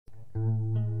Hey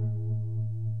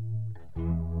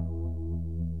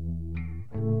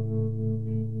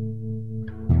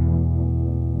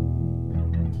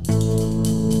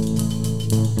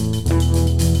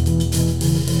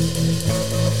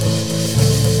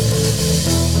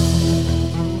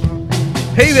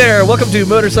there, welcome to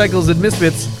Motorcycles and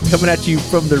Misfits, coming at you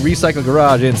from the Recycle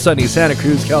Garage in sunny Santa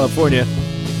Cruz, California.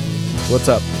 What's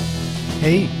up?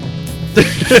 Hey.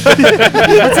 What's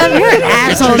up? You're an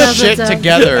asshole. That's Shit what's up.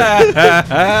 together.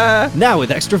 Now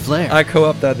with extra flair. I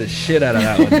co-opted the shit out of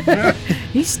that one.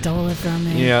 He stole it from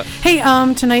me. Yeah. Hey,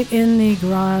 tonight in the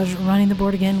garage, running the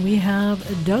board again, we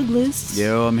have Douglas.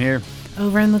 Yo, I'm here.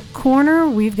 Over in the corner,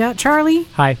 we've got Charlie.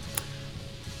 Hi.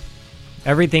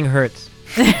 Everything hurts.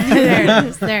 There it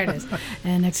is. There it is.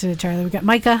 And next to Charlie, we've got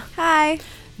Micah. Hi.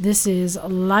 This is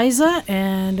Liza,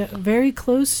 and very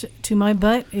close to my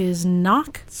butt is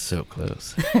Knock. So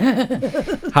close.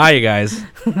 Hi, you guys.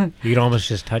 You could almost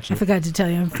just touch I it. forgot to tell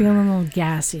you, I'm feeling a little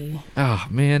gassy. Oh,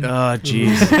 man. Oh,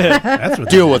 jeez. That's what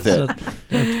Deal with it.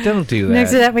 Don't do that.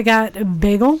 Next to that, we got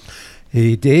Bagel.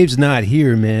 Hey, Dave's not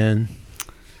here, man.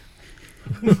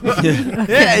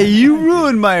 Yeah, you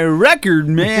ruined my record,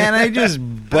 man. I just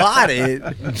bought it.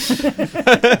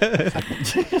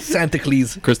 Santa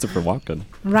Claus. Christopher Walken.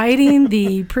 Riding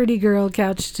the pretty girl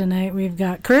couch tonight, we've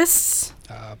got Chris.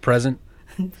 Present.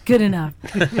 Good enough.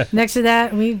 Next to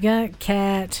that, we've got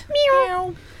Kat.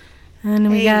 Meow. And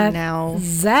we got now.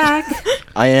 Zach.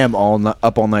 I am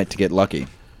up all night to get lucky.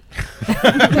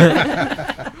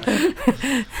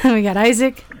 And we got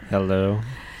Isaac. Hello.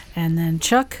 And then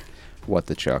Chuck. What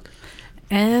the Chuck?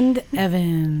 And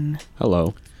Evan.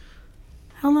 Hello.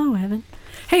 Hello, Evan.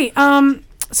 Hey,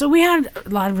 so we had a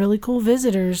lot of really cool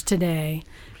visitors today.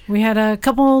 We had a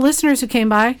couple of listeners who came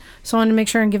by, so I wanted to make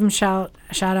sure and give them shout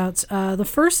outs. The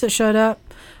first that showed up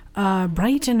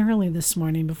bright and early this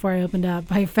morning before I opened up,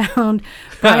 I found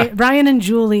Brian and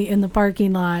Julie in the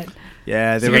parking lot.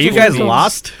 Yeah, Are you guys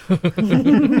lost? What are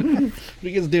you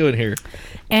guys doing here?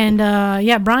 And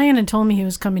yeah, Brian had told me he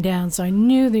was coming down, so I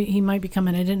knew that he might be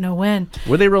coming. I didn't know when.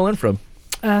 Where they rolling from?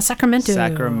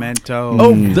 Sacramento.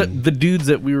 Oh, the dudes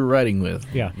that we were riding with.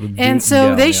 Yeah. And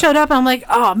so they showed up. I'm like,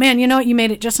 oh, man, you know what? You made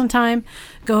it just in time.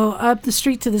 Go up the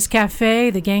street to this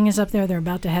cafe. The gang is up there. They're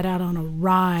about to head out on a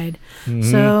ride. Mm-hmm.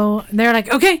 So they're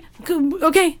like, okay.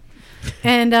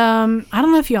 And I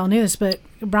don't know if you all knew this, but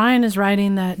Brian is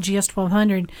riding that GS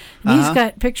 1200. And he's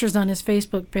got pictures on his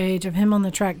Facebook page of him on the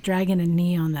track dragging a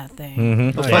knee on that thing.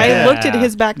 Mm-hmm. Oh, I looked at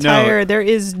his back tire. There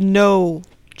is no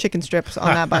chicken strips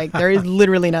on that bike. There is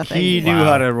literally nothing. He knew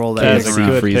how to roll that That's a around.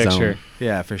 good Free picture. zone.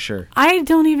 Yeah, for sure. I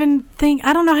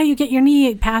don't know how you get your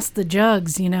knee past the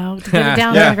jugs, to get it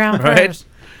down on the ground right. first.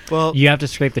 Well, You have to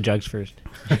scrape the jugs first.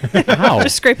 How?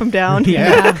 Just scrape them down.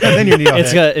 Yeah. And then you need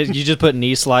It's got you just put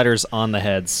knee sliders on the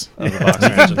heads of the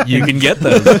boxer engine. You can get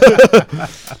those.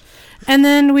 And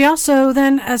then we also,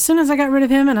 as soon as I got rid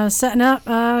of him and I was setting up,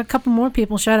 a couple more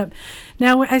people showed up.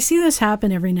 Now, I see this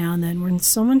happen every now and then when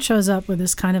someone shows up with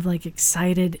this kind of like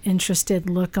excited, interested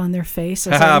look on their face.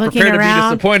 As they're looking Prepare to be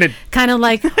around, disappointed. kind of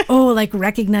like, like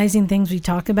recognizing things we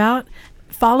talk about,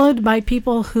 followed by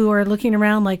people who are looking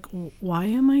around like, why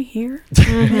am I here?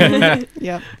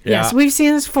 Yep. Yes, we've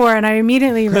seen this before, and I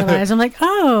immediately realized, I'm like,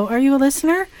 oh, are you a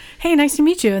listener? Hey, nice to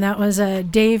meet you. And that was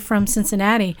Dave from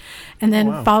Cincinnati. And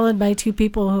then followed by two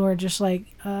people who are just like,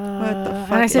 What the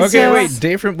fuck? And I said, Okay, so, wait.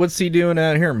 Dave, what's he doing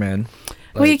out here, man?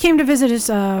 well, he came to visit his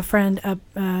friend up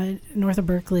north of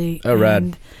Berkeley. Oh,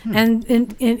 rad. And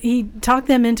he talked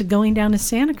them into going down to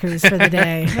Santa Cruz for the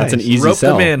day. That's an easy Rope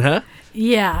sell. them in, huh?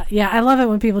 Yeah. I love it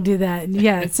when people do that.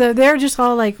 Yeah, so they're just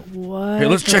all like, what? Here,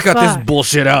 let's the check out fuck? this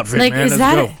bullshit outfit, Like, man. is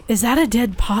Let's that a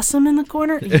dead possum in the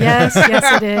corner? Yes,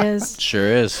 it is. Sure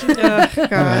is. Oh, God.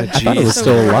 I thought it was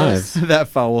still alive. that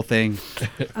foul thing.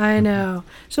 I know.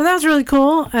 So that was really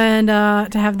cool, and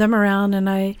to have them around, and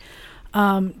I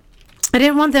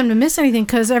didn't want them to miss anything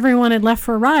because everyone had left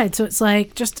for a ride. So it's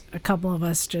like just a couple of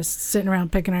us just sitting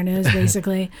around picking our nose,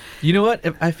 basically. You know what?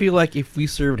 I feel like if we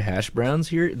served hash browns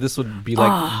here, this would be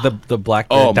like the Black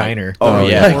Bear Oh, my- Diner. oh,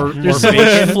 yeah. There's so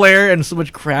much flair and so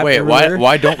much crap. Wait, everywhere.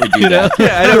 why don't we do that?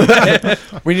 Yeah, I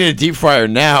don't. We need a deep fryer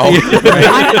now.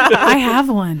 I have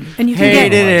one, and you can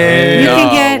Hated get it. you can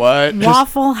No, get what?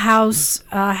 Waffle House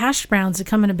hash browns that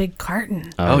come in a big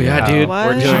carton. Oh, yeah, dude. What?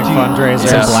 We're doing Oh. fundraisers.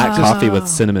 Some Yeah. black coffee with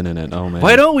cinnamon in it. Oh, man.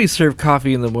 Why don't we serve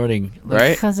coffee in the morning?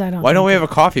 Right? Because I don't. Why don't we have a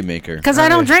coffee maker? Because I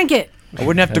don't drink it. I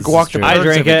wouldn't have to This go walk is the true. birds I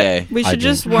drink every it. day. We should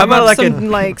just How warm about up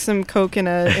like some Coke in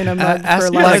a mug ask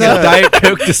for me Like Liza. a Diet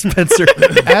Coke dispenser.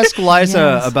 Ask Liza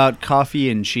Yes. about coffee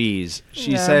and cheese.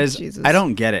 She Yeah, says, Jesus. I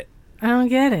don't get it. I don't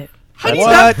get it.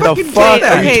 What the fuck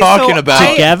are you talking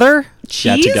about? Together?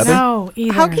 cheese? together? No,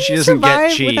 either. How can She you doesn't get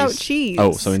survive cheese. without cheese?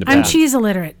 Oh, so I'm independent. cheese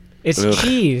illiterate. It's Ugh.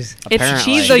 cheese. It's Apparently.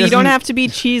 cheese, though. You don't doesn't- have to be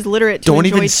cheese literate to Don't enjoy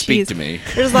even cheese. speak to me.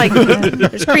 There's like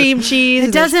there's cream cheese.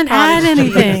 It there's doesn't cottage add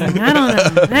anything. I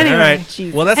don't know. Anyway. All right.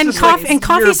 cheese. Well, that's And just coffee like and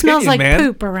coffee your smells opinion, like man.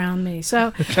 poop around me.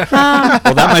 So Well,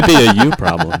 that might be a you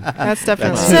problem. That's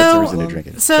definitely That's the reason so to drink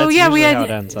it. so That's yeah, we usually how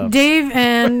it ends had up. Dave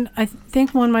and I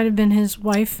think one might have been his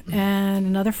wife and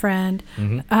another friend,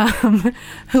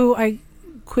 who I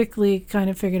quickly kind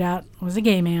of figured out was a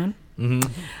gay man.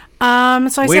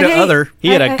 So I Way said, to hey, other. He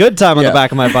had a good time on the back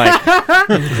of my bike.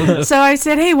 So I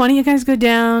said, hey, why don't you guys go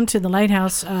down to the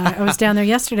lighthouse? I was down there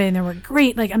yesterday, and there were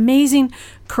great, like amazing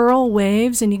curl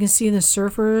waves, and you can see the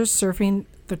surfers surfing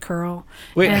the curl.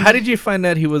 Wait, And, how did you find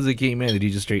out he was a gay man? Did he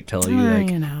just straight tell you? Like,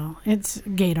 you know, it's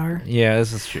gaydar. yeah,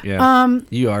 this is true. Yeah,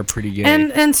 you are pretty gay.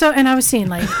 And I was seeing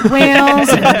like whales.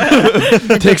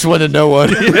 And Takes one to know one.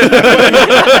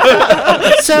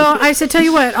 so I said, tell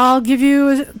you what, I'll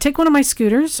take one of my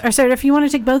scooters. I said, if you want to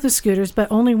take both the scooters,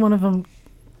 but only one of them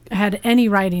had any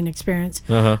riding experience,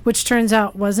 which turns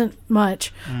out wasn't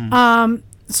much.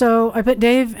 So I put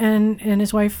Dave and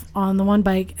his wife on the one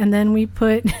bike, and then we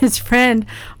put his friend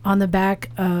on the back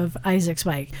of Isaac's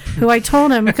bike, who I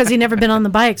told him, because he'd never been on the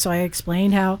bike, so I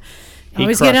explained how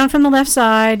always get down from the left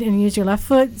side and use your left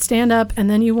foot, stand up, and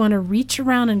then you want to reach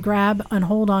around and grab and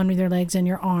hold on with your legs and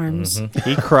your arms.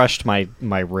 He crushed my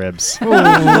ribs. He gave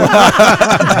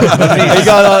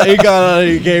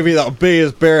me the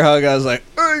biggest bear hug. I was like,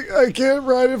 I can't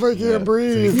ride if I can't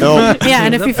breathe. No. Yeah,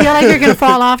 and if you feel like you're going to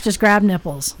fall off, just grab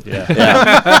nipples.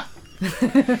 Yeah.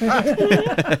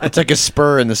 It's like a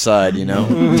spur in the side, you know?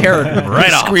 Tear it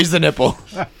right off. Squeeze the nipple.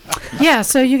 Yeah,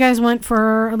 so you guys went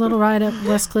for a little ride up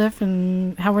West Cliff,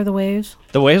 and how were the waves?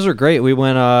 The waves were great. We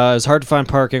went. It was hard to find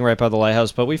parking right by the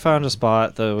lighthouse, but we found a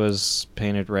spot that was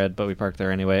painted red. But we parked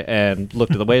there anyway and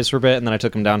looked at the waves for a bit, and then I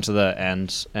took them down to the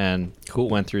end and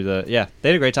went through the. Yeah, they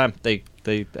had a great time. They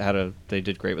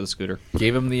did great with the scooter.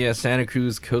 Gave him the Santa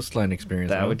Cruz coastline experience.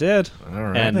 That huh? we did, All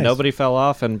right. and nobody fell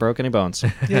off and broke any bones.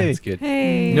 That's good.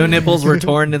 Hey. No nipples were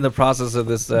torn in the process of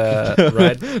this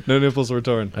ride. No nipples were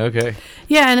torn. Okay.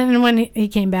 Yeah, and then when he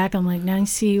came back, I'm like, now I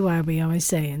see why we always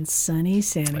say in sunny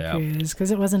Santa Yeah. Cruz, because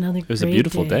it was another It was great a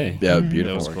beautiful day. Yeah, It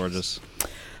beautiful. was gorgeous.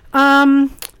 And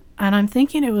I'm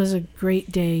thinking it was a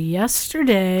great day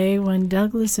yesterday when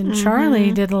Douglas and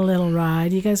Charlie did a little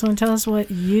ride. You guys want to tell us what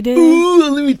you did?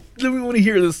 Ooh, let me want to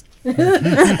hear this.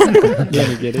 Let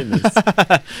me get in this.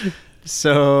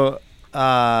 So,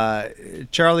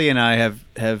 Charlie and I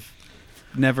have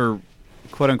never,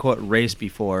 quote unquote, raced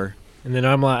before. And then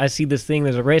I see this thing.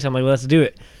 There's a race. I'm like, let's do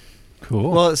it. Cool.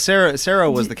 Well,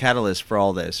 Sarah was the catalyst for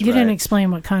all this. You right? didn't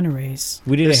explain what kind of race.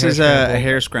 We did This a hair is scramble. a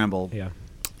hair scramble. Yeah.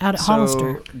 Out at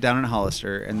Hollister. Down in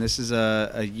Hollister, and this is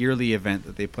a yearly event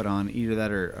that they put on, either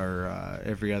that or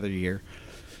every other year.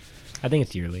 I think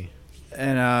it's yearly.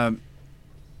 And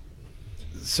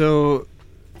so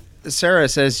Sarah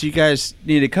says, you guys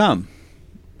need to come.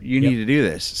 You need to do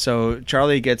this. So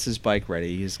Charlie gets his bike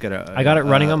ready. He's got I got it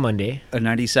running on Monday. a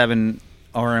 97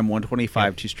 RM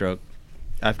 125 two-stroke.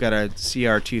 I've got a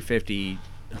CR 250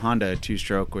 Honda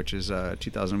two-stroke, which is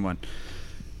 2001.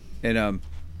 And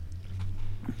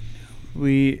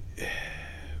we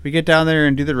get down there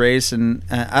and do the race, and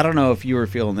I don't know if you were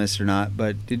feeling this or not,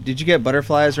 but did you get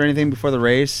butterflies or anything before the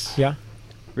race? Yeah.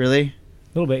 Really?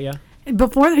 A little bit, yeah.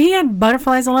 Before he had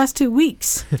butterflies the last 2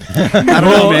 weeks. I don't know,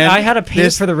 Well, man. I had to pay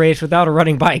for the race without a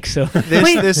running bike, so.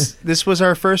 Wait. This was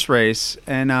our first race,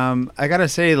 and I gotta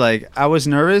say, like, I was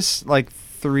nervous like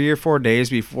 3 or 4 days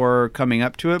before coming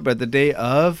up to it, but the day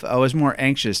of, I was more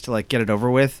anxious to like get it over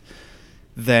with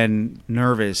than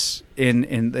nervous.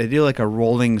 In they do like a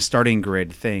rolling starting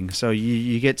grid thing, so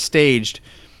you get staged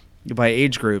by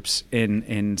age groups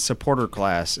in supporter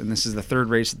class, and this is the third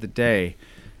race of the day,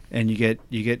 and you get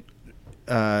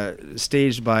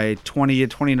staged by 20 to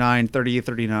 29, 30 to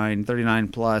 39, 39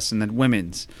 plus, and then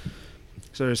women's.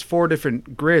 So there's 4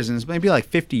 different grids, and it's maybe like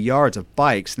 50 yards of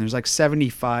bikes, and there's like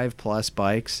 75 plus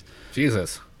bikes.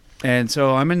 Jesus. And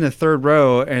so I'm in the third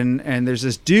row, and there's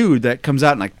this dude that comes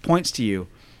out and like points to you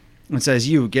and says,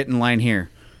 "You get in line here."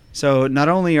 So not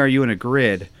only are you in a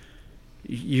grid,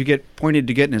 you get pointed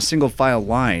to get in a single file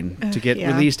line to get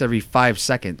Yeah. released every 5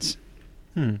 seconds.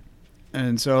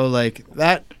 And so like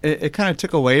that, it kind of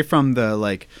took away from the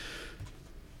like,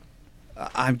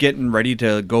 I'm getting ready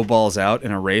to go balls out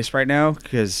in a race right now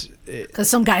because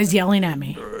some guy's yelling at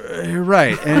me.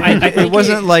 right, and it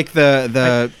wasn't like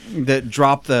the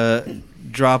drop the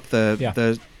Yeah.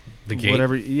 The gate.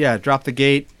 whatever, yeah, drop the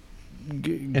gate,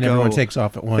 and everyone takes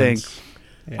off at once.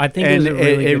 thing. I think And it was a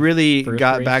really it good really first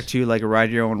got race. back to like a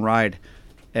ride your own ride,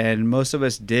 and most of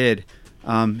us did.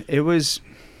 It was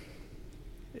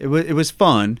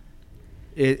fun.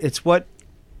 It's what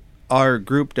our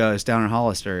group does down in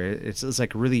Hollister. It's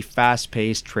like really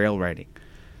fast-paced trail riding.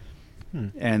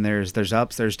 And there's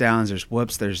ups, there's downs, there's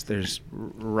whoops, there's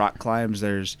rock climbs,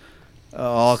 there's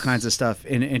all kinds of stuff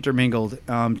intermingled.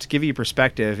 To give you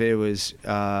perspective, it was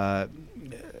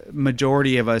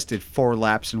majority of us did 4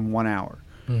 laps in 1 hour,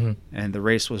 and the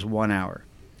race was 1 hour.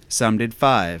 Some did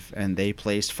 5, and they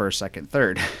placed first, second,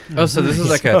 third. Oh, so this is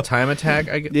like a time attack?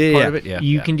 Part of it? Yeah.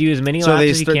 You can do as many So laps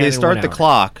as you can they in start 1 the hour.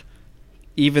 clock,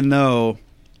 even though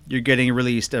you're getting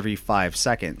released every 5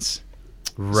 seconds.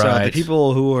 Right. So the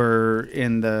people who are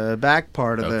in the back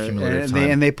part of cumulative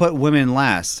and they put women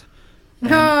last. Oh.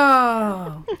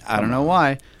 I don't know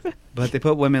why, but they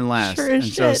put women last. Sure and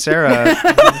as so shit.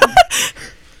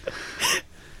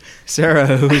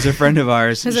 Sarah, who's a friend of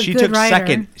ours, Is a she good took rider.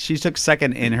 second. She took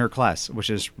second in her class, which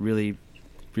is really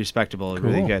respectable,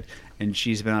 really Cool. good. And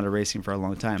she's been out of racing for a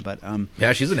long time. But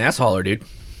Yeah, she's an asshauler, dude.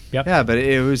 yeah, but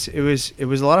it was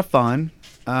a lot of fun.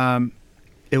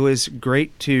 It was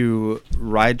great to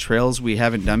ride trails we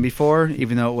haven't done before,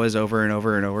 even though it was over and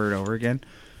over and over and over again.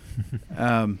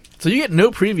 So you get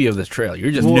no preview of this trail.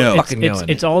 You're just No. fucking going.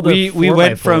 It's all the We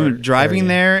went 4x4 from driving area.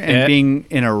 there and Yeah. being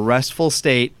in a restful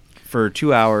state for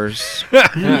 2 hours, Yeah.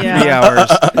 3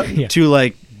 hours, Yeah. to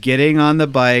like getting on the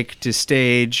bike to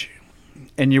stage,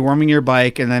 and you're warming your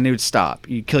bike, and then it would stop.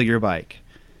 You'd kill your bike.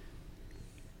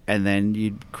 And then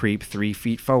you'd creep 3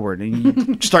 feet forward, and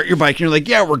you'd start your bike, and you're like,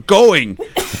 yeah, we're going.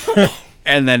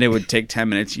 And then it would take 10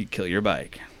 minutes, you'd kill your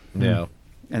bike. Yeah.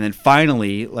 And then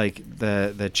finally, like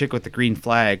the chick with the green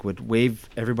flag would wave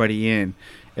everybody in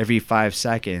every 5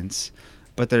 seconds.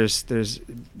 But there's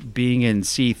being in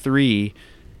C3,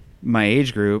 my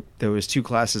age group, there was 2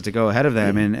 classes to go ahead of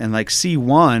them, and like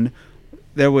C1,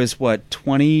 there was what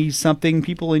 20 something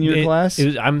people in your class.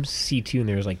 I'm C2 and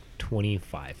there was like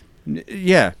 25.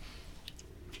 Yeah.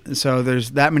 So there's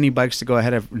that many bikes to go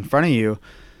ahead of in front of you,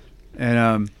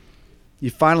 and you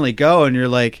finally go, and you're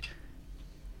like,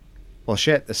 well,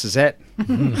 shit, this is it.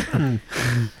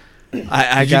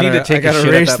 I Did you need to take a gotta shit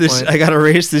at race that this. point? I gotta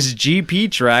race this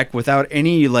GP track without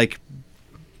any like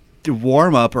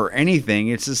warm up or anything.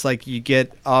 It's just like you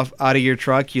get out of your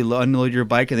truck, you unload your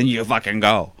bike, and then you fucking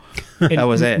go. That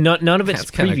was it. None of it's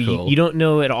That's kinda preview. cool. You don't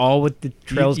know at all what the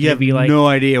trail's You going have to be like. no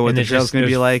idea what and the there's trail's just- going to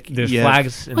be there's- like. There's You have-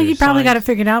 flags. And Well, you there's probably got signs. it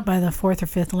figured out by the 4th or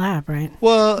 5th lap, right?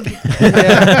 Well,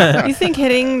 yeah. You think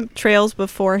hitting trails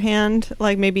beforehand,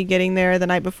 like maybe getting there the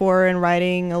night before and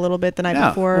riding a little bit the night No.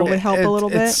 before, Well, would help a little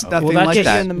It's bit? nothing Well, that's like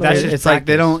just- that. that's It's just like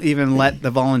they practice. don't even let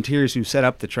the volunteers who set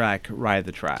up the track ride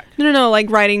the track. No, like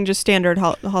riding just standard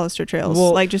Hollister trails,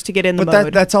 Well, like just to get in the But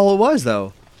mode. that's all it was,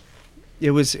 though.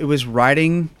 It was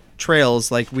riding trails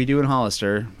like we do in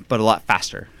Hollister, but a lot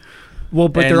faster. Well,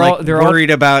 but And, they're like, all worried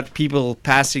about people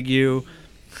passing you,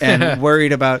 and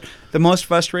worried about the most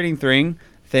frustrating thing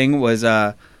was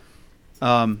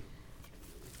in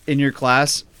your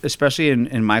class, especially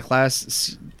in my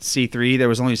class C3, there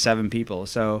was only 7 people.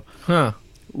 So Huh.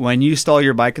 when you stall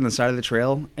your bike on the side of the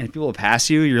trail and people pass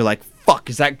you, you're like, fuck,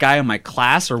 is that guy in my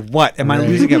class or what? Am I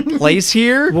losing a place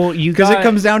here? Well, you because it got-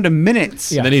 comes down to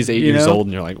minutes. Yeah. And then he's 8 You years know? old,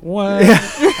 and you're like, what?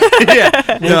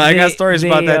 Yeah. No, I got stories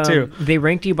about that too. They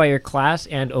ranked you by your class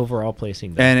and overall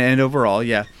placing. Though. And overall,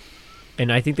 yeah.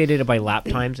 And I think they did it by lap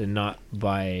times and not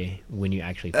by when you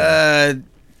actually finished.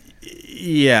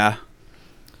 Yeah.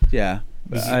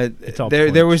 It's all there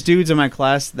points. was dudes in my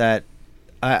class that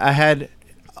I had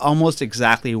almost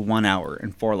exactly 1 hour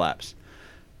and 4 laps.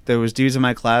 There was dudes in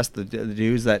my class, the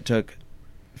dudes that took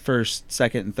first,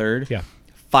 second, and third. Yeah.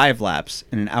 5 laps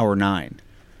in an hour 9.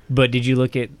 But did you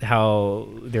look at how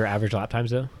their average lap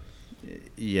times though?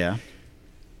 Yeah.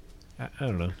 I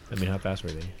don't know. I mean, how fast were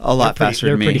they? A lot faster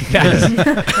They're than me. pretty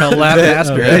fast. A lap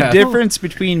faster. The Yeah. difference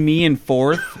between me and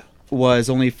fourth was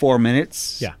only 4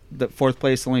 minutes. Yeah. The fourth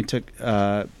place only took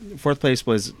fourth place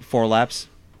was 4 laps,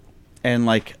 and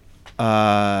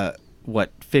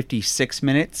 56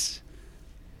 minutes.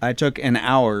 I took an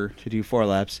hour to do 4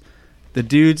 laps. The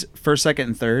dudes first, second,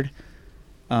 and third,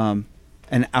 an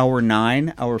hour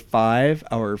 9, hour 5,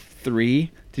 hour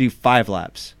 3 to do 5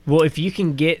 laps. Well, if you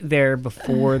can get there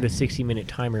before the 60-minute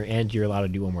timer ends, you're allowed to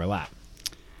do one more lap,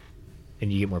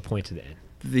 and you get more points at the end.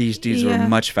 These dudes were Yeah.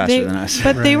 much faster They- than us.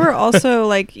 But they were also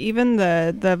like, even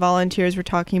the volunteers were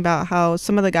talking about how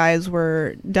some of the guys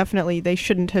were definitely, they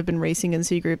shouldn't have been racing in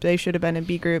C group. They should have been in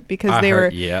B group because they were,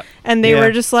 Yeah. and they Yeah.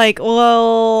 were just like,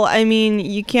 well, I mean,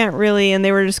 you can't really, and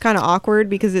they were just kind of awkward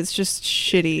because it's just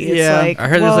shitty. It's Yeah. like, I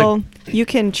heard well, you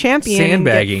can champion and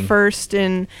Sandbagging. get first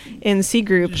in C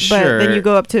group, but Sure. then you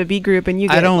go up to B group and you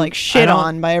I get don't- like I shit don't-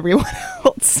 on by everyone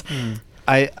else.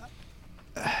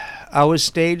 I was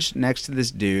staged next to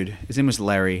this dude. His name was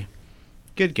Larry.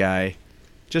 Good guy.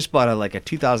 Just bought a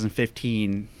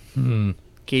 2015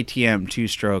 KTM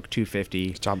 2-stroke 250.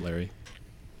 Good job, Larry.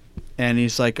 And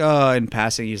he's like, oh, in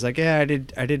passing, he's like, yeah, I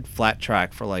did flat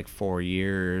track for like 4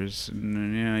 years.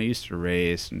 And, I used to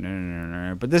race.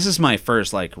 But this is my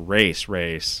first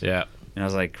race. Yeah. And I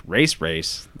was like,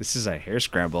 race? This is a hair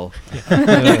scramble.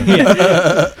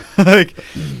 Like,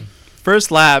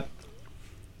 first lap,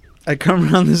 I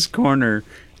come around this corner,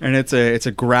 and it's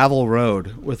a gravel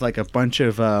road with a bunch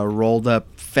of rolled up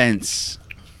fence.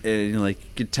 And you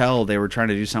could tell they were trying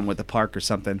to do something with the park or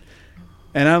something.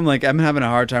 And I'm having a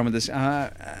hard time with this.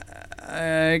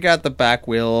 I got the back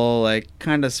wheel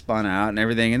kind of spun out and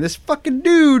everything, and this fucking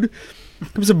dude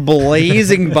comes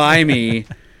blazing by me,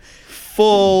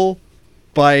 full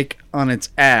bike on its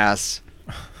ass,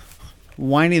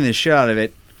 whining the shit out of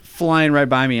it, flying right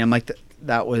by me. I'm like,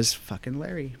 that was fucking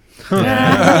Larry.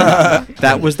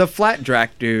 That was the flat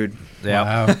track dude.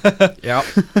 Yeah. Wow. Yep. Yeah,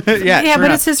 sure but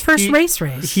enough. it's his first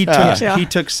race. He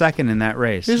took second in that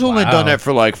race. He's only done that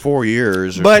for 4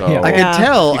 years. Or But so. I could Yeah.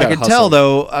 tell, You gotta tell hustle.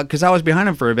 though, because I was behind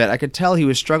him for a bit. I could tell he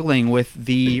was struggling with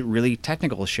the really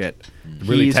technical shit.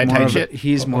 Really He's tight more of a- shit?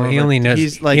 He's more. Well, he of a- only knows.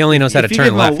 he's He only knows how to if you turn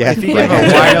give him left. If you give him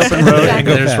a wide open road, And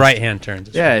there's right-hand turns.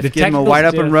 yeah, if The you give him a technical wide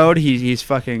open stuff- road,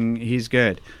 he's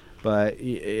good. But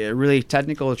really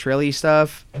technical traily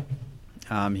stuff, he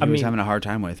I was mean- having a hard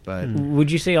time with. But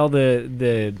Would you say all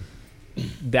the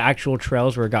actual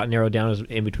trails where it got narrowed down is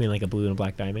in between a blue and a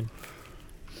black diamond?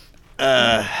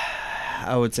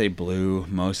 I would say blue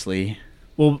mostly.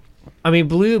 Well, I mean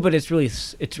blue, but it's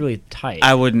really tight.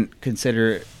 I wouldn't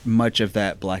consider much of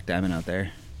that black diamond out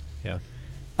there. Yeah.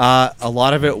 A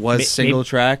lot of it was single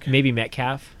track. Maybe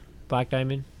Metcalf black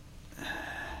diamond.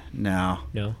 No.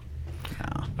 No.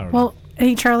 I don't know. Well,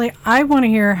 hey Charlie, I want to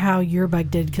hear how your bike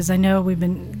did because I know we've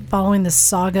been following the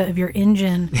saga of your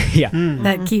engine yeah.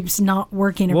 that keeps not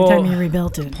working every Well, time you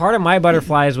rebuilt it. Part of my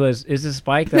butterflies was, is this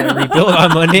bike that I rebuilt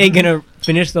on Monday gonna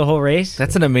finish the whole race?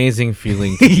 That's an amazing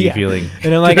feeling to be Yeah. feeling.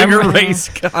 And I'm like, During I'm a race.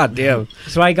 God damn.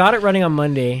 So I got it running on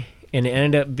Monday, and it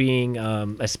ended up being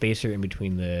a spacer in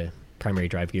between the primary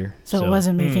drive gear. So it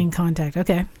wasn't making contact.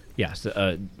 Okay. Yeah,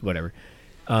 so, whatever.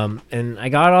 And I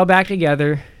got it all back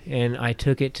together, and I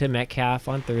took it to Metcalf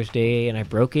on Thursday, and I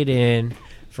broke it in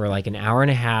for an hour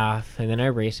and a half, and then I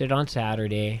raced it on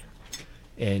Saturday.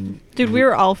 And Dude, we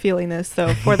were all feeling this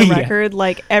though. For the Yeah. record,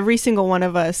 every single one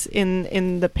of us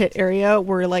in the pit area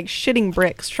were shitting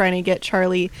bricks trying to get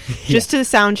Charlie just to the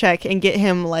sound check and get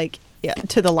him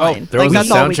to the line. there was a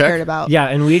That's all sound we check? cared about. yeah,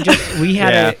 and we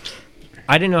had Yeah.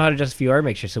 I didn't know how to adjust fuel air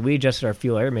mixture, so we adjusted our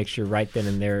fuel air mixture right then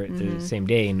and there the same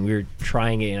day, and we were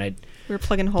trying it, and We were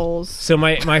plugging holes. so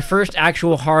my first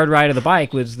actual hard ride of the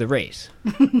bike was the race.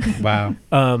 Wow.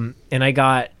 And I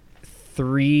got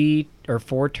 3 or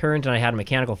 4 turns, and I had a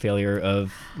mechanical failure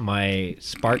of my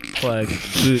spark plug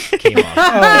boot came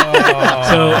off.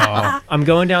 So I'm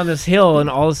going down this hill, and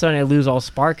all of a sudden I lose all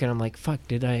spark, and I'm like, "Fuck!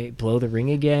 Did I blow the ring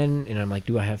again?" And I'm like,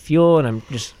 "Do I have fuel?" And I'm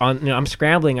just I'm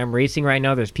scrambling. I'm racing right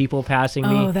now. There's people passing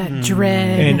me. Oh, that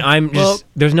dread. And I'm just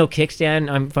there's no kickstand.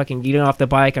 I'm fucking getting off the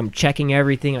bike. I'm checking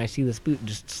everything. And I see this boot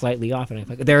just slightly off, and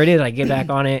I there it is. I get back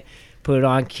on it, put it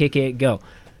on, kick it, go.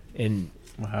 And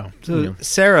Wow. So you know.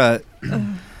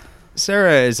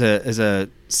 Sarah is a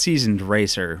seasoned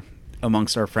racer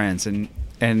amongst our friends,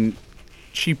 and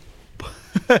she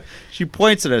she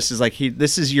points at us. Is like,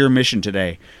 this is your mission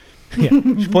today. Yeah.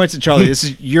 She points at Charlie. This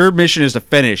is your mission is to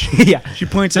finish. Yeah. She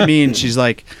points at me and she's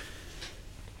like,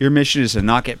 your mission is to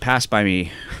not get passed by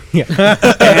me. Yeah.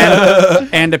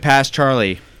 and to pass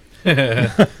Charlie.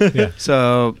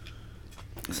 So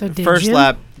So did first you?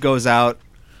 lap goes out,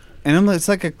 and it's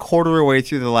like a quarter way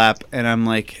through the lap, and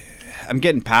I'm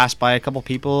getting passed by a couple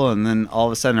people, and then all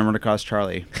of a sudden I'm running across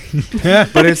Charlie.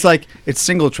 But it's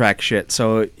single track shit,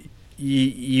 so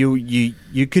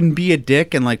you can be a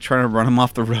dick and trying to run him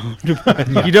off the road.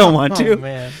 You don't want to. Oh,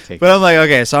 man. But I'm like,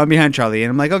 okay, so I'm behind Charlie, and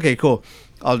I'm like, okay, cool.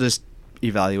 I'll just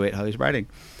evaluate how he's riding.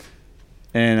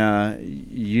 And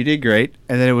you did great.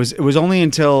 And then it was only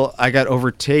until I got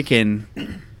overtaken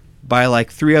by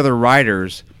 3 other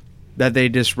riders that they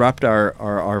disrupt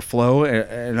our flow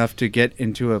enough to get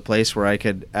into a place where I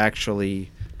could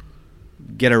actually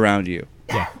get around you.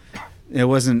 Yeah. It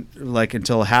wasn't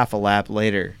until half a lap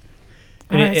later.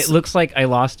 And Alright, it looks like I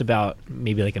lost about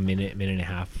maybe like a minute and a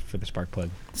half for the spark plug.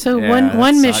 So Yeah,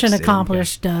 one that mission sucks, dude.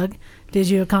 accomplished, Doug. Did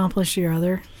you accomplish your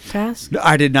other task? No,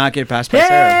 I did not get passed by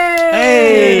Sarah.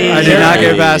 Hey! I did not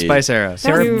get passed by Sarah.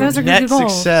 Those are Net good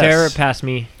goals. success. Sarah passed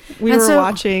me. We And were so-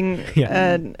 watching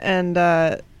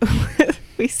and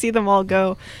we see them all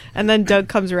go, and then Doug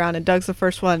comes around, and Doug's the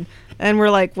first one, and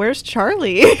we're like, where's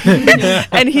Charlie?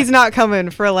 And he's not coming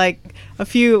for like a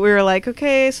few. We were like,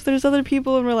 okay, so there's other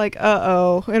people, and we're like,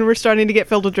 uh-oh, and we're starting to get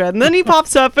filled with dread, and then he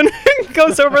pops up and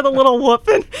goes over the little whoop,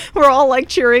 and we're all like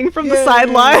cheering from the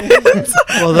sidelines.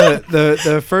 Well,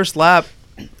 the first lap,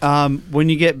 when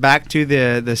you get back to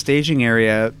the staging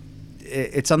area,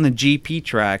 it's on the GP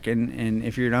track, and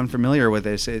if you're unfamiliar with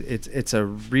this, it's like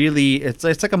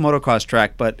a motocross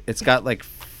track, but it's got like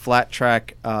flat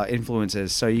track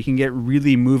influences, so you can get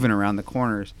really moving around the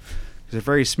corners. They're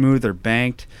very smooth, they're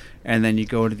banked, and then you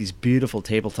go into these beautiful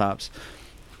tabletops.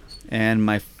 And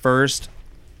my first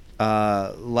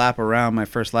lap,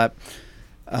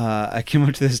 I came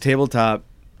up to this tabletop,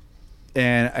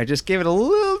 and I just gave it a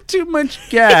little too much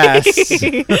gas,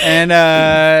 and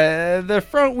the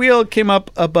front wheel came up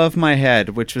above my head,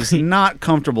 which was not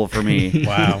comfortable for me.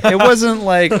 Wow. It wasn't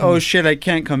like, oh shit, I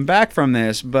can't come back from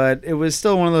this, but it was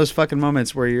still one of those fucking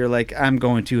moments where you're like, I'm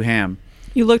going too ham.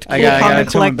 You looked cool, I gotta calm, and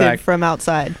tone collected back. from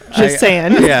outside. Just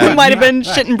saying. Yeah. You might have been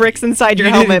shitting bricks inside your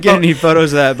You helmet. didn't get but- any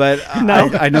photos of that, but No.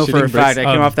 I know for a Shitting fact, bricks.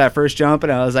 I came off that first jump,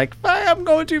 and I was like, I'm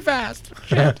going too fast.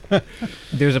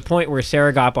 There's a point where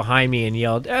Sarah got behind me and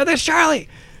yelled, "Oh, there's Charlie!"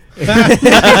 She's like,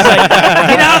 get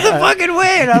out of the fucking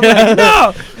way! And I'm like,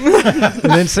 no!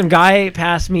 And then some guy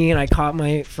passed me, and I caught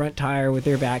my front tire with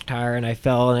their back tire, and I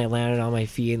fell, and I landed on my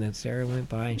feet, and then Sarah went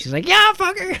by, and she's like, yeah,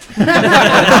 fucker!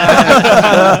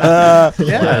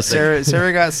 Yeah,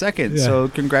 Sarah got second, Yeah. so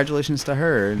congratulations to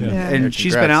her. And, Yeah. and Yeah,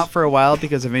 she's been congrats. out for a while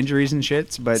because of injuries and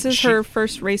shits, but This is she, her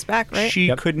first race back, right? she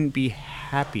Yep. couldn't be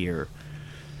happier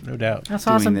No doubt. That's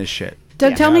doing awesome. this shit.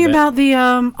 Doug, Yeah. tell me Yeah, I bet. about the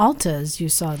Altas you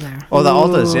saw there. Oh, the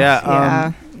Altas, Ooh, yeah.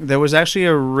 yeah. There was actually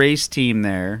a race team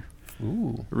there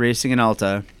Ooh. racing an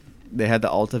Alta. They had the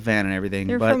Alta van and everything.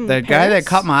 They're but from the guy that Paris?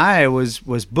 caught my eye was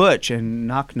Butch, and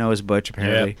Knock knows Butch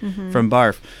apparently Mm-hmm. from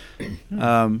Barf.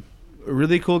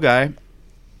 Really cool guy.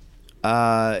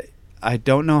 I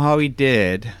don't know how he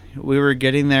did. We were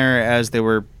getting there as they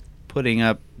were putting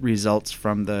up results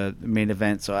from the main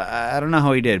event, so I don't know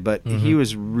how he did, but he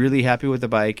was really happy with the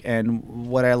bike. And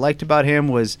what I liked about him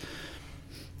was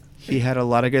he had a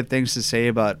lot of good things to say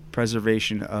about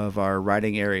preservation of our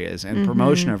riding areas and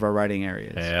promotion of our riding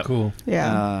areas. Yeah. Cool.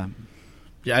 Yeah.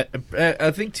 Yeah,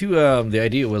 I think too. The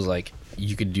idea was like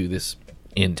you could do this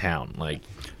in town, like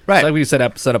Right. like we set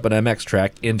up an MX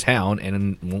track in town,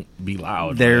 and it won't be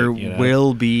loud. There like, you know?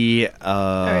 will be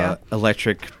yeah.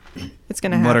 electric It's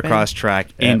going to happen. motocross track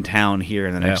in Yeah. town here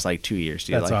in the next Yeah. like 2 years.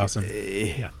 Dude. That's Like, awesome.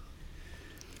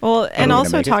 Well, and gonna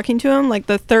also make it. talking to him, like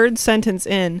the third sentence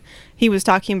in, he was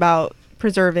talking about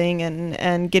preserving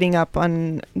and getting up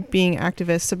on being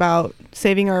activists about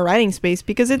saving our riding space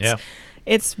because Yeah.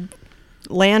 it's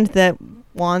land that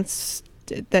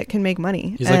that can make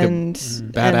money. He's like a and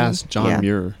Badass and- John yeah.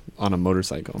 Muir on a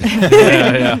motorcycle.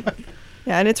 yeah.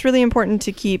 Yeah, and it's really important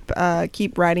to keep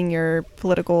writing your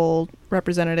political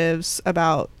representatives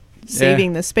about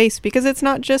saving this space because it's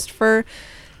not just for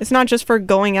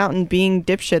going out and being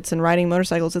dipshits and riding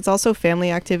motorcycles. It's also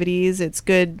family activities. It's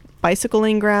good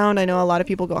bicycling ground. I know a lot of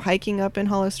people go hiking up in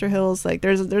Hollister Hills. Like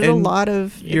there's a And lot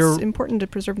of. you're- It's important to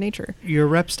preserve nature. Your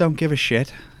reps don't give a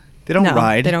shit. They don't No,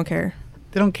 ride. They don't care.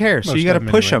 They don't care. So Most you got to of 'em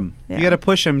push anyway. them. Yeah. You got to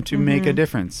push them to make a Mhm.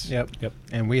 difference. Yep.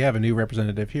 And we have a new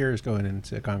representative here who's going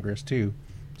into Congress too.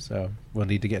 So we'll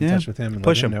need to get in Yeah. touch with him and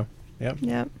Push let him him. know. Yep.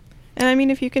 Yeah, and I mean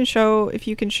if you can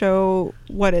show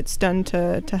what it's done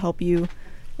to help you,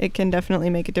 it can definitely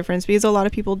make a difference because a lot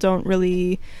of people don't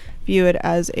really view it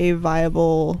as a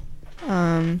viable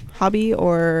hobby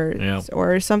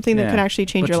or something that Yeah. can actually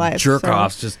change your life. Jerk So,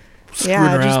 offs just screwing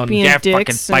yeah, around. just being Yeah,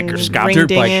 dicks fucking and biker scouts, ring dirt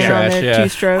bike dinging on trash. their Yeah. two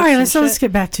strokes. All right, and so let's shit.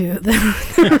 get back to the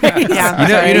race. Yeah. You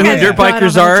know Sorry. who guys dirt got off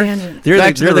bikers on a are? tangent. They're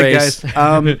Back the to the race.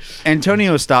 guys.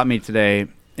 Antonio stopped me today,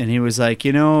 and he was like,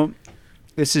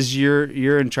 this is your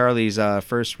and Charlie's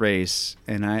first race,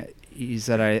 and he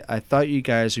said, I thought you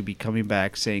guys would be coming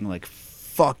back saying like,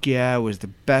 fuck yeah, it was the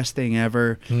best thing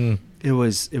ever. It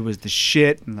was the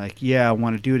shit, and like, yeah, I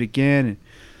want to do it again.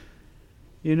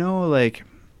 And, like,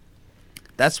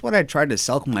 that's what I tried to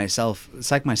psych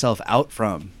myself out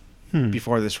from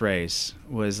before this race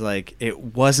was like, it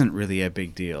wasn't really a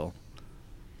big deal.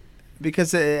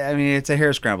 Because, it's a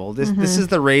hair scramble. This is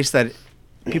the race that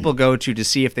people go to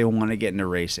see if they want to get into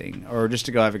racing or just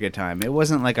to go have a good time. It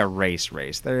wasn't like a race.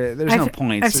 There's no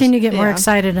points. I've seen you get more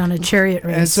excited on a chariot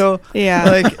race. And so, Yeah.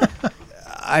 like,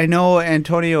 I know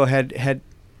Antonio had,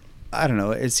 I don't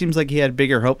know. It seems like he had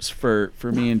bigger hopes for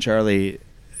me and Charlie,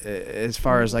 as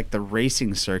far as like the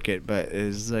racing circuit. But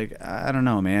it's like, I don't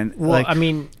know, man. Well, like, I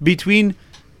mean, between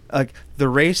like the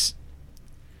race,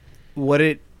 what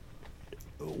it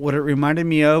reminded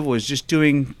me of was just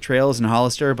doing trails in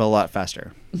Hollister, but a lot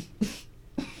faster,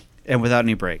 and without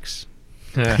any brakes.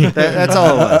 That's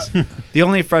all it was. The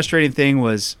only frustrating thing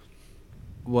was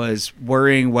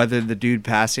worrying whether the dude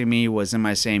passing me was in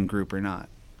my same group or not,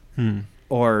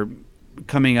 or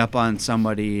coming up on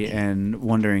somebody and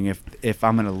wondering if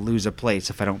I'm going to lose a place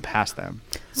if I don't pass them.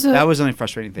 So- that was the only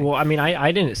frustrating thing. well, I mean, I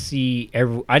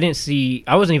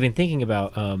wasn't even thinking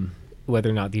about whether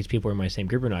or not these people were in my same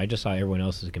group or not. I just saw everyone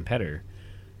else as a competitor,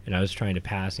 and I was trying to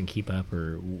pass and keep up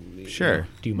or Sure.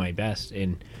 do my best.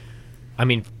 And I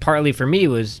mean, partly for me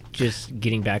was just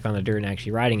getting back on the dirt and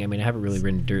actually riding. I mean, I haven't really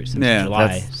ridden dirt since Yeah,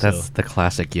 July. That's the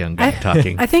classic young guy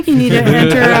talking. I think you need to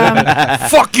enter.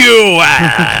 Fuck you!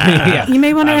 yeah. You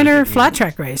may want to enter a flat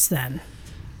track race then.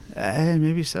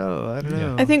 Maybe so. I don't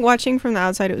know. I think watching from the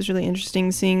outside, it was really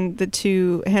interesting seeing the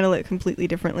two handle it completely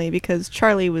differently because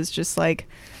Charlie was just like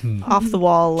off the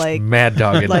wall, like Mad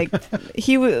dogging. like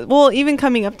he was. Well, even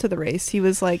coming up to the race, he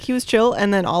was chill,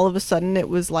 and then all of a sudden it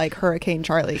was like Hurricane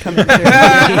Charlie coming through,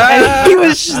 and he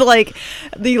was just like,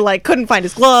 couldn't find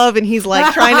his glove, and he's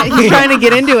like trying to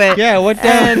get into it. Yeah, what the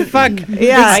And- fuck?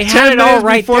 Yeah, I had it all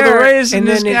right before there, the race, and and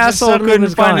this then it just asshole suddenly couldn't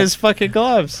was find gone. his fucking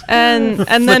gloves. and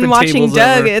then Flipping watching tables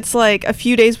Doug, over. it's like a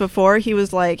few days before he was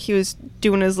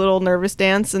doing his little nervous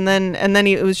dance, and then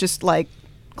it was just like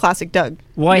classic Doug.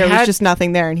 Well, There was had- just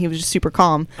nothing there, and he was just super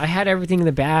calm. I had everything in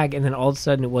the bag, and then all of a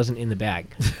sudden it wasn't in the bag.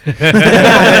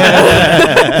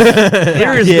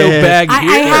 There is no bag I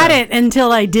here. had it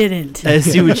until I didn't. I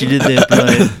see what you did there,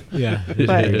 Brian. Yeah.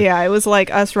 But yeah, it was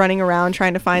like us running around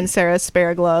trying to find Sarah's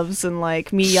spare gloves, and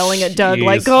like me yelling at Doug,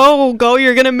 like, "Go!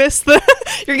 You're gonna miss the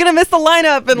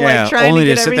lineup," and like trying only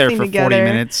to get sit there everything for together. 40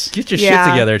 minutes. Get your Yeah.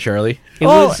 shit together, Charlie. It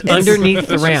Oh, was it's- underneath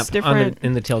the it's ramp just different.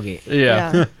 in the tailgate.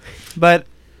 Yeah. But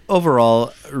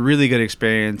overall, really good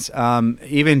experience.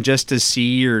 Even just to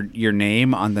see your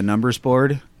name on the numbers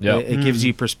board, Yep. it gives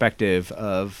you perspective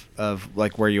of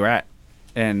like where you're at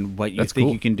and what you That's think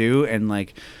cool. you can do. And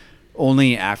like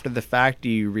only after the fact do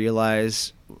you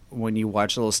realize when you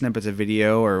watch little snippets of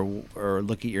video or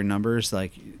look at your numbers,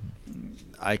 like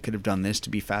I could have done this to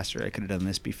be faster. I could have done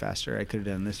this to be faster. I could have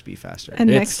done this to be faster. And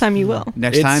It's- next time you will.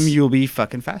 Next It's- time you'll be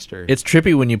fucking faster. It's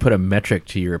trippy when you put a metric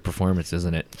to your performance,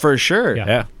 isn't it? for sure. Yeah.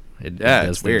 Yeah. It Yeah,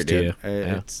 does it's weird, things to dude. you.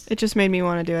 Yeah. It's It just made me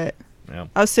want to do it. Yeah.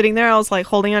 I was sitting there, I was like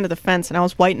holding onto the fence, and I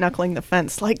was white knuckling the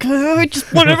fence, like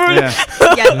just whatever. yeah.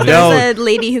 Yeah, there No. was a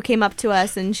lady who came up to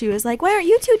us and she was like, "Why aren't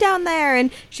you two down there?" And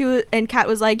and Kat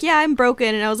was like, "Yeah, I'm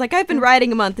broken." And I was like, "I've been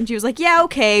riding a month." And she was like, "Yeah,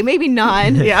 okay, maybe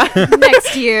not. Yeah.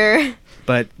 Next year."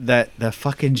 But the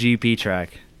fucking GP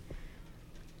track,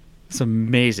 it's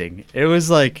amazing. It was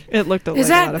like It looked Is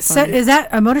like a lot that of fun. is that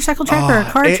a motorcycle track or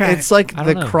a car track? It's like I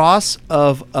the don't know. cross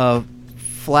of a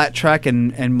flat track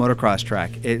and motocross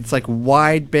track. It's like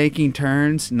wide banking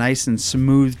turns, nice and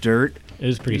smooth dirt, It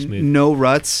was pretty smooth. no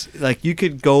ruts. Like you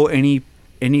could go any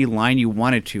line you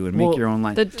wanted to and make Well, your own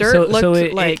line. The dirt So- looked so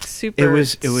it- like it- super. it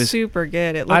was super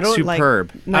good. It I looked don't- like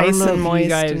superb. I nice don't know and if moist.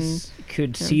 you and guys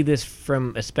could see this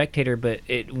from a spectator, but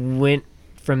it went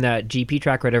from that GP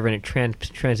track right over and it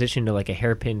transitioned to like a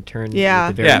hairpin turn. yeah,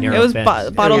 with the very Yeah. narrow it was bend.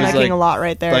 bottlenecking like- a lot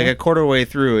right there. Like a quarter way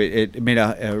through, it made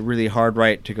a really hard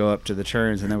right to go up to the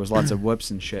turns, and there was lots of whoops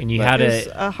and shit. And you But- had it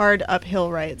was a, a hard uphill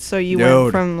right, so you Dude.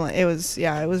 went from it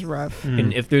was rough.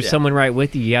 and if there's Yeah. someone right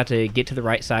with you, you have to get to the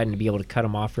right side and be able to cut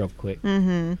them off real quick.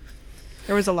 Mm-hmm.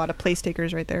 There was a lot of place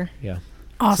takers right there. Yeah.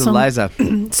 So awesome. Liza,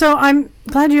 So I'm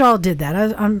glad you all did that.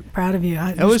 I'm proud of you.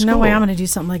 There's was no way cool. I'm going to do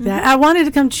something like that. I wanted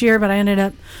to come cheer, but I ended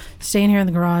up staying here in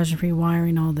the garage and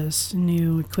rewiring all this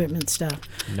new equipment stuff.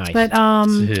 Nice. But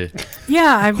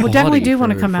yeah, I would definitely Quality do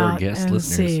want to for- come for out guest and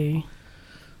listeners. see.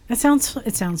 It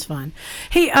sounds fun.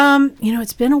 Hey,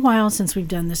 it's been a while since we've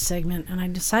done this segment, and I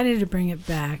decided to bring it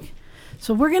back.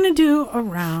 So we're going to do a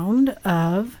round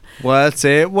of what's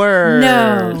it worth?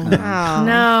 no, Oh.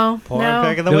 no, Porn no.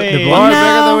 pick of the The- week. the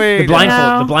No. the blindfold.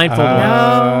 No. The blindfold one.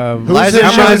 No. Who's Liza, in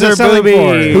how much is it selling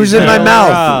selling for? Who's in my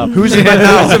mouth? Who's in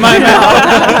my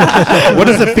mouth? What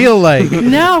does it feel like?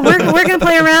 No, we're going to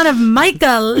play a round of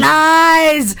Micah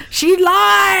lies. She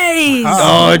lies.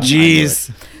 Oh, jeez.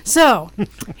 So,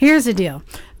 here's the deal.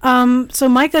 So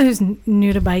Micah, who's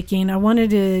new to biking, I wanted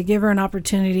to give her an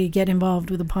opportunity to get involved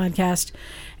with the podcast.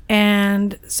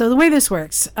 And so the way this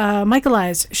works, Micah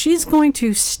Lies, she's going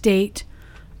to state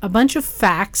a bunch of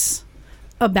facts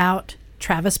about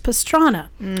Travis Pastrana.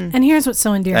 And here's what's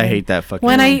so endearing. I hate that fucking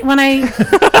when name. when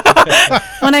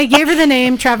I gave her the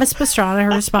name Travis Pastrana, her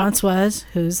response was,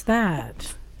 "Who's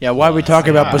that?" Yeah, why are we talking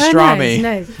about pastrami?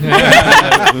 Nice.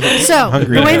 So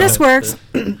the way this works,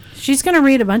 she's going to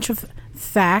read a bunch of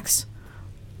facts.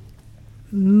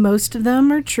 Most of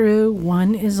them are true.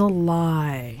 One is a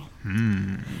lie.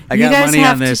 I got money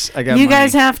on this. You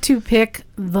guys have to pick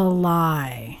the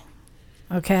lie.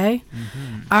 Okay?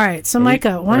 All right. So,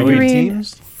 Micah, why don't you read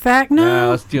fact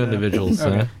let's do individuals.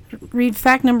 Okay. Read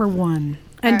fact number 1.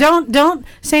 And don't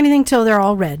say anything till they're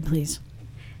all read, please.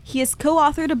 He has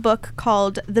co-authored a book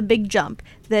called The Big Jump,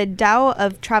 The Tao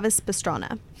of Travis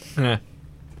Pastrana.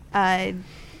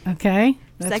 Okay?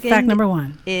 That's Second fact number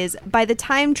 1. is by the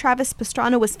time Travis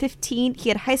Pastrana was 15, he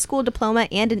had a high school diploma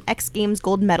and an X Games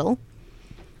gold medal.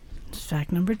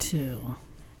 Fact number 2.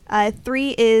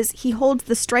 3 is he holds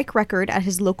the strike record at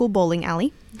his local bowling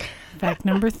alley. Fact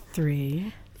number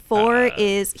 3. 4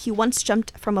 is he once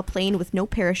jumped from a plane with no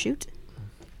parachute.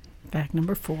 Fact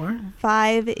number 4.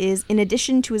 5 is in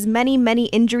addition to his many, many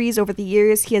injuries over the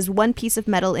years, he has one piece of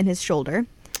metal in his shoulder.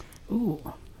 Ooh.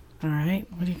 All right.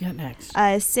 What do you got next?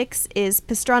 6 is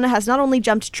Pastrana has not only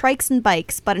jumped trikes and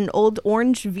bikes, but an old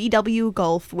orange VW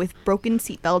Golf with broken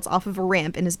seatbelts off of a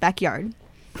ramp in his backyard.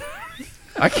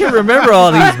 I can't remember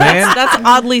all these, man. That's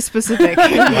oddly specific. All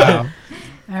Wow.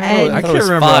 And I can't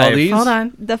remember all these. Hold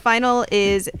on. the final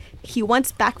is he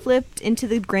once backflipped into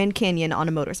the Grand Canyon on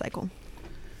a motorcycle.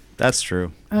 That's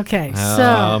true. Okay.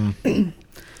 So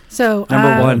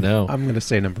Number 1, um, no. I'm going to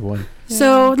say number 1.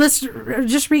 So let's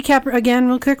just recap again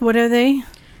real quick. What are they?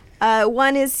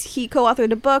 1 is he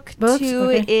co-authored a book. Books? 2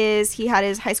 Okay. is he had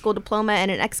his high school diploma and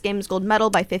an X Games gold medal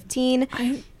by 15.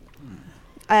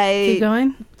 Keep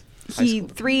going.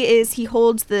 3 is he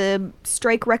holds the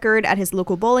strike record at his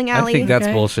local bowling alley. I think that's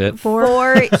Okay. bullshit. 4.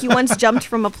 4 he once jumped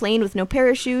from a plane with no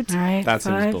parachute. All right. That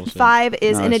seems 5. bullshit. 5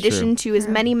 is No, in it's addition to his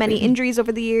many, many injuries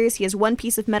over the years, he has one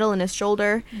piece of metal in his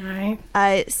shoulder. All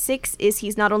right. 6 is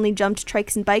he's not only jumped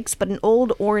trikes and bikes, but an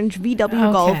old orange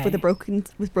VW Golf Okay.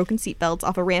 with broken seatbelts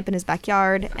off a ramp in his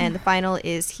backyard. And the final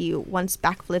is he once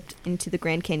backflipped into the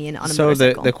Grand Canyon on a So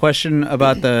motorcycle. the question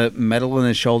about the metal in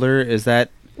his shoulder, is that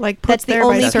Like put That's the there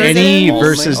only by person- any certain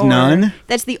versus or- none?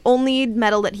 That's the only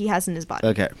metal that he has in his body.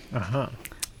 Okay. Uh-huh.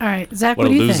 All right. Zach, What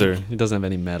what a do you loser. think? He doesn't have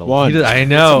any medal. One. I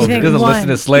know. You He think doesn't 1? listen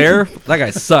to Slayer. That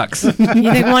guy sucks. You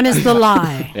think 1 is the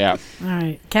lie? Yeah. All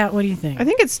right. Kat, what do you think? I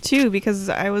think it's 2 because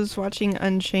I was watching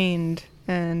Unchained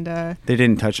and They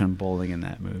didn't touch on bowling in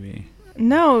that movie.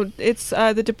 no, it's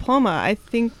the diploma. I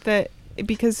think that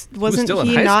because wasn't still in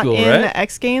he high not school, in right? the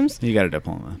X Games? You got a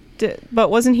diploma. But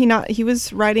wasn't he not? He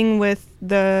was riding with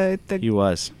the He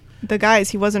was. guys.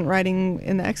 He wasn't riding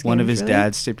in the X Games. One of his really?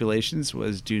 dad's stipulations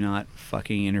was do not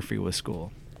fucking interfere with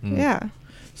school. Yeah.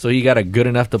 So you got a good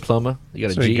enough diploma? You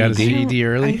got a So you got a GED? GED I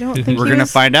early? don't think We're he gonna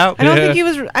was- find out. I don't think he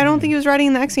was. I don't think he was riding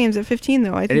in the X Games at 15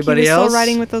 though. I think Anybody he was else? still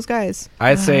riding with those guys.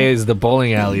 I'd say is the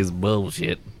bowling alley is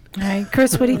bullshit. All right.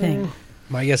 Chris, what do you think?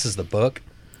 My guess is the book,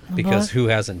 The because book? who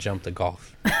hasn't jumped a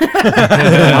golf?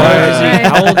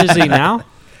 How old is he now?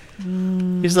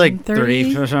 He's like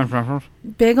 30? 30.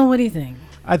 Bagel, what do you think?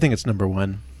 I think it's number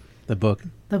 1. The book.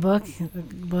 The book?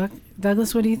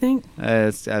 Douglas, what do you think?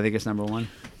 I think it's number 1.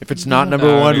 If it's not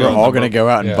number 1, we're all going to go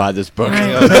out and buy this book. All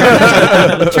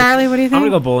right. Charlie, what do you think? I'm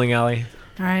gonna go bowling alley.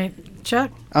 All right.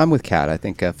 Chuck? I'm with Kat. I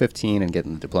think 15 and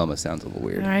getting the diploma sounds a little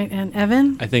weird. All right. And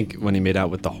Evan? I think when he made out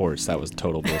with the horse, that was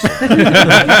total bullshit.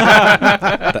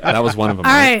 that was one of them.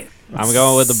 All right. I'm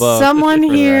going with the book. Someone for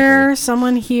the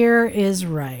record. here is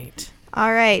right.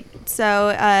 All right.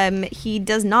 So he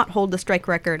does not hold the strike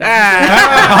record. The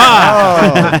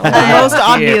most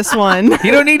obvious one.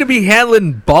 You don't need to be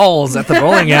handling balls at the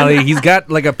bowling alley. He's got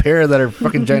like a pair that are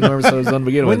fucking ginormous so it's to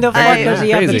begin with. When the fuck does he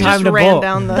have the Crazy. time to ran bowl?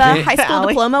 down the, The high school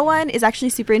alley. diploma one is actually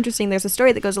super interesting. There's a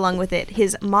story that goes along with it.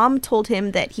 His mom told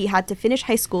him that he had to finish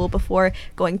high school before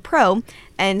going pro,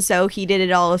 and so he did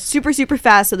it all super, super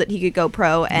fast so that he could go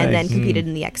pro and then Nice. competed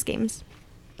in the X Games.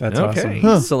 That's Okay. awesome.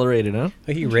 Accelerated, huh?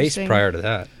 He raced Interesting. prior to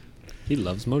that. He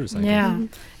loves motorcycles. Yeah.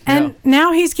 And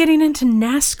now he's getting into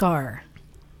NASCAR.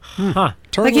 Huh.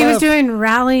 Like he was doing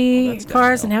rally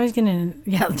cars, and now he's getting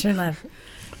turn left.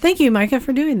 Thank you, Micah,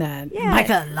 for doing that. Yeah.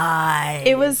 Micah lies.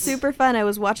 It was super fun. I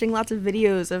was watching lots of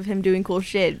videos of him doing cool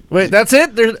shit. Wait, that's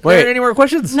it? There Wait. any more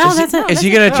questions? No, that's it. Is he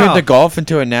going to turn the golf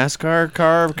into a NASCAR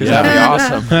car? Because that'd be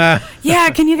awesome. Yeah,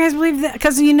 can you guys believe that?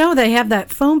 Because you know they have that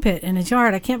foam pit in his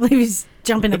yard. I can't believe he's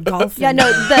jump in a golf. Yeah, no,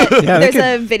 Yeah, they there's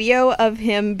a video of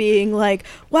him being like,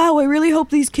 wow, I really hope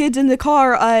these kids in the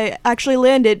car actually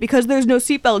landed because there's no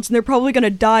seatbelts and they're probably going to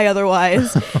die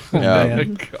otherwise. Yeah.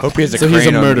 Hope he has a So crane he's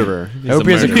a on- murderer. Hope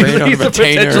he has a crane on He's a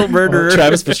retainer. potential murderer.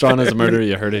 Travis Pastrana is a murderer.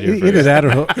 You heard it here Either first.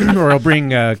 that, or he'll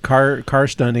bring car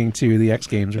stunning to the X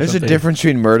Games. Or There's a something. difference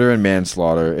between murder and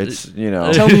manslaughter. It's,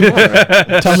 Tell me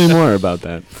more. Tell me more about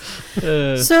that.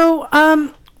 So,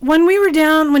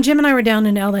 when Jim and I were down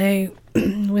in LA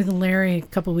with Larry a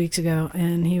couple weeks ago,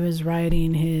 and he was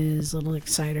riding his little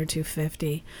Exciter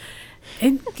 250,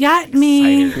 it got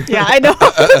me. Yeah, I know.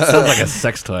 Sounds like a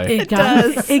sex toy. It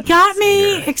got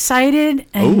me excited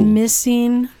and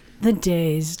missing the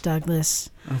days, Douglas.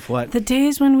 Of what? The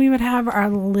days when we would have our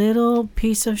little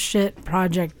piece of shit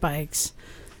project bikes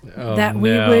that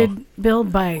we would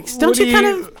build bikes. Don't you kind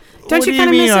of What do you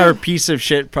miss mean our it? piece of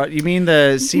shit? You mean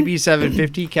the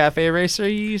CB750 cafe racer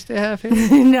you used to have here?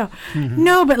 No,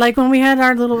 no, but like when we had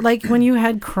our little, like when you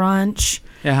had Crunch,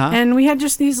 Uh-huh. and we had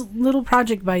just these little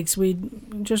project bikes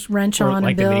we'd just wrench Or on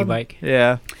like and the build. mini bike.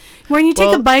 Yeah. When you take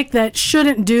Well, a bike that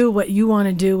shouldn't do what you want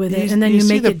to do with it, and then you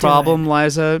see make the it problem,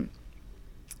 Liza,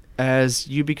 as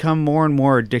you become more and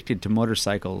more addicted to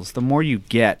motorcycles, the more you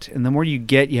get, and the more you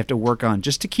get, you have to work on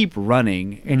just to keep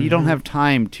running, and you don't have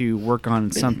time to work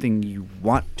on something you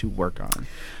want to work on.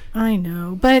 I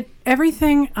know, but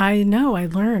everything I know, I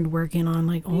learned working on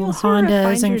like old also Hondas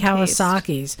refined and your taste.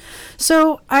 Kawasaki's.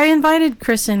 So I invited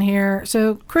Chris in here.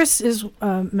 So Chris is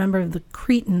a member of the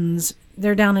Cretans.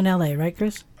 They're down in LA, right,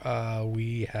 Chris?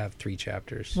 We have 3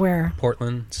 chapters. Where?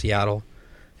 Portland, Seattle,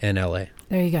 and LA.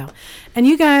 There you go. And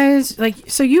you guys,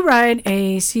 so you ride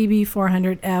a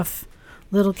CB400F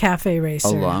little cafe racer.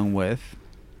 Along with?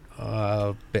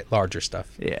 Bit larger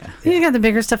stuff. Yeah. You got the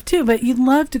bigger stuff too, but you'd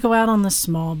love to go out on the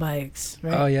small bikes,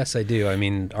 right? Oh, yes, I do. I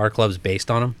mean, our club's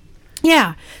based on them.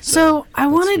 Yeah. So I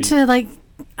wanted sweet. to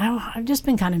I've just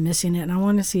been kind of missing it, and I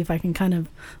want to see if I can kind of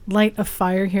light a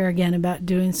fire here again about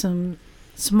doing some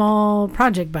small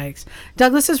project bikes.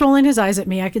 Douglas is rolling his eyes at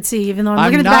me. I could see, even though I'm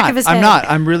looking at the back of his head. I'm not.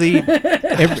 I'm really.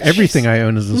 Everything I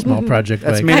own is a small project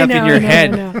That's bike. made up in your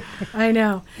head. I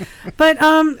know. But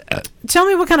tell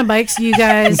me what kind of bikes you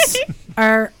guys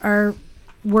are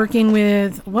working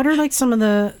with. What are like some of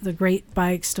the great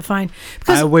bikes to find?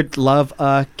 I would love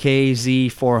a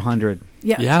KZ400.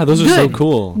 Yeah, those are so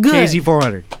cool. Good.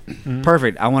 KZ400.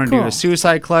 Perfect. I want to do Cool. a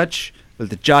suicide clutch with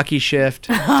the jockey shift.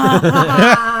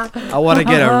 I want to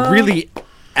get a really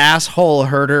asshole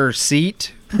herder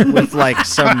seat with like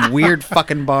some weird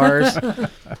fucking bars.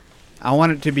 I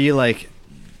want it to be like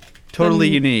totally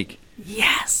unique.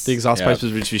 Yes. The exhaust pipes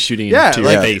would just be shooting Yeah, into your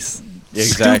like- face.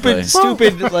 Exactly.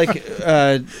 Stupid like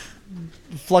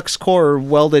flux core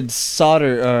welded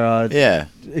solder Yeah.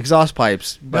 exhaust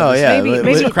pipes. Oh, yeah. Maybe- with-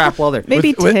 maybe- a crap welder.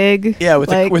 Maybe with- TIG. Yeah, with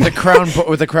like, with a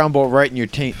crown bolt right in your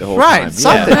taint the whole Right, time.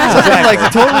 something, something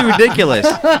like totally ridiculous.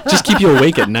 Just keep you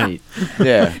awake at night.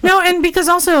 Yeah. No, and because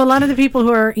also a lot of the people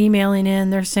who are emailing in,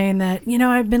 they're saying that,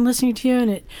 I've been listening to you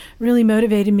and it really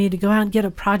motivated me to go out and get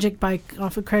a project bike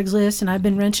off of Craigslist, and I've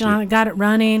been wrenching on it, got it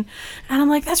running. And I'm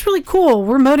like, that's really cool.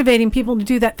 We're motivating people to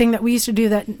do that thing that we used to do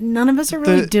that none of us are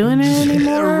really doing it The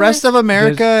anymore. rest of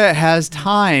America has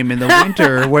time in the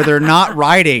winter where they're not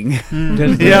riding.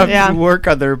 They have Yeah. to work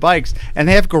on their bikes, and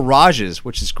they have garages,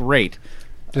 which is great.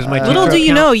 Does my little T-Truck do you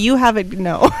count? know, you have it.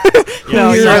 No.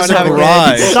 No, you you don't have a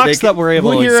garage. It sucks that we're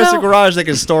able Who to- here has a So- garage that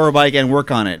can store a bike and work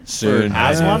on it? Soon.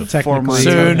 As one? Technically,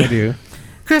 Soon. I do.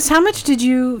 Chris, how much did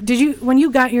you when you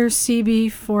got your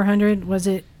CB400? Was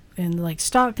it in like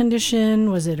stock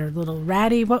condition? Was it a little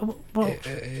ratty? What?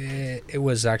 It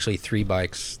was actually 3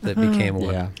 bikes that became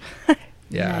one. Yeah.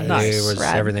 Yeah, Nice. it was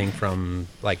Rad. everything from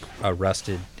like a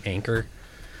rusted anchor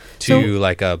to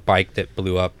like a bike that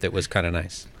blew up that was kind of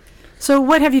nice. So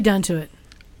what have you done to it?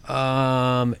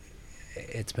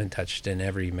 It's been touched in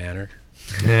every manner.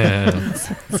 Yeah.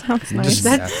 Sounds nice.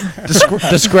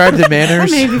 Describe the That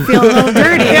manners. made me feel a little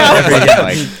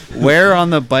dirty. Where on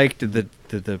the bike did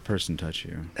the person touch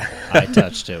you? I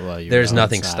touched it while you were There's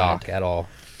nothing outside. stock at all.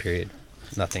 Period.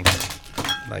 Nothing.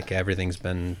 Like everything's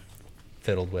been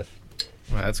fiddled with.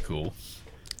 Well, that's cool.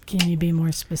 Can you be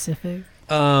more specific?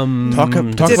 Talk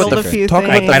about Diddled a the few talk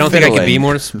about things. the I don't think I can be fiddling.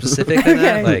 more specific than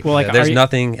that. Okay. Like, Well, like, there's are you-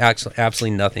 nothing,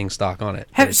 absolutely nothing stock on it.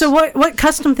 So what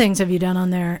custom things have you done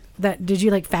on there? That did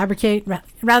you like fabricate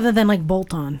rather than like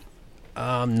bolt on?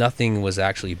 Nothing was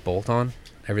actually bolt on.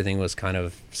 Everything was kind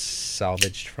of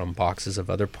salvaged from boxes of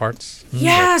other parts.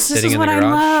 Yes, this sitting is in what the I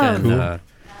garage. love. And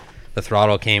the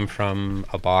throttle came from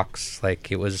a box.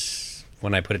 Like it was,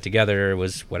 when I put it together, it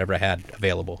was whatever I had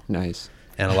available. Nice.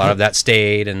 And a lot of that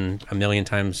stayed, and a million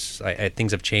times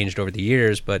things have changed over the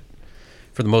years, but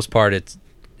for the most part,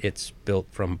 it's built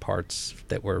from parts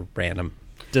that were random.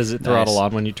 Does it throttle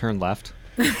on when you turn left?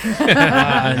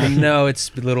 No,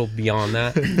 it's a little beyond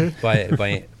that.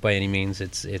 by any means,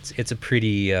 it's a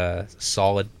pretty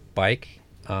solid bike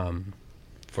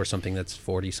for something that's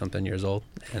 40-something years old,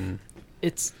 and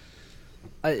it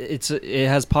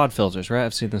has pod filters, right?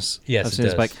 I've seen this. Yes, I've seen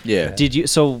this does. bike. Yeah. Did you?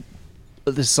 So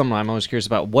this is something I'm always curious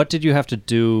about. What did you have to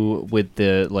do with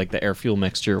the air fuel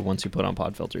mixture once you put on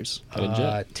pod filters?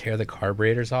 tear the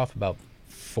carburetors off about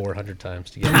 400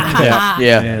 times to get it. Yeah.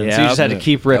 So you just had to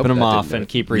keep ripping them off and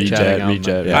keep rejetting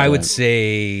them. I would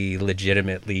say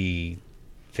legitimately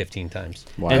 15 times.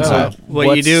 Wow. And so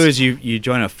what you do is you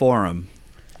join a forum.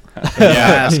 And you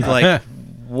ask like,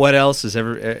 what else is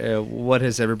what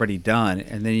has everybody done,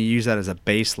 and then you use that as a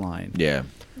baseline. Yeah.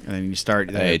 And then you start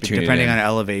depending on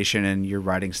elevation and your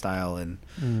riding style and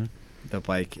the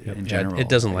bike in general. It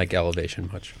doesn't like elevation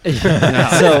much. So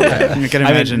you can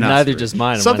imagine neither does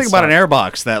mine. Something about an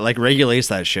airbox that like regulates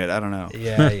that shit. I don't know.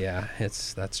 Yeah,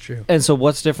 that's true. And so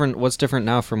what's different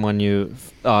now from when you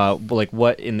like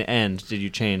what in the end did you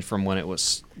change from when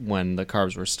the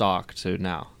carbs were stock to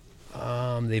now?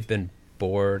 They've been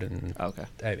bored and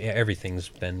everything's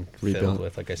been filled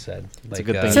with, like I said. Like, it's a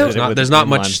good thing. There's not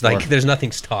much like there's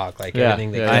nothing stock. Like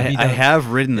everything. I have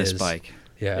ridden this bike.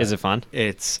 Yeah. Is it fun?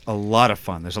 It's a lot of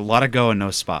fun. There's a lot of go and no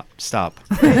stop. Is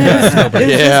this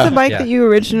the bike that you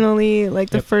originally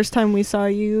the first time we saw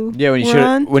you? Yeah, when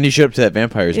you showed up to that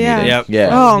vampires meeting. Yep. Yeah.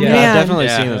 Oh man, I've definitely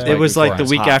seen this. It was like the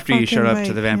week after you Fucking showed up to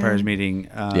bike, the vampires yeah. meeting,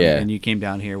 and you came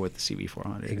down here with the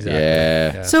CB400. Exactly.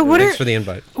 Yeah. So Thanks for the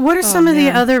invite. What are some of the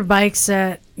man. other bikes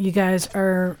that you guys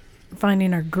are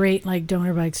finding are great, like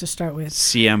donor bikes to start with?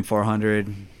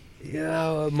 CM400.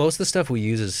 Yeah, most of the stuff we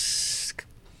use is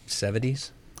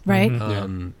 70s. Right.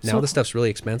 Now the stuff's really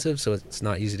expensive, so it's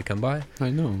not easy to come by. I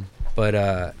know.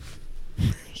 But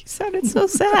You sounded so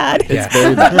sad. yeah.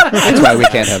 That's why we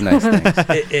can't have nice things.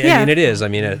 I mean, it is. I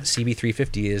mean, a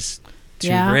CB350 is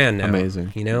 $2,000 now.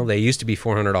 Amazing. You know, they used to be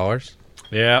 $400.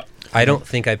 Yeah. I don't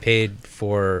think I paid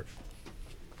for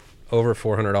over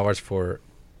 $400 for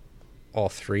all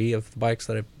three of the bikes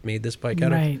that I made this bike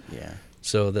out of. Right. Yeah.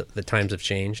 So the times have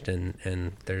changed,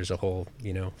 and there's a whole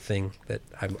thing that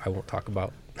I won't talk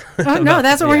about. Oh no,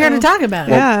 that's what we're here to talk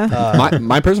about.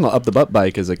 My personal up the butt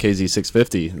bike is a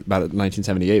KZ650, about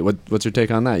 1978. What's your take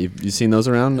on that? You seen those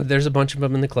around? There's a bunch of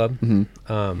them in the club.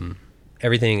 Mm-hmm.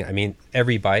 Everything. I mean,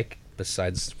 every bike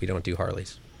besides we don't do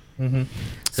Harleys. Mm-hmm.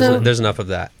 So there's enough of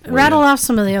that. Rattle off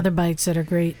some of the other bikes that are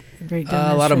great.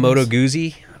 A lot of Moto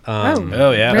Guzzi.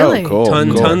 Oh yeah. Really? Oh, cool.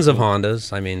 Tons of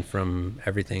Hondas. I mean, from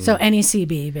everything. So any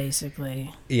CB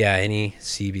basically. Yeah, any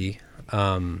CB.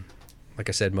 Like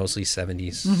I said, mostly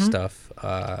 70s stuff.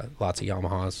 Lots of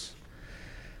Yamahas,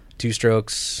 two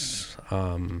strokes.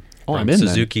 I'm from in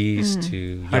Suzuki's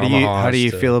to Yamahas. How do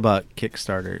you feel about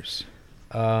Kickstarters?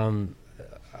 I'm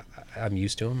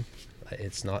used to them.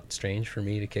 It's not strange for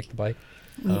me to kick the bike.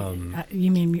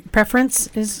 You mean preference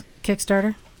is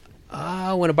Kickstarter?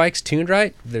 When a bike's tuned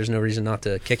right, there's no reason not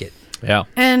to kick it. Yeah.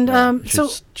 And so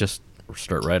just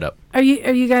start right up. Are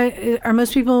you guys? Are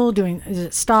most people doing? Is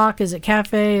it stock? Is it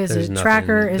cafe? Is it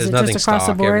tracker? Is it just across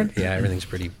the board? Everything's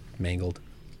pretty mangled.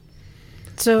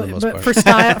 So, but for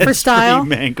style,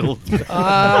 mangled.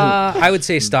 I would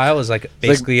say style is like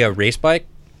basically a race bike.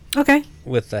 Okay.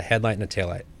 With a headlight and a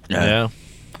taillight. Yeah.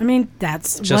 I mean,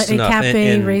 that's Just what enough. a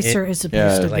cafe And racer is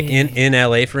supposed to like be. in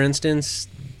LA, for instance,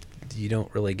 you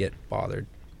don't really get bothered.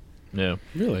 No.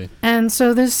 Really? And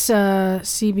so this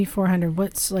CB400,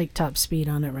 what's like top speed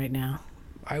on it right now?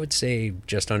 I would say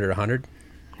just under 100.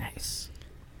 Nice.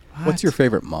 What's your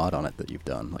favorite mod on it that you've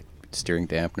done? Like steering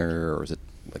dampener, or is it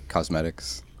like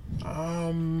cosmetics?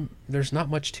 There's not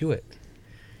much to it.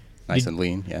 Nice and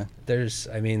lean, yeah. There's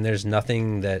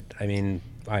nothing that, I mean,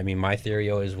 my theory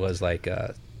always was like,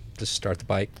 just start the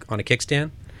bike on a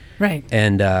kickstand. Right.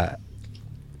 And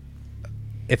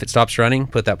if it stops running,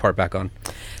 put that part back on.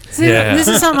 See, this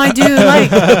is something I do like.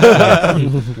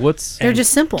 They're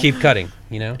just simple. Keep cutting,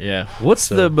 you know? Yeah. What's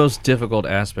the most difficult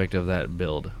aspect of that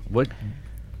build?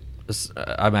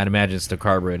 I might imagine it's the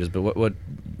carburetors, but what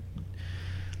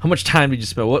how much time did you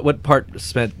spend? What part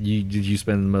did you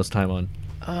spend the most time on?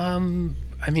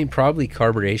 I mean, probably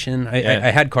carburation.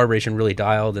 I had carburation really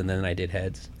dialed, and then I did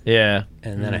heads. Yeah.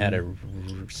 And then I had to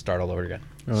start all over again.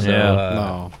 Oh,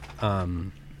 so,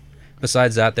 no.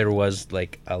 Besides that, there was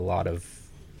like a lot of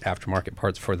aftermarket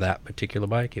parts for that particular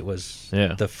bike. It was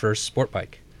the first sport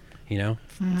bike,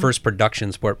 first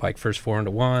production sport bike, first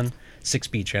 4-1,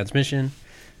 6-speed transmission.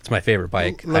 It's my favorite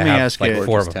bike. Let me ask like you,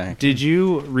 4 of them. Did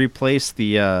you replace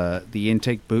the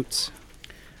intake boots?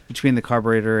 between the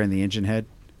carburetor and the engine head?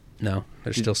 No,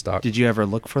 they're still stock. Did you ever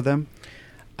look for them?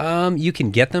 You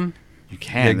can get them. You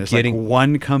can. There's like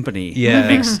one company that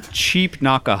makes cheap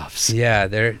knockoffs. Yeah,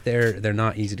 they're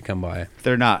not easy to come by.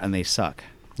 They're not, and they suck.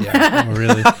 Yeah,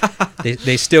 really.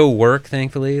 They still work,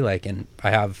 thankfully. And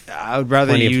I would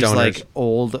rather use like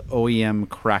old OEM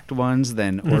cracked ones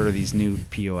than order these new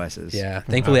POSs. Yeah,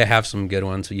 thankfully I have some good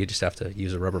ones. So you just have to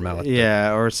use a rubber mallet.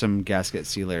 Yeah, or some gasket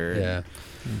sealer. Yeah.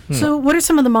 So, what are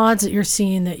some of the mods that you're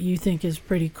seeing that you think is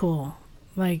pretty cool?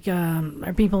 Like,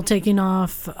 are people taking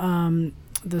off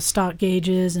the stock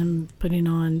gauges and putting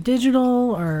on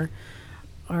digital, or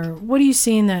what are you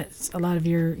seeing that a lot of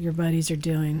your buddies are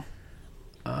doing?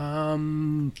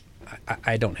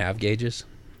 I don't have gauges.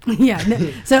 Yeah.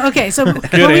 So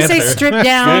when we say strip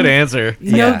down, good answer.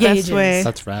 No gauges.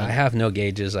 That's right. I have no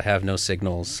gauges. I have no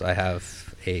signals. I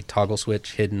have a toggle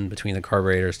switch hidden between the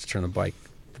carburetors to turn the bike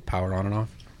power on and off.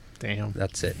 Damn.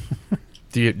 That's it.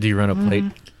 Do you run a plate?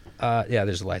 Yeah,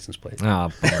 there's a license plate.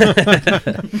 Oh,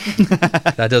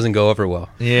 that doesn't go over well.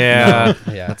 Yeah.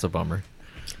 No. Yeah. That's a bummer.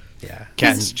 Yeah.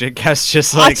 Cat's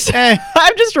just like,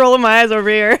 I'm just rolling my eyes over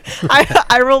here.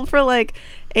 I rolled for like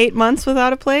 8 months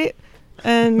without a plate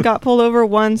and got pulled over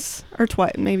once or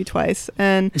twice, maybe twice,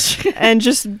 and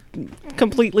just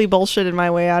completely bullshitted my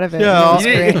way out of it. Yeah,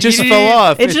 it just fell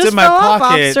off. It It's just in my fell off,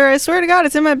 pocket. officer. I swear to God,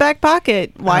 it's in my back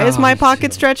pocket. Why is my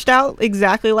pocket stretched out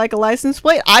exactly like a license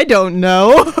plate? I don't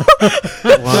know.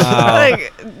 Wow.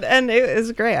 And it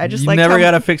was great. I just you never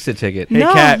got a fix-it ticket. Hey,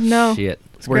 No, Kat. no. Shit.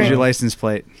 Where's your license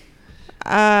plate?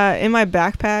 In my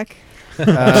backpack.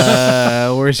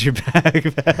 Where's your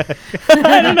backpack?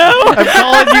 I don't know.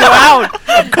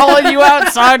 I'm calling you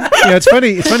out, son. Yeah, it's funny.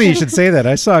 It's funny you should say that.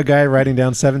 I saw a guy riding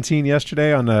down 17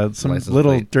 yesterday on some License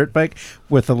little plate. dirt bike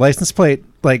with a license plate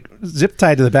like zip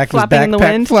tied to the back Flapping of in his the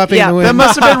backpack, wind. flapping Yeah. in the wind. That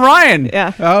must have been Ryan.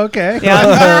 Yeah. Oh, okay. Yeah.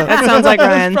 That sounds like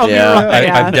Ryan.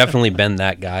 I've definitely been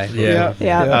that guy. Yeah.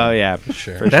 Yeah. Oh yeah, for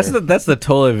sure. That's the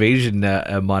toll evasion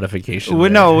modification. Well, there.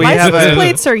 no, we have License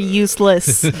plates are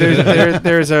useless.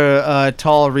 there's a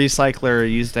tall recycler who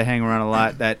used to hang around a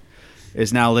lot that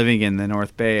is now living in the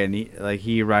North Bay, and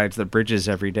he rides the bridges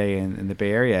every day in the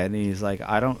Bay Area, and he's like,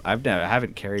 I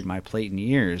haven't carried my plate in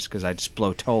years because I just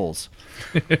blow tolls.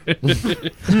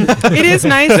 It is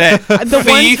nice. The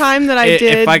one time that I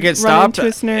did if I get run stopped, into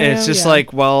a scenario, it's just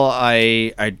like, well,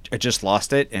 I just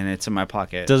lost it and it's in my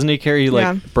pocket. Doesn't he carry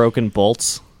broken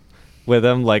bolts with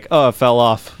him? Like, oh, it fell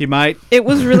off. He might. It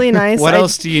was really nice. What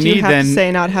else do you need have then? To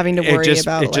say not having to worry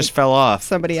about it just fell off.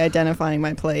 somebody identifying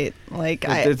my plate. Like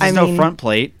There's I no mean, front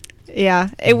plate. Yeah,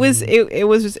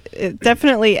 it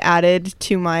definitely added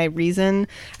to my reason.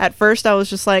 At first, I was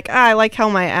just like, I like how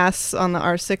my ass on the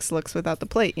R6 looks without the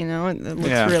plate. You know, it looks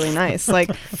really nice. Like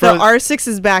the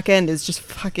R6's back end is just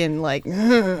fucking like.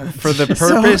 For the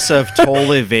purpose of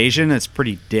toll evasion, it's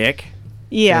pretty dick.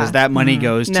 Yeah, because that money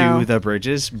goes No. to the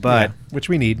bridges, but which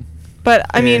we need. But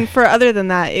I mean, for other than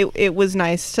that, it was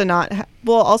nice to not.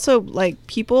 Well, also like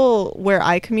people where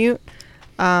I commute,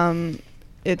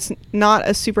 it's not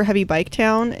a super heavy bike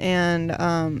town, and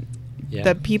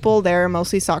the people there are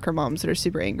mostly soccer moms that are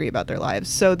super angry about their lives.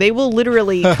 So they will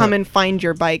literally come and find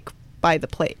your bike by the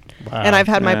plate. Wow. And I've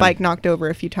had my Yeah. bike knocked over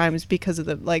a few times because of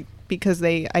because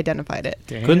they identified it.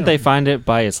 Damn. Couldn't they find it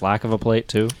by its lack of a plate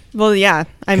too? Well, yeah.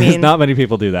 I 'Cause mean, not many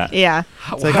people do that. yeah.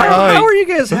 it's like, How are you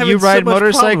guys having you so ride much problem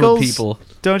with motorcycles? people?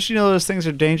 Don't you know those things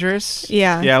are dangerous?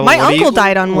 Yeah. Yeah. My what do you- uncle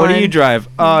died on What do one. you drive?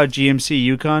 GMC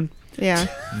Yukon. Yeah.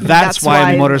 That's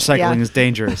why motorcycling yeah. is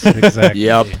dangerous. Exactly.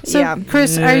 Yep. So, Yeah.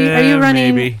 Chris, are you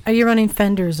running? maybe. Are you running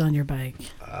fenders on your bike?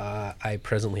 I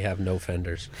presently have no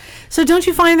fenders. So, don't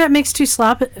you find that makes too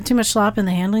much slop in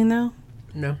the handling, though?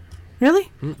 No.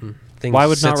 Really? Things Why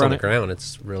would sits not on run the it? ground.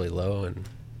 It's really low and.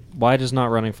 Why does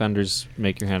not running fenders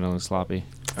make your handling sloppy?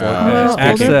 Well,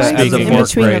 as older a- bikes as a in fork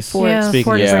between the brace. forks. Yeah, Speaking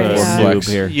fork of brace, yeah. noob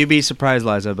here. You'd be surprised,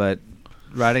 Liza, but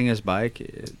riding his bike,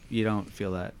 you don't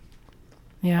feel that.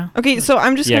 Yeah. Okay, so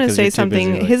I'm just Yeah, going to 'cause say you're too busy,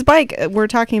 something. like- His bike, we're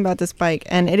talking about this bike,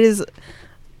 and it is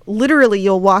literally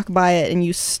you'll walk by it and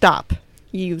you stop.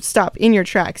 You stop in your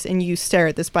tracks and you stare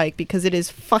at this bike because it is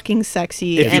fucking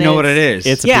sexy. If you and know what it is.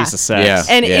 It's a Yeah. piece of sex. Yeah.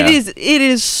 And it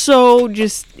is so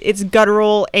just, it's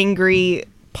guttural, angry,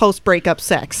 post-breakup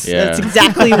sex. Yeah. That's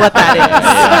exactly what that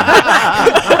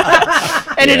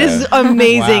is. And it is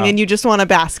amazing, Wow. and you just want to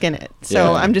bask in it.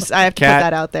 So Yeah. I have to Kat, put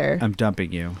that out there. I'm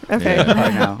dumping you. Okay.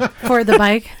 Right now. For the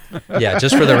bike. Yeah,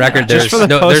 just for the record, there's for the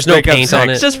there's no post-breakup paint on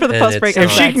sex. it. Just for the and it's post-breakup not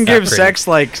If she can that give pretty. sex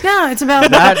like No, it's about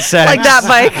that sex, Like that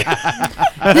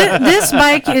bike. this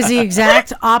bike is the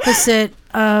exact opposite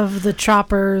of the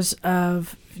choppers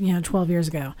of 12 years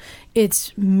ago.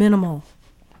 It's minimal.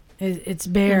 It's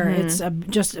bare.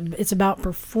 Mhm. It's about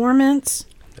performance,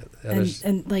 That is-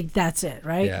 and like that's it,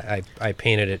 right? Yeah, I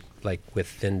painted it like with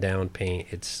thin down paint.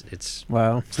 It's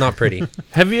Wow. It's not pretty.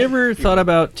 Have you ever thought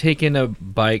about taking a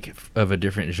bike of a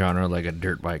different genre, like a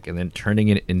dirt bike, and then turning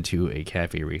it into a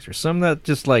cafe racer? Some that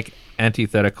just like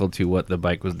antithetical to what the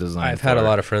bike was designed I've had a for.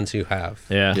 lot of friends who have.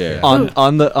 Yeah.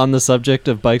 On the subject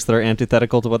of bikes that are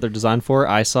antithetical to what they're designed for,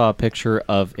 I saw a picture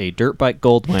of a dirt bike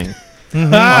Goldwing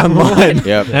online.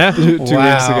 Yep. two weeks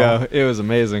Wow. ago. It was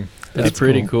amazing. That's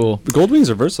pretty cool. The Goldwings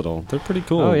are versatile. They're pretty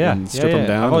cool. Oh yeah, And strip them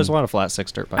down. I've always and- wanted a flat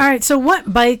six dirt bike. All right. So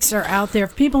what bikes are out there?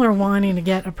 If people are wanting to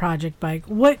get a project bike,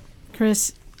 what,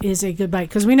 Chris, is a good bike?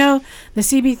 Because we know the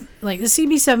CB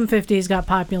 750s got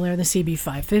popular, the CB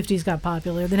 550s got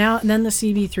popular, then the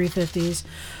CB 350s,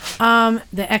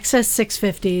 the XS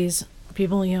 650s.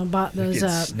 People, bought those Get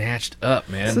up. snatched up,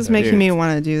 man. This is making me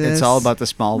want to do this. It's all about the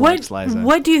small bikes, Liza.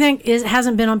 What do you think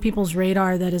hasn't been on people's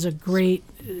radar that is a great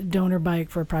donor bike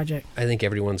for a project? I think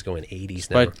everyone's going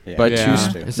 80s now. But Yeah.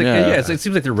 choose It's like, it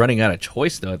seems like they're running out of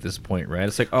choice though at this point, right?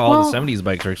 It's like, oh, all Well- the 70s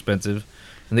bikes are expensive,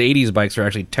 and the 80s bikes are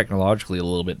actually technologically a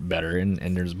little bit better, and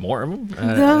there's more of them.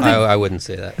 I wouldn't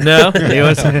say that. No,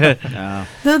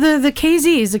 The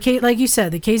KZs, like you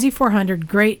said, the KZ400,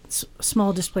 great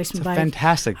small displacement bike.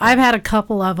 Fantastic. I've had a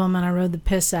couple of them, and I rode the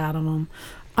piss out of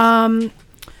them.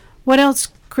 What else,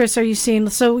 Chris, are you seeing?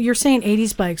 So you're saying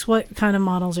 80s bikes. What kind of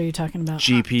models are you talking about?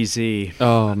 GPZ.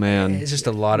 Oh man, It's just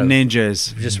a lot of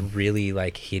Ninjas. just really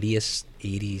like hideous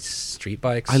 80s street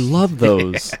bikes. I love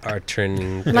those. are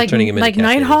turning they're Like turning them into cafes.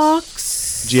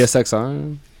 Nighthawks.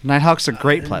 GSXR. Nighthawk's a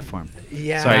great platform.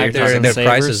 Yeah, Sorry, you're their talking their Sabres?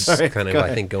 prices Sorry, kind of go I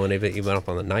ahead. think going even up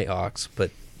on the Nighthawks,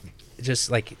 but just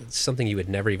like something you would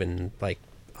never even like.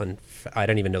 I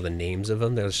don't even know the names of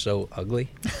them. They're so ugly.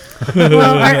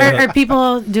 Well, are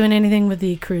people doing anything with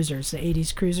the cruisers, the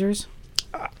 80s cruisers?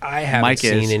 I haven't Mike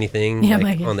seen is. anything Yeah, like,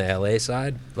 Mike is. on the LA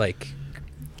side. Like,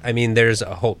 I mean, there's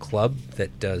a whole club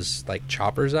that does like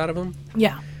choppers out of them.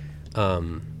 Yeah.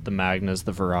 The Magnas,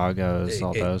 the Viragos,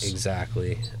 all those.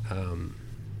 Exactly.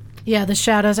 Yeah, the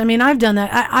Shadows. I mean, I've done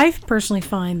that. I personally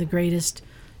find the greatest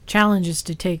challenge is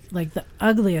to take like the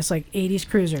ugliest like 80s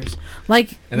cruisers,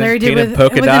 like And then Larry did paint a with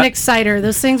polka an dot? Exciter.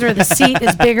 Those things where the seat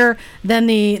is bigger than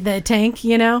the tank,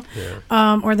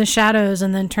 or the Shadows,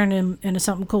 and then turn them into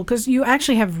something cool because you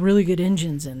actually have really good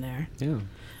engines in there. Yeah.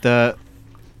 The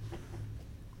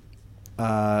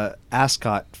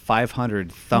Ascot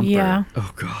 500 Thumper. Yeah.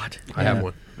 Oh God. I have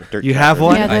one. You have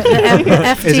one? Yeah, the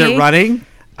FT. Is it running?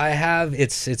 I have.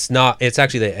 It's not. It's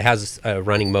actually it has a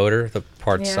running motor. The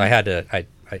parts Yeah. I had to.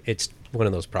 It's one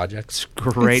of those projects.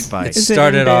 Great bike. It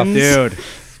started off, Dude. Do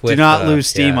with, not lose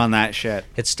steam yeah. on that shit.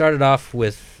 It started off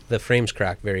with the frames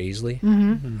crack very easily.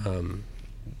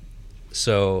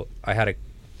 So I had a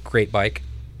great bike,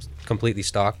 completely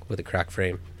stock with a cracked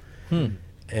frame,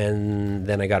 and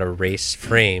then I got a race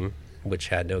frame which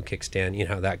had no kickstand. You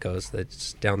know how that goes.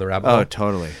 That's down the rabbit hole. Oh,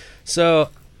 totally. So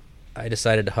I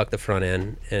decided to huck the front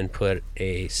end and put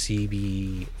a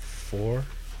CB4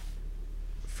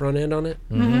 front end on it,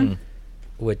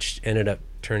 which ended up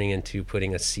turning into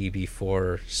putting a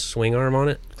CB4 swing arm on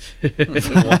it.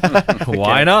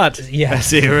 Why not? Yeah.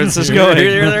 See where this is going.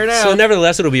 You're there now. So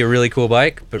nevertheless, it'll be a really cool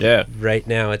bike. But Yeah. right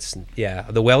now,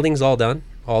 the welding's all done.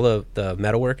 All the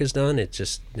metalwork is done. It's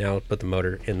just now put the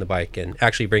motor in the bike and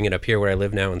actually bring it up here where I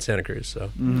live now in Santa Cruz.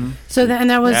 So So and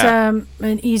that was Yeah.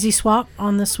 an easy swap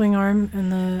on the swing arm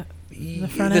and the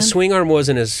front the end. swing arm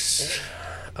wasn't as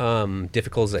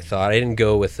difficult as I thought. I didn't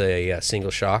go with a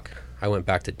single shock. I went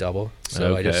back to double.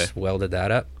 So I Okay. just welded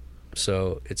that up.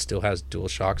 So it still has dual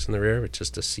shocks in the rear. It's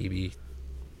just a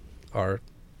CBR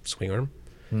swing arm.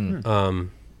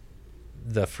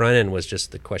 The front end was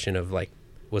just the question of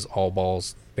was all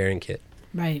balls bearing kit.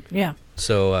 Right. Yeah.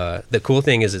 So the cool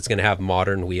thing is it's going to have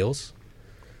modern wheels.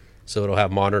 So it'll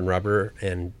have modern rubber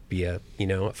and be a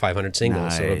 500 single.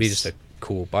 So it'll be Nice. just a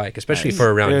cool bike, especially Nice.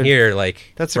 for around Dude, here.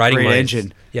 that's a riding great my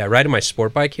engine. Yeah, riding my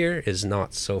sport bike here is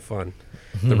not so fun.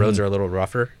 The roads are a little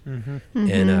rougher, and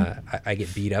I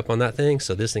get beat up on that thing.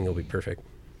 So this thing will be perfect.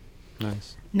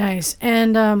 Nice. Nice.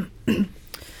 And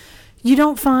you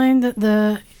don't find that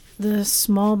the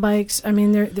small bikes, I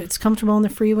mean, it's comfortable on the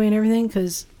freeway and everything?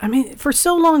 Because, I mean, for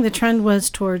so long the trend was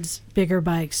towards bigger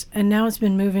bikes, and now it's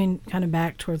been moving kind of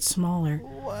back towards smaller.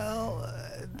 Well,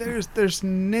 there's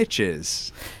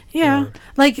niches. Yeah.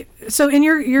 So in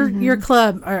your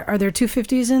club, are there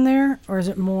 250s in there, or is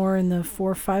it more in the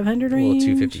 400-500 range? Well,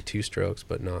 252 strokes,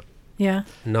 but not Yeah.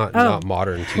 not Oh.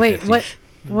 modern 250. Wait,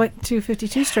 what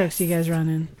 252 strokes do you guys run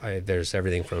in? There's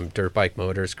everything from dirt bike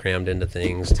motors crammed into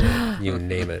things to you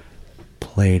name it.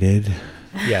 Plated.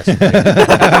 Yes.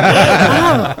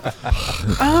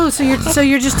 So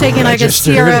you're just taking like a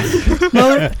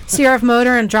CRF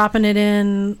motor and dropping it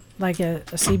in like a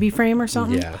CB frame or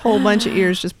something? Yeah. Whole bunch of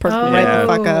ears just perked right the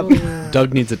fuck up.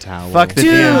 Doug needs a towel. Fuck the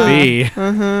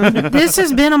DMV. This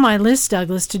has been on my list,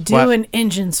 Douglas, to do an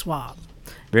engine swap.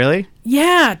 Really?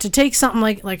 Yeah, to take something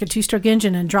like a 2-stroke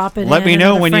engine and drop it. Let me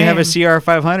know when you have a frame.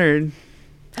 CR500.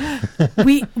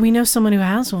 We know someone who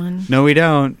has one. No, we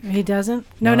don't. He doesn't.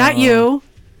 No, not you.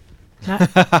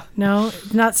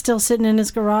 Not still sitting in his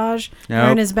garage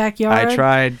or in his backyard. I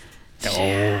tried.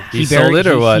 He sold it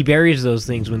or what? He buries those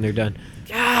things when they're done.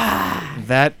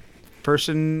 That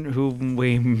person whom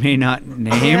we may not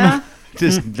name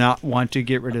does not want to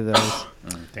get rid of those.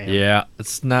 Yeah,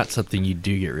 it's not something you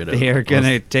do get rid of. They are going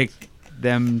to take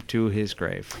them to his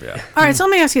grave. Yeah. All right, so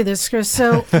let me ask you this, Chris.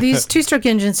 So these 2-stroke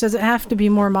engines, does it have to be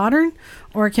more modern,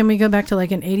 or can we go back to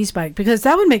like an 80s bike? Because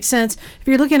that would make sense if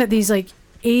you're looking at these like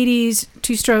 80s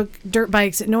 2-stroke dirt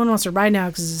bikes that no one wants to ride now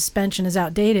because the suspension is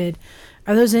outdated.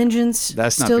 Are those engines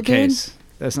That's not still the good? case.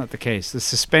 That's not the case. The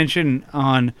suspension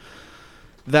on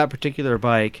that particular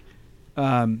bike,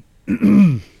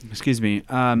 excuse me,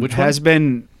 Which has one?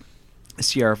 been a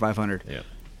CR500. Yeah.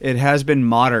 It has been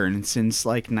modern since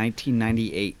like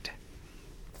 1998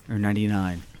 or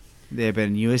 99. They have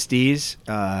been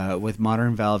USDs with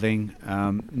modern valving.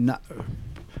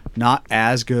 Not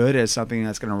as good as something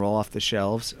that's going to roll off the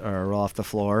shelves or roll off the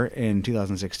floor in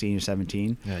 2016 or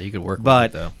 17. Yeah, you could work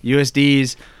But with it, though.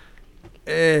 USDs,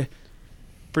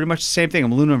 pretty much the same thing.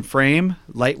 Aluminum frame,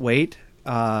 lightweight.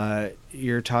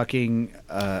 You're talking...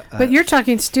 But you're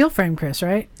talking steel frame, Chris,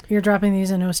 right? You're dropping these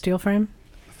in a steel frame?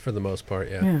 For the most part,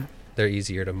 yeah. Yeah. They're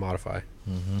easier to modify.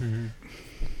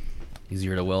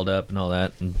 Easier to weld up and all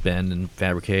that, and bend and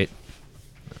fabricate.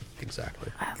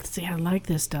 Exactly. Let's see. I like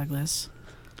this, Douglas.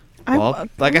 Well,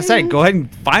 like I said, go ahead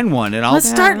and find one, and I'll Let's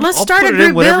start I'll a put it group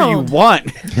in whatever build. you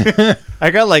want.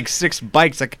 I got like 6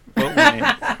 bikes I can put one in.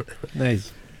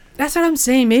 Nice. That's what I'm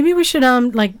saying. Maybe we should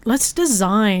let's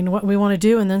design what we want to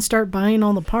do and then start buying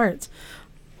all the parts.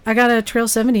 I got a Trail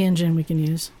 70 engine we can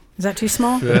use. Is that too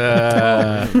small?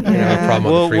 We'll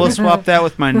swap that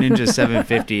with my Ninja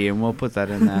 750, and we'll put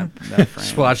that in that frame.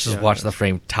 Just watch the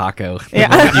frame taco. Yeah.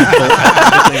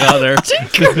 All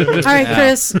right,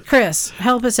 Chris,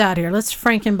 help us out here. Let's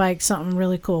Frankenbike something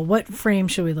really cool. What frame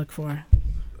should we look for?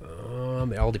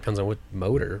 It all depends on what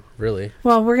motor, really.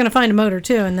 Well, we're gonna find a motor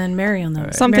too, and then marry on them.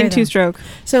 Right. Something 2-stroke.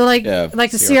 So like the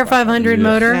CR500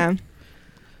 motor. Yeah.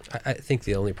 I think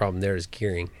the only problem there is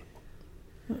gearing.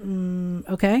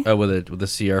 Okay. Oh, with the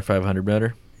CR500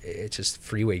 motor. It's just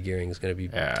freeway gearing is going to be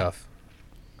tough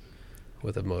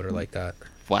with a motor like that.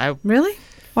 Why? Really?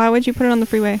 Why would you put it on the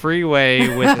freeway?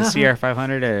 Freeway with the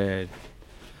CR500.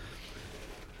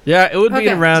 Yeah, it would be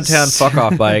an around town fuck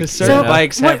off bike. Certain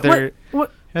bikes have their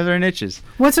what niches.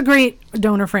 What's a great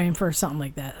donor frame for something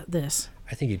like that? This.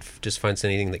 I think you'd just find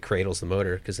anything that cradles the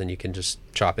motor, because then you can just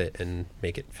chop it and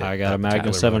make it fit. I got a that Magnum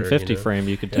Tyler 750 motor, frame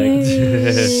you could take.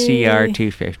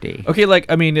 CR250.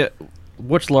 Okay,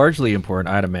 what's largely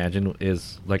important, I'd imagine,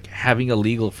 is like having a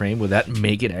legal frame. Would that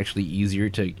make it actually easier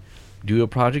to do a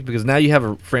project? Because now you have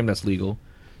a frame that's legal,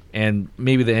 and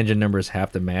maybe the engine numbers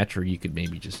have to match, or you could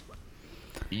maybe just...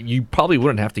 You probably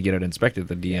wouldn't have to get it inspected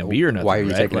at the DMV or nothing. Why are you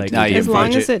right? taking it to As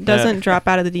long as it doesn't drop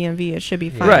out of the DMV, it should be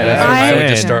fine. Right. I would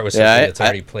just start with something that's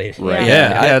already played. Right.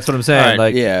 Yeah, that's what I'm saying. All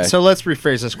right, So let's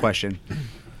rephrase this question.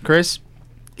 Chris,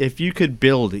 if you could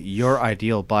build your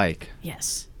ideal bike...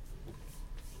 Yes.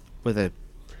 With a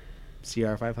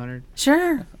CR500?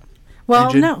 Sure. Well,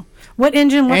 Engine? no. What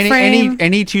engine, what frame?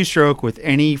 Any 2-stroke with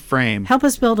any frame. Help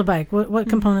us build a bike. What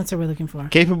components are we looking for?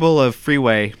 Capable of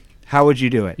freeway. How would you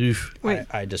do it?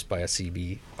 I just buy a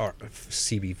CB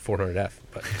 400F.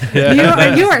 But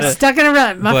you are stuck in a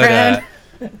rut, my friend.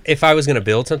 If I was going to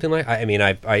build something like,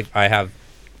 I have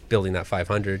building that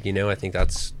 500. I think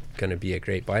that's going to be a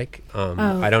great bike.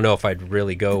 I don't know if I'd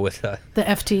really go with the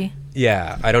FT.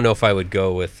 Yeah, I don't know if I would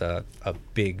go with a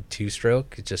big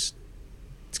 2-stroke. It's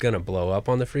going to blow up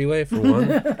on the freeway for one.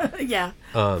 Yeah.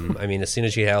 As soon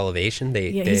as you have elevation,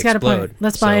 they he's explode. Got a point.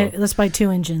 Let's buy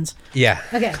 2 engines. Yeah.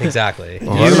 Okay. Exactly.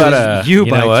 Well, what about you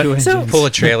buy 2 engines? So, pull a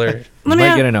trailer. You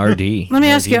might get an RD. Let me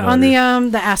ask you on the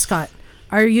Ascot.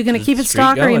 Are you going to keep it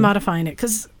stock or are you modifying it?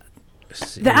 Because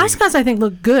the Ascots I think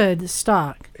look good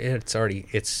stock.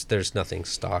 There's nothing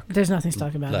stock. There's nothing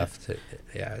stock about left.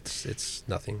 Yeah, it's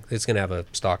nothing. It's going to have a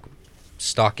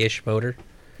stockish motor.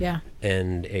 Yeah.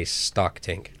 And a stock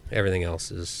tank. Everything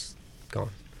else is gone.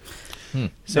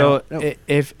 So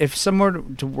if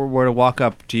someone were to walk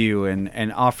up to you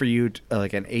and offer you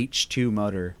like an H2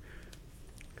 motor,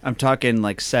 I'm talking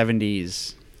like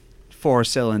 70s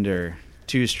 4-cylinder,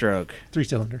 2-stroke,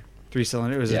 3-cylinder.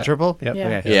 3-cylinder. Was Yeah. it triple? Yep.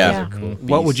 Okay. Yeah. Cool.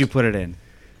 What would you put it in?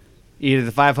 Either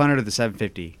the 500 or the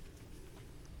 750.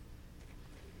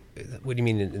 What do you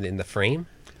mean in the frame?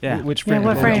 Yeah. Which Yeah, frame?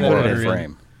 what would frame? you put it What in?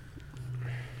 frame?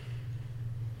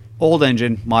 Old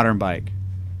engine, modern bike.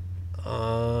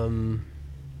 I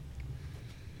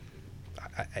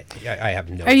have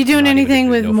no. Are you doing not even anything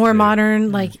with no more frame.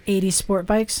 modern, like 80s sport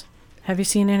bikes? Have you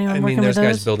seen anyone I mean, working there's with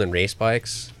guys those? building race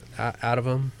bikes out of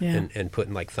them Yeah. and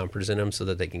putting like thumpers in them so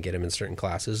that they can get them in certain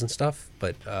classes and stuff,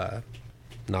 but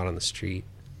not on the street.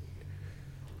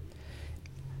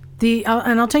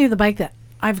 And I'll tell you the bike that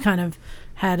I've kind of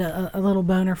had a little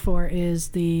boner for is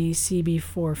the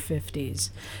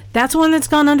CB450s. That's one that's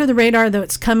gone under the radar, though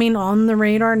it's coming on the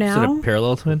radar Is now. it a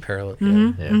parallel twin? Parallel.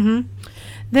 Mm-hmm.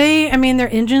 Their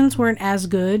engines weren't as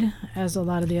good as a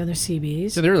lot of the other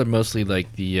CBs. So they're mostly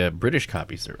like the British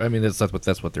copies. I mean, that's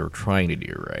what they were trying to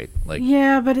do, right? Like,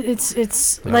 Yeah, but it's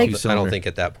like I don't think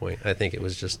at that point. I think it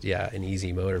was just an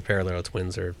easy motor. Parallel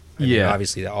twins are. I mean, Yeah.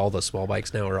 obviously, all the small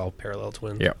bikes now are all parallel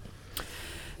twins. Yeah.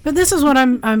 But this is what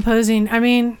I'm posing. I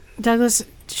mean, Douglas,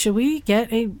 should we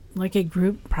get a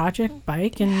group project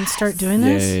bike and start doing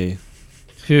this?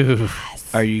 Yay.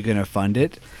 Are you gonna fund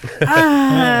it? We should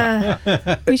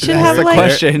That's have the like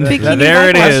question. bikini There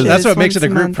it bike is. That's what washes makes it a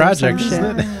once group month or some project,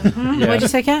 isn't shit. it? Mhm. What'd you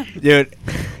say, Kat? Dude,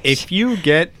 if you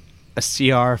get a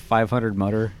CR 500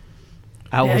 motor,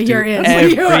 I will Yeah, do you're in.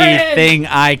 You're in. everything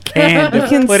I can You to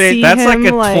can put see it That's like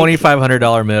him, a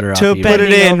 $2,500 motor. to off put eBay. it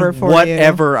Bending in over for you.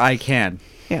 whatever I can.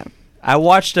 Yeah. I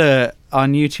watched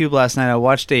on YouTube last night. I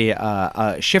watched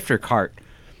a shifter cart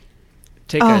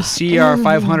take a CR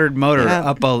 500 motor Yeah.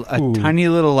 up a tiny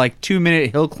little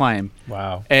 2-minute hill climb,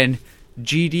 Wow. and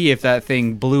GD if that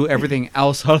thing blew everything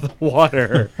else out of the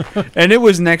water. And it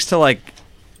was next to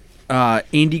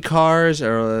Indy cars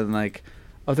or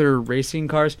other racing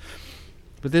cars,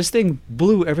 but this thing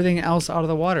blew everything else out of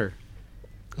the water.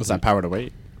 Was that power to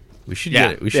weight? We should Yeah.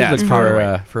 get it. We should Yeah, look it's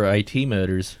power for IT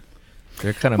motors.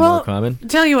 They're kind of Well, more common.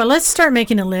 Tell you what, let's start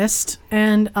making a list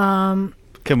and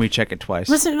Can we check it twice?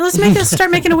 listen. Let's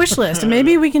start making a wish list, and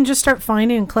maybe we can just start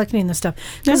finding and collecting the stuff.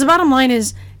 Because the bottom line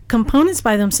is, components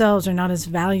by themselves are not as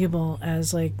valuable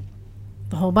as the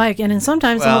whole bike, and then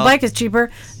sometimes the whole Well, bike is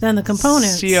cheaper than the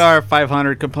components. CR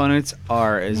 500 components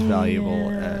are as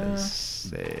valuable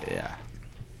as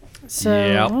So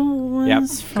Yep.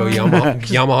 let's Go find-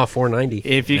 Yamaha 490.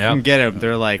 if you can get them.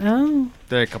 They're Oh,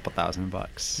 they're a couple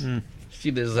 $1,000. See,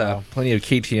 there's plenty of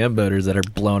KTM motors that are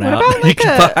blown What out. about that you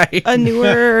can buy. a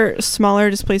newer, smaller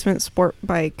displacement sport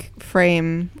bike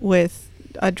frame with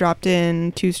a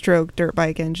dropped-in 2-stroke dirt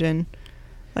bike engine?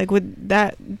 Would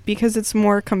that, because it's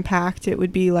more compact, it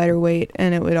would be lighter weight,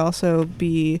 and it would also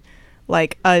be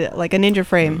like a Ninja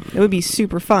frame. It would be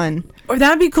super fun. or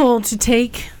that'd be cool to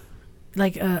take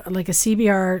like a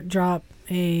CBR, drop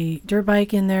a dirt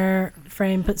bike in their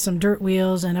frame, put some dirt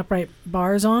wheels and upright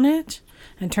bars on it,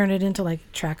 and turn it into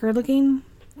tracker looking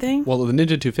thing. Well, the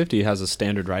Ninja 250 has a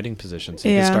standard riding position, so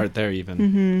you Yeah. can start there even.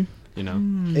 Mm-hmm. You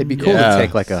know, It'd be cool Yeah. to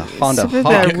take a Honda With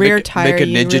Hawk. a rear make tire, a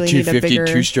you Ninja really need a 250 bigger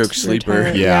two-stroke rear sleeper.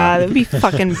 tire. Yeah. That would be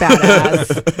fucking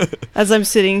badass. As I'm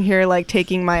sitting here,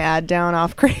 taking my ad down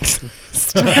off Craigslist.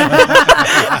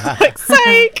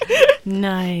 Psych.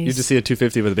 Nice. you just see a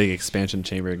 250 with a big expansion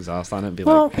chamber exhaust on it and be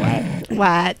Well,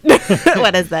 What?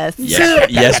 What is this?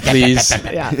 Yes, please.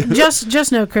 Yeah.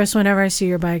 just know, Chris, whenever I see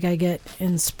your bike, I get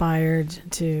inspired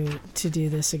to do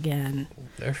this again.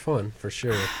 They're fun for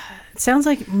sure. It sounds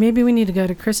like maybe we need to go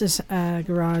to Chris's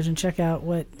garage and check out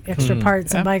what extra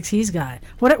parts and bikes he's got.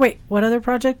 What other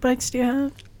project bikes do you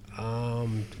have?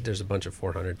 There's a bunch of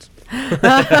 400s.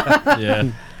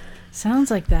 Yeah.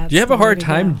 Sounds like that. Do you have a hard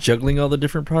time juggling all the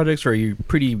different projects, or are you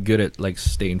pretty good at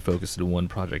staying focused on one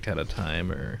project at a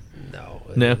time? Or No.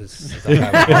 No? It's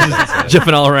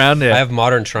Jumping all around? Yeah. I have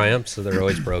modern Triumphs, so they're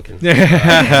always broken. I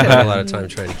spend a lot of time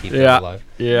trying to keep them alive.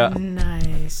 Yeah.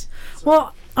 Nice.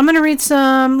 Well, I'm going to read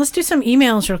some. Let's do some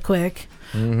emails real quick.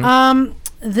 Mm-hmm.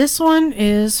 This one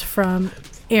is from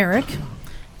Eric,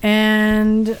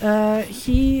 and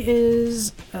he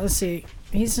is. Let's see.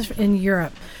 He's in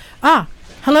Europe.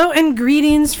 Hello and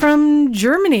greetings from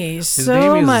Germany. His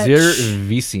name is Zir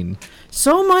Wiesing.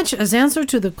 So much as answer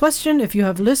to the question if you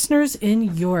have listeners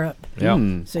in Europe. Yeah.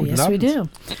 So yes, we do.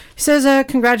 He says,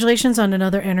 congratulations on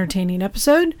another entertaining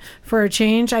episode. For a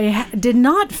change, I did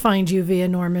not find you via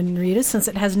Norman Reedus since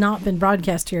it has not been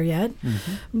broadcast here yet.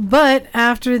 But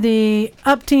after the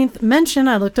upteenth mention,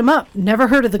 I looked him up. Never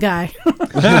heard of the guy.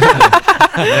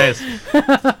 Nice.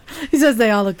 He says they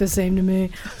all look the same to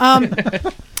me.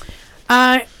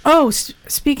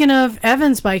 Speaking of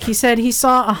Evan's bike, he said he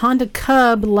saw a Honda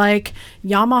Cub like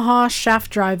Yamaha shaft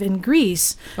drive in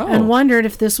Greece and wondered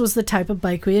if this was the type of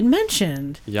bike we had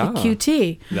mentioned. Yeah. The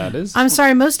QT. That is. I'm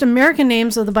sorry, most American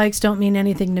names of the bikes don't mean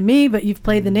anything to me, but you've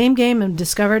played the name game and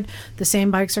discovered the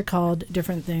same bikes are called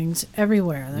different things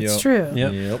everywhere. That's true.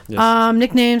 Yep.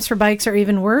 Nicknames for bikes are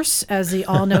even worse. As the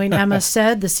all-knowing Emma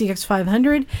said, the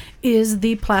CX500 is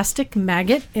the plastic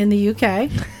maggot in the UK.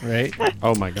 Right.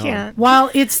 Oh my god. Can't. While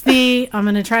it's the, I'm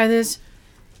going to try this,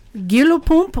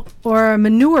 Gilopump or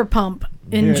manure pump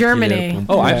in Germany.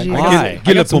 Oh, I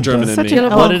got some German in Such me. an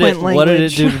eloquent What did it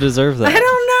language. do to deserve that? I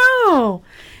don't know.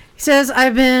 He says,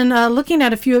 I've been looking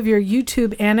at a few of your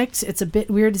YouTube annex. It's a bit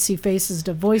weird to see faces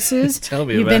to voices. Tell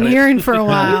me You've about been it. hearing for a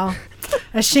while.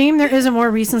 A shame there isn't more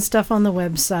recent stuff on the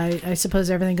website. I suppose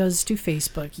everything goes to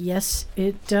Facebook. Yes,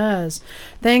 it does.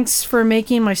 Thanks for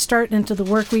making my start into the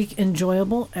work week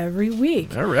enjoyable every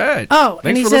week. All right. Oh, and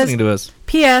thanks he for says, listening to us.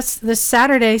 P.S. This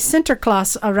Saturday,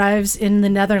 Sinterklaas arrives in the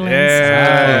Netherlands.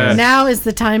 Yes. Now is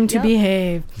the time to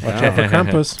behave. Watch out for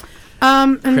Krampus.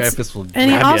 Krampus will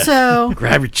And he grab also ya.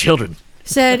 Grab your children.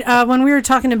 said when we were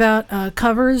talking about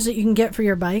covers that you can get for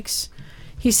your bikes,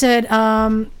 he said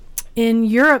in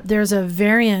Europe there's a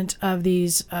variant of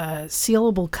these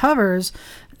sealable covers,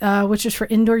 which is for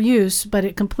indoor use, but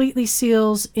it completely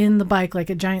seals in the bike like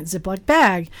a giant Ziploc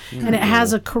bag, and it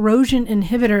has a corrosion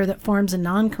inhibitor that forms a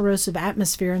non-corrosive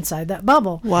atmosphere inside that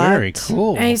bubble. What? Very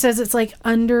cool. And he says it's like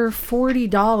under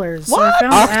 $40. So What? I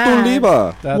found the ad.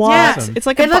 Lieber. That's What? awesome. It's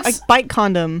like It a looks- bike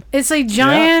condom. It's a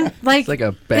giant, like, It's like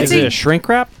a bag. Is it a shrink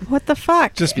wrap? What the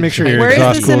fuck? Just make sure your Where is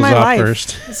exhaust this in cools my off life?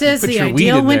 first. it says Put the your weed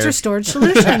ideal in winter there. storage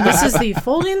solution. This is the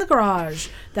folding in the garage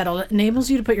that enables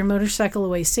you to put your motorcycle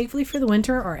away safely for the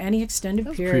winter or any extended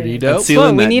period. Pretty dope.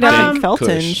 Sealing we that need big a Felton.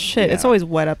 cush. Shit, it's Yeah. always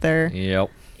wet up there. Yep.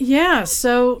 Yeah,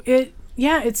 so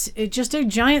it's just a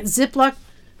giant Ziploc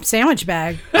sandwich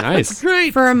bag Nice.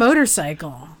 Great. for a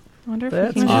motorcycle. I wonder if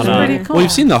That's we can On do a- that. pretty cool. Well,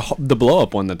 you've seen the blow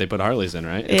up one that they put Harleys in,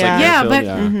 right? It's Yeah. Yeah,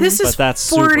 air-filled, but this is But that's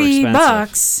super 40 expensive.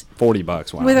 bucks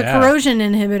 $40. Wow. with a Yeah. corrosion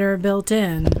inhibitor built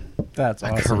in. That's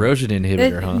awesome. Corrosion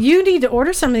inhibitor, huh? You need to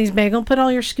order some of these bagel, put all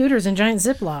your scooters in giant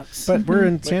Ziplocs. But we're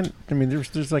in San. I mean,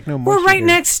 there's like no. We're moisture right here.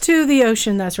 next to the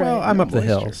ocean, that's right. Well, I'm up the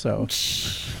hill, so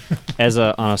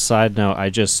On a side note, I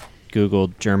just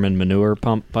Googled German manure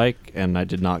pump bike, and I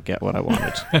did not get what I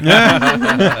wanted.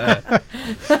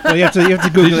 well, you have to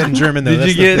Google it in German though.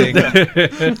 Did you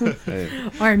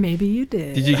That's Or maybe you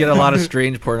did. Did you get a lot of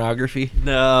strange pornography?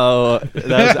 No,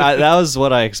 that was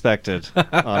what I expected,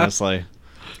 honestly.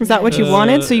 Is that what you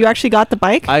wanted? So you actually got the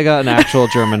bike? I got an actual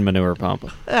German manure pump.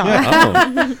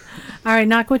 Oh. All right,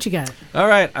 Knock, what you got? All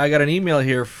right, I got an email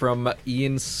here from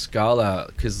Ian Scala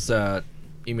because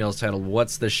email is titled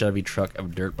 "What's the Chevy Truck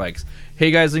of Dirt Bikes?" Hey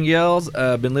guys and gals,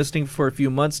 been listening for a few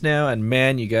months now, and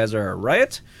man, you guys are a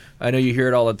riot. I know you hear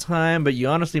it all the time, but you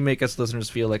honestly make us listeners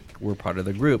feel like we're part of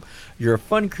the group. You're a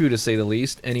fun crew, to say the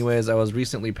least. Anyways, I was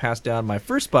recently passed down my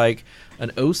first bike,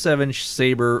 an 07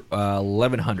 Sabre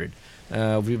 1100.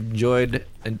 We've enjoyed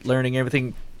learning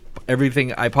everything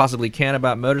I possibly can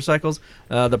about motorcycles.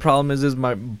 The problem is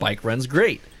my bike runs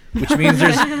great, which means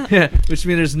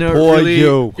there's no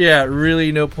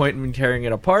really no point in tearing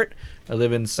it apart. I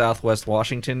live in Southwest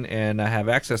Washington, and I have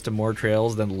access to more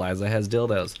trails than Liza has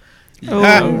dildos. Oh,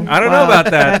 I don't know about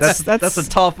that. That's- That's a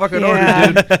tall fucking yeah.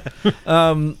 order,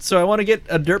 dude. So I want to get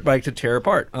a dirt bike to tear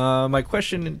apart. My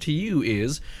question to you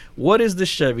is, what is the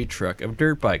Chevy truck of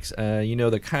dirt bikes?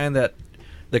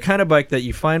 The kind of bike that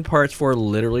you find parts for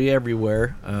literally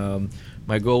everywhere.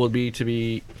 My goal would be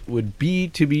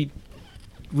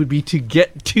to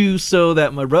get to so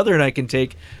that my brother and I can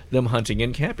take them hunting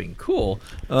and camping. Cool.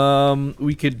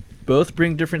 We could both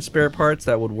bring different spare parts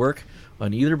that would work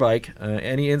on either bike.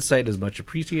 Any insight is much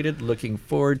appreciated. Looking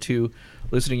forward to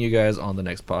listening to you guys on the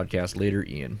next podcast. Later,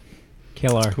 Ian.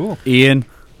 KLR. cool. Ian,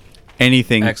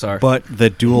 anything XR. but the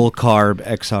dual carb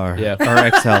XR Yeah.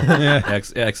 or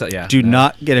XL. XL, yeah. Do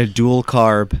not get a dual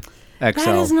carb XL.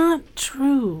 That is not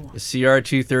true. A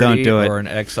CR230 Don't do it. or an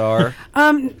XR.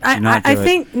 not I do it.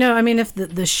 think no. I mean, if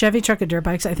the Chevy truck of dirt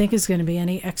bikes, I think is going to be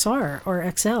any XR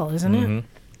or XL, isn't it?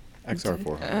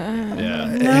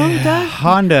 XR400. No, the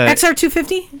Honda XR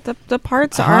 250. The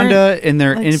parts aren't. Honda, in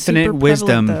their like, infinite super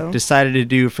wisdom, prevalent, though. decided to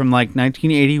do from like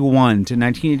 1981 to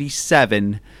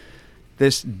 1987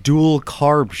 this dual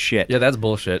carb shit. Yeah, that's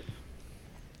bullshit.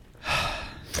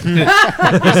 Is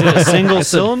it a single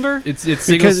cylinder? It's single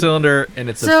Because- cylinder and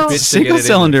it's So- a bitch to Single get it in.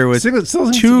 cylinder with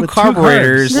two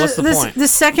carburetors. What's the point? The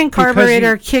second Because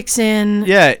carburetor kicks in.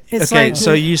 Yeah. It's Okay. like-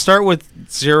 So you start with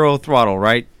zero throttle,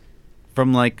 right?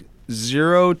 From like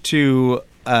 0 to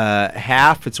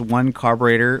half, it's one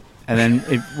carburetor, and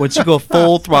then once you go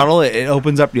full throttle, it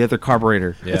opens up the other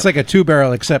carburetor. Yeah. It's like a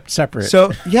 2-barrel except separate.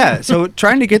 So so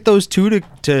trying to get those two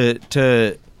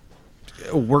to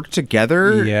work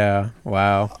together. Yeah.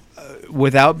 Wow.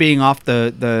 Without being off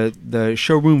the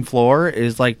showroom floor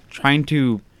is like trying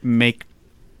to make,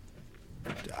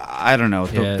 I don't know,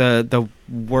 the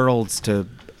worlds to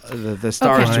the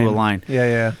stars to align.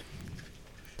 Yeah.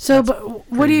 So,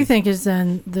 but what do you think is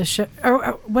then the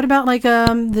or what about like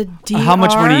the DR? How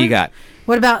much money you got?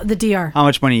 What about the DR? How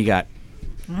much money you got?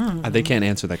 They can't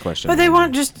answer that question. But they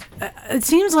want just. It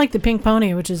seems like the Pink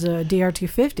Pony, which is a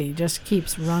DR250, just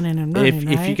keeps running and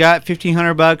running. If you got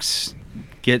 $1,500,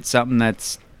 get something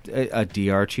that's a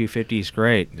DR250 is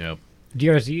great. Yep.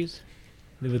 DRZs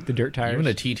with the dirt tires. Even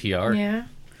a TTR. Yeah.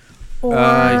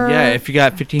 If you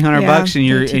got $1,500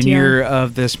 and you're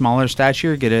of the smaller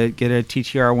stature, get a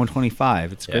TTR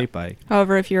 125. It's a great bike.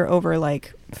 However, if you're over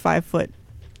like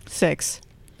 5'6",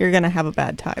 you're gonna have a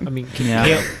bad time. I mean,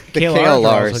 Yeah. The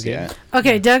KLRs, yeah.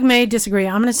 Okay, Doug may disagree.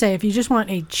 I'm going to say if you just want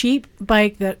a cheap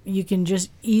bike that you can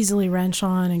just easily wrench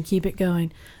on and keep it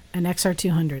going, an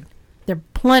XR200. They're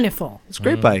plentiful. It's a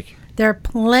great bike. They're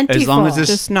plentiful. As long as it's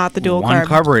just not the dual one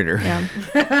carburetor. Yeah.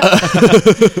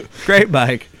 Great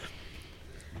bike.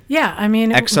 Yeah, I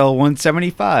mean XL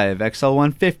 175, XL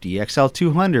 150, XL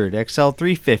 200, XL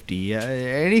 350,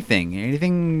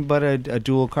 anything but a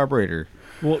dual carburetor.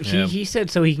 Well, he said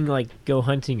so he can like go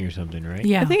hunting or something, right?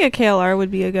 Yeah. I think a KLR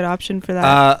would be a good option for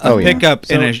that. A pickup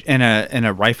in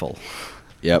a rifle.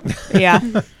 Yep. Yeah.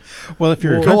 Well, if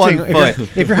you're Go on hunting,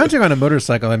 foot. if you're hunting on a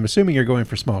motorcycle, I'm assuming you're going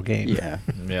for small game. Yeah.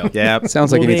 Yeah.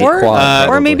 Sounds like it needs or, a quad.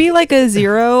 or probably. maybe like a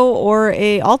Zero or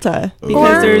a Alta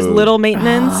because there's little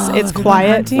maintenance. It's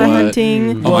quiet for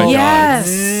hunting. Oh my yes.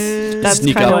 That's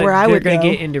Sneak kind of up. where I would They're go.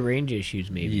 gonna get into range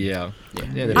issues, maybe. Yeah.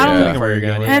 Yeah. I don't know where you're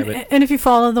going. And if you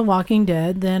follow The Walking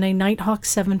Dead, then a Nighthawk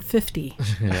 750.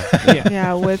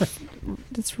 Yeah,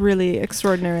 it's really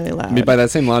extraordinarily loud. I mean, by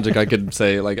that same logic, I could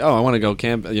say like, oh, I want to go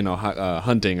camp,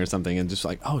 hunting or something, and just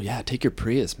like, oh yeah, take your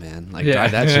Prius, man, like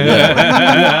drive that shit.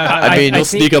 I mean, you'll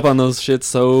sneak up on those shits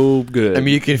so good. I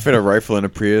mean, you can fit a rifle in a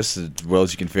Prius as well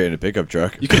as you can fit in a pickup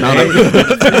truck. You can mount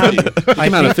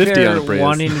a 50 on a Prius.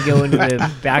 Wanting to go into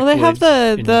the backwoods. Well, they have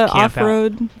the camp out.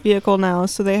 off-road vehicle now,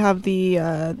 so they have the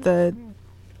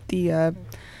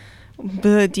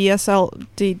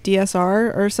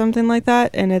DSR or something like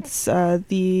that, and it's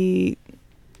the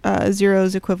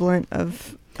Zero's equivalent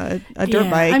of a dirt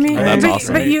bike. I mean, that's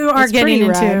awesome. but you are It's getting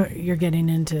pretty into rad. you're getting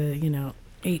into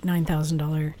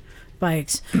 $8,000-9,000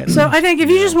 bikes. So I think if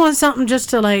you just want something just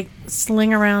to like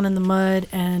sling around in the mud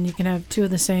and you can have two of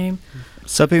the same.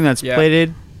 Something that's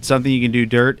plated, something you can do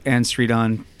dirt and street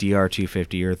on,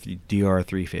 DR250 or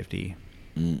DR350.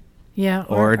 Yeah.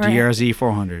 Or DRZ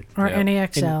 400. Or any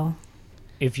XL.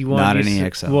 If you want Not to any do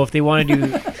XL. well, if they want to do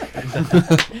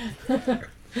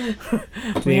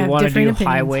if We they have want to different do opinions.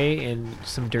 highway and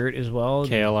some dirt as well,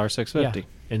 then- KLR 650. yeah.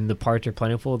 And the parts are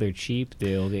plentiful, they're cheap,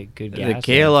 they'll get good gas.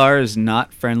 The KLR is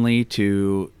not friendly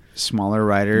to smaller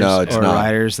riders No, it's or not.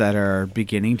 riders that are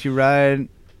beginning to ride.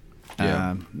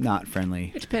 Yeah. Not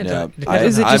friendly. It depends. Yeah. On, depends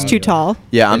Is it on just how too you go. tall?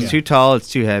 Yeah, It's too tall. It's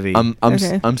too heavy. I'm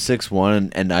Okay.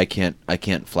 6'1" and I can't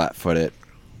flat foot it.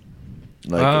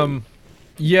 Like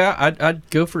Yeah, I'd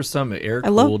go for some air. I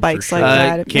love bikes for like sure.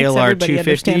 that. It makes KLR everybody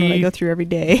understand what I 250. go through every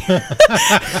day.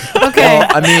 Okay. well,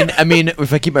 I mean,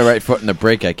 if I keep my right foot in the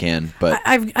brake, I can. But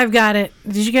I've got it.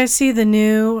 Did you guys see the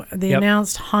Yep.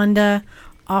 announced Honda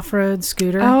off-road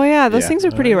scooter? Oh yeah, those things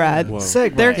are pretty rad.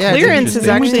 Sick. Their Yeah, clearance is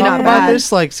Didn't we actually talk not about bad.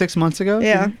 this like 6 months ago?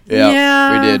 Yeah.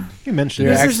 Yeah. we did. You mentioned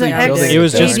They're that. This is the actually building X- It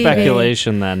was just ADV.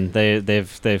 speculation then.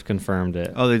 They've confirmed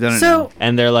it. Oh, they've done it. So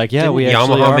And they're like, yeah, Didn't we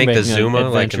actually Yamaha are make the making Zuma, an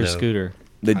like in adventure the- scooter.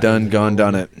 They done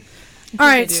it. all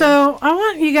right, so I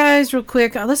want you guys real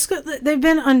quick. Let's go. They've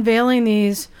been unveiling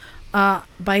these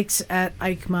bikes at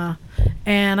EICMA,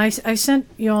 and I sent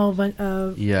you all.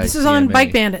 This is on EICMA.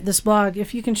 Bike Bandit, this blog.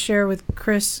 If you can share with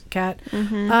Chris, Kat,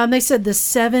 they said the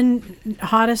 7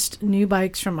 hottest new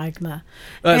bikes from EICMA.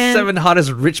 And- 7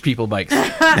 hottest rich people bikes.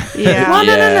 Yeah. Well,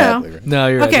 no. No,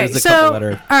 you're right. Okay, There's a so couple that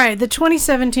are. all right, the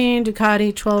 2017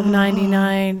 Ducati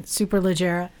 1299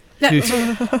 Superleggera.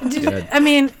 I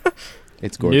mean,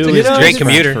 It's New gorgeous. is Great different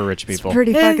commuter. for rich people.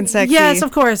 Pretty fucking sexy. yes,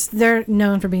 of course, they're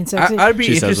known for being sexy. I'd be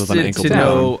She says with an interested ankle to down.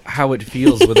 know how it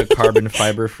feels with a carbon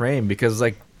fiber frame because,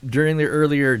 like, during the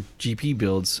earlier GP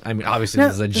builds, I mean, obviously No,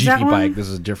 this is a is that GP bike. one? This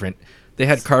is different. They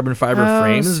had carbon fiber Oh,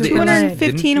 frames. super It didn't nice. 215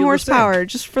 feel the same. horsepower,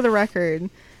 just for the record.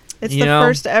 It's You the know-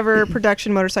 first ever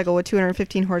production motorcycle with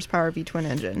 215 horsepower V-twin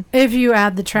engine. if you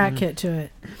add the track kit to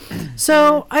it.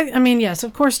 So I mean, yes,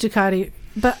 of course Ducati,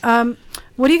 but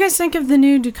What do you guys think of the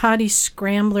new Ducati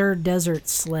Scrambler Desert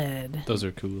Sled? Those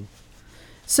are cool.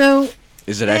 So,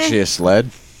 Is it actually a sled?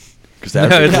 Because No,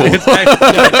 that would be cool.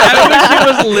 I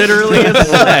wish it was literally a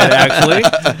sled, actually.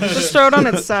 Just throw it on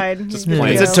its side. It's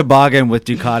a toboggan with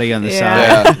Ducati on the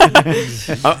side.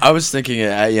 I was thinking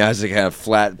it has like a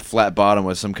flat bottom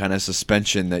with some kind of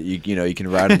suspension that you can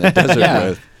ride in the desert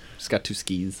with. It's got 2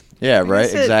 skis. Yeah,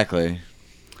 right. Exactly.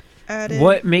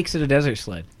 What makes it a desert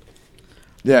sled?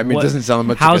 Yeah, I mean, it doesn't sound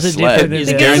much how's like a it sled. different than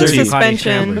They the gave other it Ducati suspension.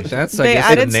 Scramblers? That's, They guess,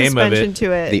 added the name of suspension it.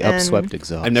 to it. The and upswept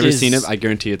exhaust. I've never seen it. I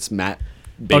guarantee it's matte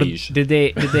beige. Did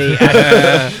they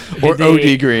add, Or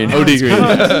OD green. OD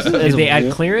green. Did they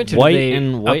add clearance or White did they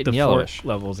and up white the and yellowish. force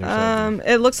levels or something?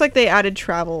 It looks like they added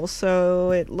travel,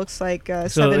 so it looks like So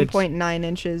it's- 7.9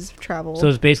 inches of travel. So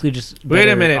it's basically just Wait a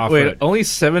better minute. off-road. Wait, only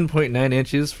 7.9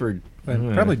 inches for...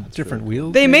 Probably different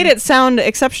wheels. They made it sound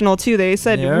exceptional too. They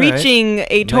said Yeah, all right. reaching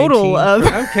a total 19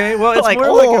 of. Okay, well, it's like,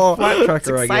 more like oh, a flat it's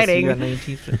trucker, I guess. exciting. You got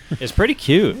 19 feet. It's pretty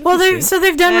cute. well,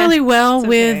 they've done really well it's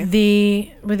with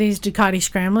okay. these Ducati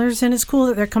Scramblers, and it's cool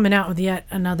that they're coming out with yet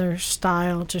another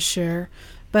style to share.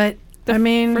 But I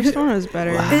mean, First one was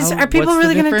better. are people What's the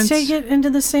really going to difference? take it into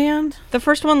the sand? The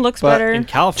first one looks But better. In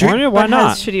California, but why not?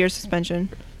 has shittier suspension.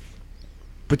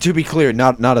 But to be clear,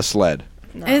 not a sled.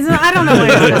 I don't know. What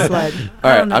it is.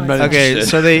 All right, I'm not Okay, interested.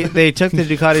 so they took the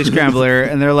Ducati Scrambler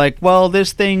and they're like, well,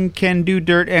 this thing can do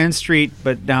dirt and street,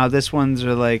 but now this ones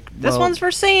are like, This well, one's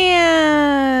for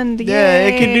sand. yeah,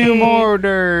 it can do Yay. more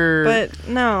dirt. But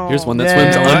no. Here's one that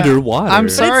swims Yeah. underwater. I'm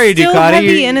But sorry, it's still Ducati.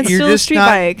 heavy and it's you're still a just street not,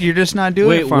 bike. You're just not doing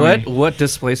Wait, it for what me. what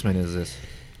displacement is this?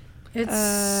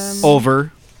 It's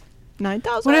Over.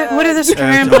 9,000. what are the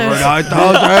Scramblers?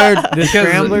 Because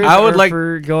Scramblers I would are like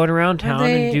for going around town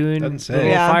they- and doing Doesn't say. little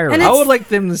Yeah. fire And I routes. would like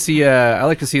them to see I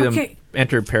like to see them Okay.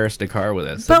 enter Paris Dakar with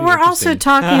us. But That'd be we're also interesting.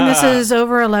 talking. This is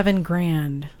over 11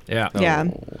 grand. Yeah. Yeah.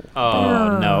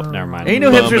 Oh, no, never mind. Ain't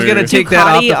no hipster's gonna take that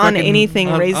off Ducati the on fucking-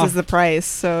 anything raises off- the price,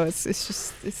 so it's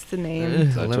the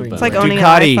name. Such a It's bummer. like owning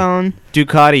Ducati. an iPhone.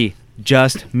 Ducati,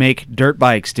 just make dirt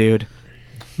bikes, dude.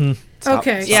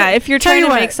 Okay. Yeah, so if you're tell trying you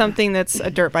to what, make something that's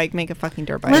a dirt bike, make a fucking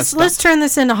dirt bike. let's turn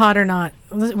this into hot or not.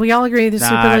 We all agree the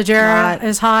Not. Superleggera Not.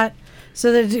 is hot.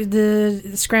 So the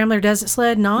Scrambler Desert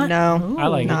Sled not. No, I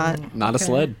like not. it. Not a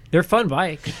sled. They're fun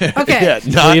bikes. Okay.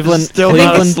 Cleveland, still not a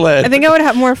Cleveland, sled. I think I would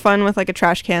have more fun with like a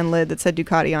trash can lid that said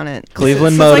Ducati on it.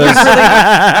 Cleveland It's like Motors.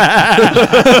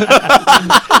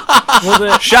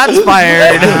 Shots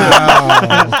fired.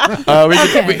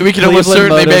 We can almost Cleveland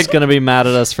certainly Motors make. going to be mad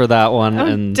at us for that one. I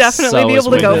would and definitely so be is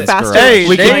able to go Witness faster. Garage. Hey,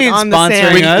 Like, they ain't on the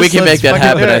sponsoring sand. us. We can Let's make that fucking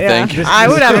happen. do I it. think. I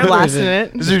would have a blast in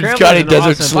it. This is Scrambler's Ducati an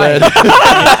Desert awesome Sled.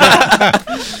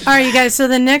 All right, you guys. So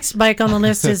the next bike on the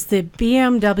list is the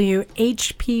BMW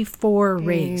HP4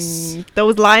 Race.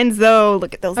 Those lines, though.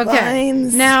 Look at those Okay.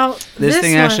 lines. Now This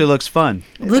thing one, actually looks fun.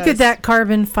 Look at that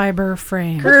carbon fiber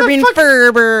frame. Carbon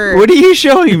fiber. What are you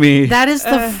showing me? That is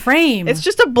the frame. It's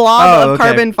just a blob Oh, of okay.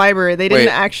 carbon fiber. They didn't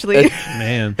Wait, actually.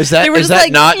 Man. Is that They were is just that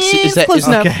like, not? it's close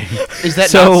enough. Is that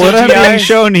So not what I'm CGI? being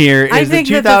shown here I is the think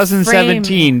that the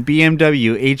 2017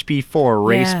 BMW HP4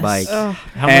 race Yes. bike. Ugh.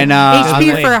 And on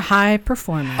HP the- for high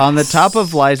performance. on the top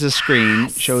of Liza's screen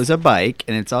shows a bike,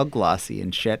 and it's all glossy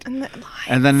and shit.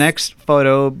 And the next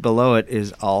photo below it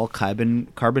is all carbon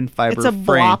fiber It's a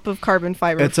frame. blop of carbon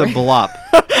fiber. It's a frame. blop.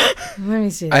 Let me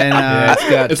see. And Yeah, it's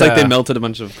got, It's like they melted a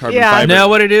bunch of carbon Yeah. fiber. No,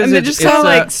 what it is, And they it's- just kind of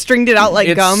it's, like stringed it out like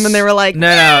it's- gum, and they were like,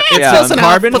 no, it's Yeah, a close enough.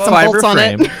 carbon Put some fiber bolts on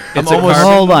it. frame. I'm It's a almost-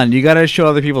 carbon. hold on, you got to show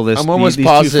other people this. I'm almost these two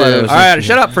positive. photos. All right,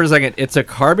 shut up for a second. It's a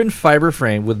carbon fiber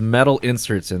frame with metal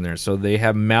inserts in there, so they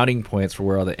have mounting points for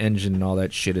where all the engine and all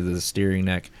that shit is, the steering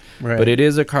neck. Right. But it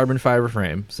is a carbon fiber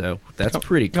frame, so that's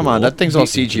pretty cool. Come on, that thing's all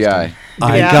CGI.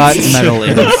 I Yeah. got metal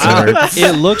inserts.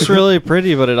 It looks really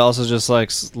pretty, but it also just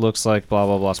like looks like blah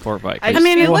blah blah sport bike. I I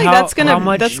mean, feel well, like how- that's how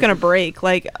much- gonna break.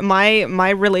 Like my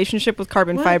relationship with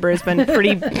carbon fiber has been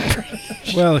pretty.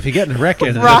 Well, if you get in a wreck in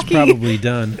it, that's Rocky. probably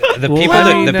done. The Well, people I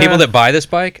that mean, the people that buy this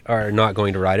bike are not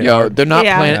going to ride it. Yo, they're not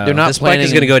Yeah. planning. They're not this planning. bike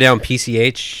is going to go down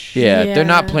PCH. Yeah, they're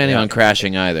not Yeah. planning on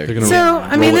crashing either. They're gonna So,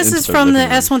 I mean, roll this into is the from the living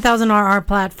room. S1000RR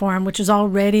platform, which is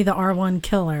already the R1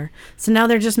 killer. So now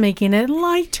they're just making it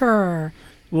lighter.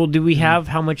 Well, do we have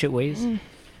how much it weighs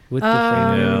with the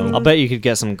frame? I'll bet you could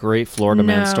get some great Florida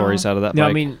man No. stories out of that No, bike.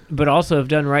 I mean, but also if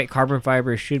done right, carbon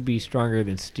fiber should be stronger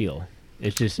than steel.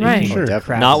 It's just it Right. can Sure.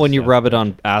 crack not and when you stuff. rub it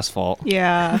on asphalt.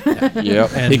 Yeah, Yep.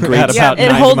 And It at yeah. about It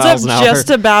 90 holds up miles an hour. just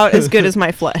about as good as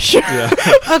my flesh.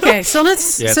 Okay, so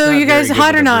let's. Yeah, it's so not you guys, very good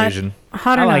hot or with not? abrasion.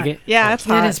 Hot or I like not? it. Yeah, it's It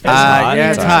hot. is pretty hot.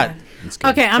 Yeah, it's hot.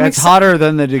 Okay, I'm That's excited. hotter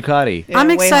than the Ducati. Yeah, I'm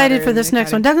way excited hotter for than this the next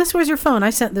Ducati. one. Douglas, where's your phone? I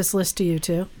sent this list to you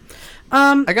too.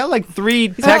 I got like 3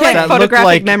 It's texts like that look photographic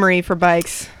like memory for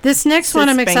bikes. This next one,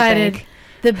 I'm Spank excited. bank.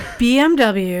 The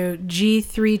BMW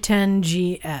G310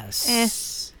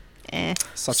 GS.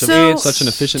 Such an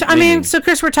efficient. I mean, name. so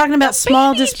Chris, we're talking about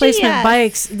small displacement GS.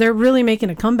 bikes. They're really making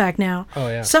a comeback now. Oh,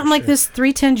 yeah, Something for like sure. this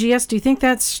 310 GS. Do you think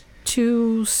that's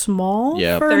too small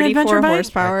Yeah. for an 34 adventure bike?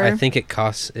 horsepower. I think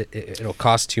it'll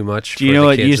cost too much. Do you for know the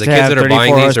what kids. used the to kids have that are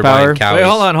buying 34 these are buying horsepower? cowies. Wait,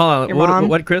 hold on. Your mom?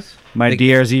 What, Chris? my the-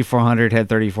 DRZ 400 had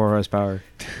 34 horsepower,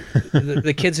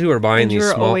 The kids who are buying And you these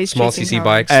were small always small chasing CC power.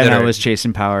 bikes, and that I are was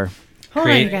chasing power. Hold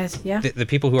on, you create- guys. Yeah. the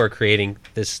people who are creating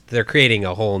this, they're creating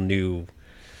a whole new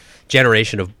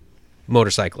generation of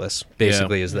motorcyclists.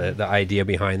 Basically, is the idea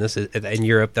behind this. In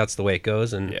Europe, that's the way it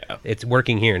goes, and it's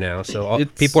working here now. So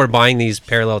people are buying these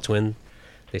parallel twin.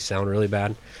 They sound really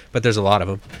bad, but there's a lot of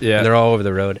them. Yeah. And they're all over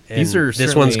the road. And These are this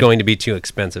certainly- one's going to be too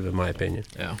expensive, in my opinion.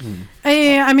 Yeah.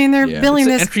 I mean, they're building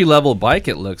It's this. an entry level bike.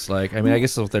 It looks like. I mean, I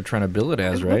guess that's what they're trying to build it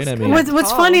as, right? I mean,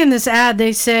 What's funny in this ad,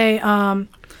 they say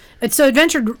it's so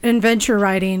adventure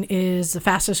riding is the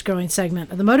fastest growing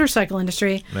segment of the motorcycle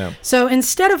industry. Yeah. So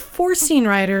instead of forcing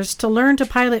riders to learn to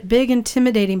pilot big,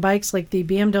 intimidating bikes like the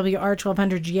BMW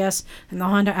R1200 GS and the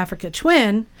Honda Africa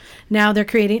Twin, now they're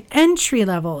creating entry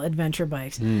level adventure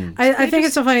bikes. I think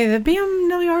it's so funny. The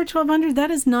BMW R1200, that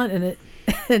is not an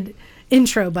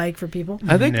intro bike for people.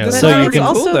 I think But this so is it's cool,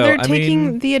 also though. they're I taking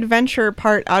mean, the adventure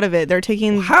part out of it. They're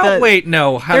taking how? the, Wait,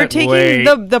 no. How, they're taking wait.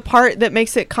 the part that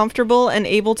makes it comfortable and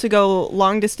able to go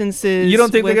long distances. You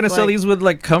don't think they're with, gonna sell like- these with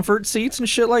like comfort seats and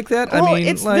shit like that? Well, I mean,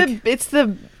 it's like,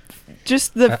 the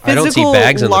just the I don't see physical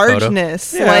bags in the photo.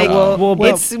 largeness. Yeah, Like well,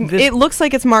 it looks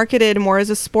like it's marketed more as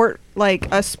a sport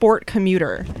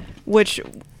commuter, which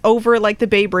over like the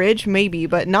Bay Bridge maybe,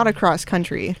 but not across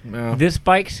country. no. This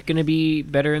bike's going to be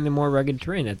better in the more rugged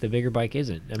terrain that the bigger bike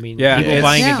isn't. I mean, Yeah, people it's-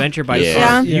 buying Yeah. adventure bikes.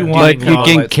 Yeah. are- You But want you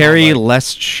can carry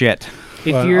less shit.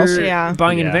 If Well, you're also- Yeah.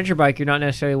 buying an Yeah. adventure bike, you're not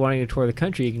necessarily wanting to tour the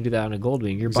country. You can do that on a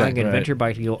Goldwing. You're buying Exactly an right. adventure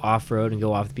bike to go off road and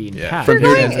go off the beaten path. If From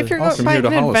you're here going, to- if you're also going from here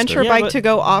buying to an adventure Hollister. bike but- to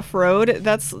go off road,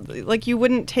 that's like you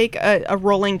wouldn't take a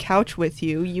rolling couch with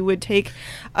you. You would take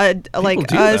like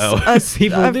do, a, though.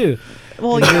 People do.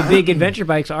 Well, The big adventure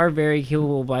bikes are very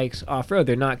capable bikes off road.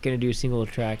 They're not going to do single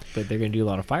track, but they're going to do a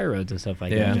lot of fire roads and stuff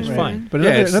like Yeah. that, which is Right. fine. But Yeah,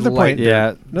 another, it's another light. point.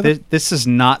 Yeah, Another- this is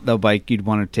not the bike you'd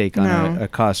want to take on No. a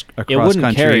cross wouldn't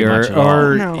country carry or, much at all.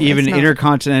 or No, even it's not.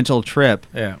 intercontinental trip.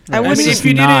 Yeah, I wouldn't- This mean, is if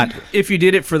you not. if you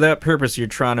did it for that purpose, you're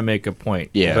trying to make a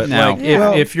point. Yeah. but No. like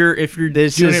Yeah. if you're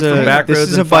This doing is it for a- back this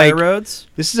roads is a and fire bike- roads,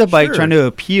 This is a bike Sure. trying to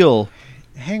appeal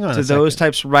Hang on to a those second.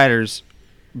 types of riders,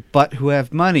 but who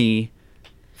have money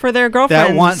for their girlfriends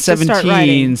that want to start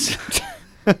riding. 17s.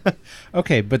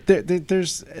 Okay, but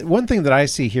there's one thing that I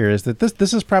see here is that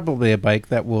this is probably a bike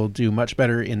that will do much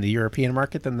better in the European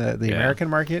market than the Yeah. American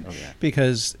market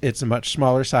because it's a much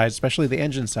smaller size, especially the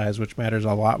engine size, which matters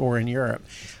a lot more in Europe.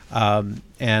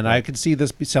 And I could see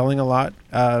this be selling a lot,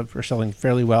 or selling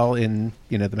fairly well in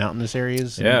the mountainous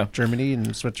areas, Yeah. in Germany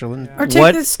and Switzerland. Or take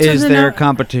What this to is the their no-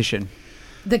 competition?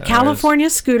 The California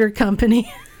Scooter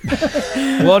Company.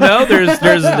 well, no, there's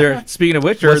speaking of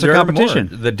which, What's the there are competition?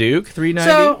 more. The Duke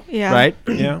 390, So Yeah. Right?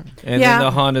 Yeah. and Yeah. then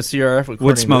the Honda CRF according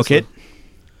Would to smoke this it. one.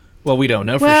 Well, we don't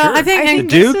know for well, sure. I think, I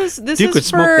think Duke- this Duke is would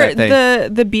smoke for that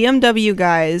thing. the BMW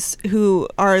guys who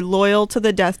are loyal to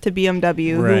the death to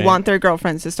BMW, Right. who want their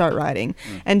girlfriends to start riding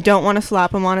and don't want to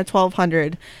slap them on a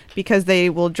 1200 because they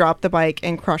will drop the bike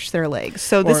and crush their legs.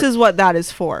 So this Or- is what that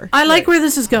is for. I like where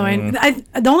this is going.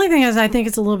 The only thing is, I think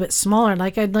it's a little bit smaller.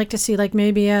 Like, I'd like to see like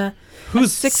maybe a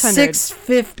Who's 600.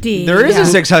 650. There is Yeah. a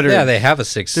 600. Yeah, they have a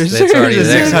six. There's That's already a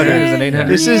there. 600. There's an 800.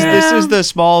 This is the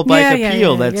small bike Yeah, yeah,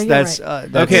 appeal. yeah, That's yeah, you're that's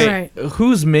right. that's Okay, Right.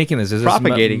 who's making this? Is this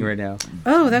propagating right now.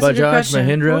 Oh, that's a good Bajaj, question.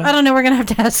 Mahindra? Well, I don't know. We're gonna have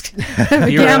to ask. You're right.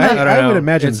 Gamma. I don't I know. would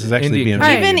imagine It's this is actually Indian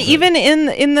BMW. company, Even but-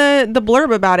 in the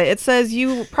blurb about it, it says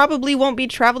you probably won't be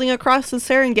traveling across the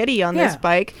Serengeti on this Yeah.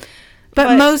 bike.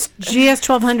 But most GS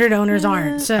 1200 owners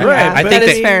aren't. So Right, Yeah, I that think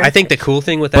is fair. I think the cool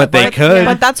thing with that But they bike could.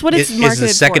 But that's what it's is marketed the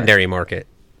for. secondary market.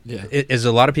 Yeah. Is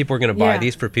a lot of people are going to buy Yeah.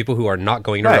 these for people who are not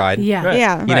going to Right. ride. Yeah. Right.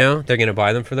 Yeah. You know, they're going to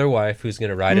buy them for their wife who's going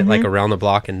to ride it like around the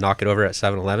block and knock it over at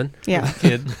 7-Eleven. Yeah.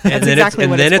 And That's then exactly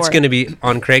what it's it's for. going to be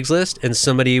on Craigslist and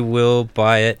somebody will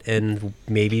buy it and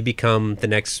maybe become the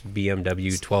next BMW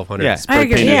 1200. Yeah. I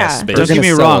agree. Yeah. Don't They're get me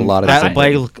gonna sell wrong. a lot of That time.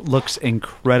 bike looks But the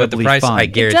incredibly price fun. I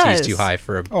guarantee is does. too high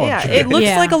for a Oh, Yeah, sure. it looks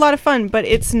Yeah. like a lot of fun, but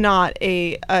it's not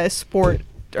a sport.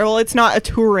 Or, well, it's not a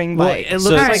touring bike. it looks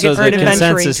So, like so it's the an adventuring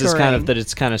consensus is kind touring. of that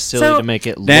it's kind of silly So- to make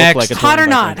it look Next. like a Hot or touring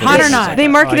not? bike. Hot or not? They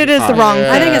marketed it as the wrong.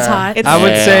 I think it's hot. It's, I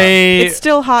would say it's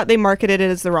still hot. They marketed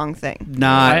it as the wrong thing.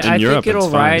 not. I Europe, think it'll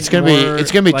it's fine. ride. It's gonna be more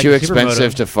it's gonna be like too a supermoto.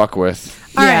 expensive to fuck with.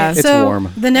 All Yeah. right, It's so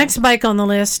warm. the next bike on the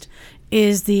list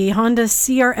is the Honda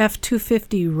CRF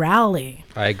 250 Rally.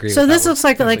 I agree. So with this that looks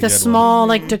like a small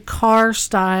like Dakar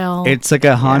style. It's like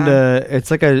a Honda. It's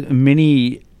like a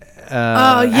mini.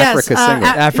 Oh yes, Africa single.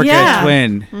 Africa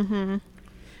twin. Mm-hmm.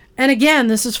 And again,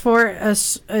 this is for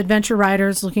adventure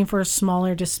riders looking for a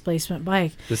smaller displacement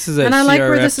bike. This is a and I like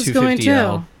where CRF this is going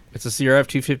 250L. too. It's a CRF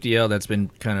 250L that's been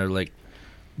kind of like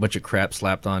a bunch of crap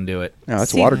slapped onto it. No,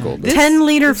 it's water cooled.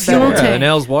 10-liter fuel Yeah, tank. the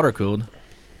L's water cooled.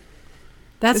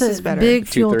 That's This is a better. big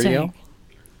fuel 230L? tank.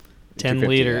 10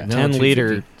 liter. No, 10 liter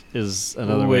 250. is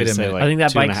another Wait way to a say minute. like I think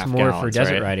that 2.5 bike's more for gallons,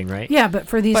 desert right? riding, right? Yeah, but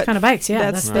for these But kind of bikes,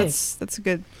 yeah, that's big. that's a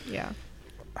good. Yeah.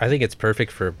 I think it's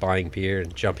perfect for buying beer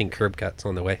and jumping curb cuts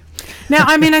on the way. Now,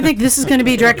 I mean, I think this is going to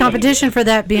be direct competition for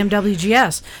that BMW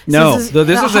GS. No. So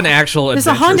this is an actual This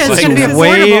adventure Honda is bike. going to be Way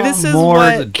affordable. This is more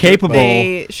what capable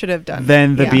they should have done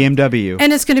than the Yeah. BMW.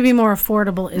 And it's going to be more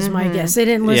affordable, is my guess. They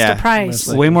didn't list a price.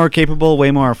 Way more capable, way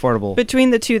more affordable.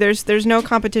 Between the two, there's no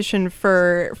competition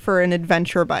for an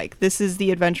adventure bike. This is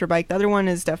the adventure bike. The other one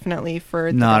is definitely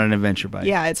for Not an adventure bike.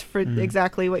 Yeah, it's for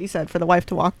exactly what you said, for the wife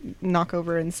to knock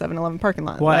over in 7-Eleven parking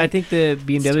lot. Well, I Like, think the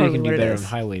BMW totally can do what it better on is.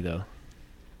 highway though.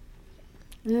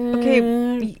 Okay,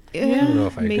 I don't know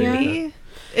if I agree with maybe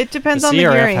it depends The on the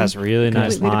CRF hearing. has really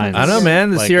nice Completely lines. depends. I don't know, man.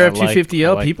 The Like, CRF I like- 250L,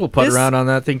 I like- people putt This around on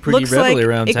that thing pretty looks readily like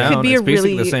around it could town. be It's a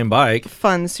basically really the same bike.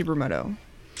 Fun supermoto.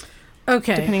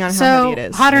 Okay. Depending on how so heavy it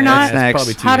is. hot or Yeah, not? it's next.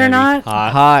 probably too Hot or heavy. not?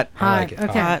 Hot. Hot. like it.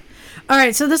 Okay. Hot. All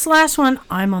right. So this last one,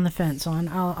 I'm on the fence on.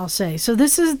 I'll say. So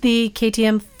this is the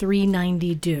KTM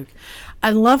 390 Duke.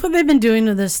 I love what they've been doing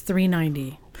to this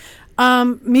 390.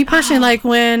 Me personally, like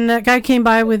when that guy came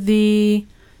by with the,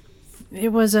 it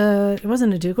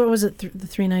wasn't a Duke. What was it? The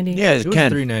 390. Yeah, It was Ken.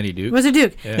 390 Duke. It was a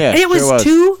Duke. Yeah, it was, sure was.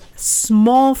 too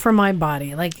small for my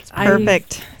body. Like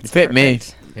Perfect. It fit me.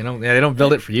 They don't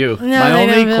build it for you. No, My they don't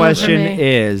only build it for question me.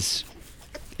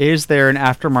 is there an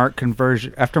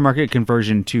aftermarket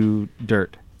conversion to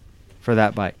dirt for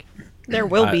that bike? There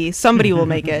will be. Somebody will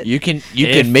make it. You can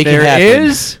If make there it happen.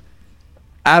 is,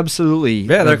 absolutely.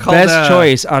 Yeah, they're the called, best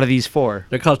choice out of these four.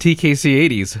 They're called TKC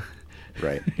 80s.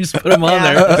 Right. Just put them on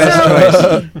Yeah. there. Best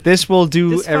choice. This will do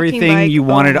This fucking everything bike, you oh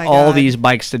wanted my all God. these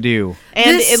bikes to do.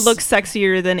 And This- it looks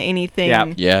sexier than anything. Yeah.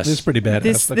 Yes. This is pretty badass.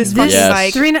 This looking. fucking This Yes.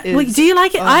 bike. Wait, is- do you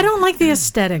like it? I don't like the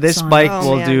aesthetics. This on bike it. Oh,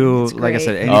 will man, do, it's like I great.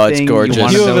 said, anything Oh, it's gorgeous. you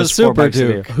want You of have those a four Super bikes to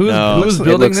do. Duke. Who's No, who's it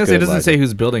building looks this? good, It doesn't like- say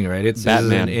who's building it, right? It's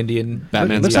Batman. an Indian.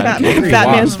 Batman's Looks got like it.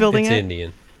 Batman's building It's it.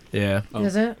 Indian. Yeah.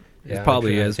 Is it? Yeah, It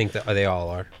probably I is. think that they all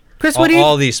are. Chris, all, what do you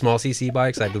all these small CC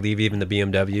bikes, I believe, even the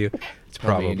BMW, it's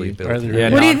probably Indian. built. Are they Yeah,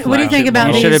 What do you not what do you think flagship about You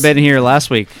model. should have these? been here last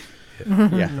week.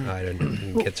 Yeah. I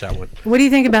didn't get that one. What do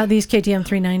you think about these KTM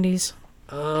 390s?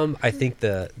 I think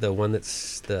the one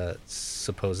that's the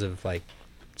supposed like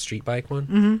street bike one,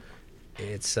 Mm-hmm.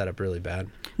 it's set up really bad.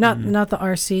 Not the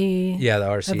RC. Yeah, the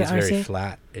RC the is very RC?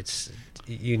 flat. It's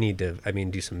you need to,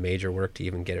 do some major work to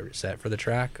even get it set for the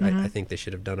track. Mm-hmm. I think they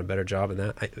should have done a better job in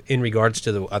that. In regards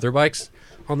to the other bikes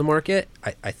on the market,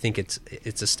 I think it's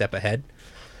a step ahead,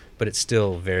 but it's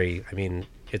still very.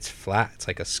 It's flat. It's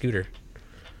like a scooter.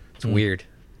 It's weird.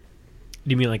 Do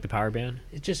you mean like the power band?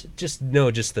 It just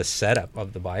the setup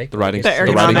of the bike. The riding, The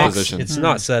the riding ergonomics. position. It's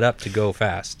not set up to go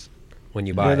fast when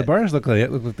you buy Yeah, the it. bars look like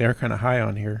they're kind of high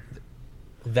on here.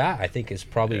 That I think is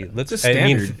probably looks. It's a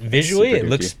standard. Visually, Super it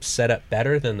looks dookie. set up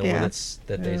better than the Yeah. one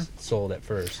that they sold at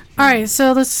first. All right,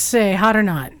 so let's say hot or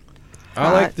not.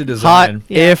 I like the Hot design.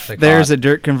 if Like there's hot. a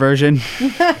dirt conversion.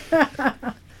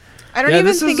 I don't Yeah, even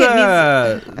this think is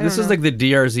it needs. this is know. like the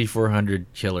DRZ 400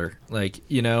 killer. Like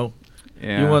you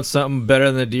Yeah. want something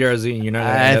better than the DRZ, and you're not. Gonna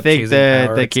end I up think chasing the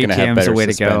power. the It's gonna have KTM's a better way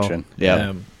to go. suspension. Yeah.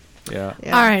 Yeah. Yeah.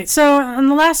 All right, so on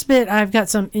the last bit, I've got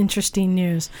some interesting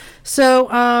news.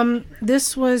 So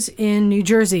this was in New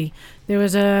Jersey. There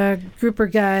was a group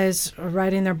of guys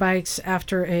riding their bikes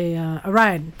after a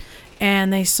ride,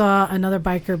 and they saw another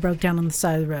biker broke down on the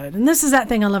side of the road. And this is that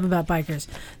thing I love about bikers.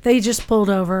 They just pulled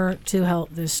over to help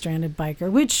this stranded biker,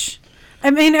 which,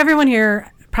 everyone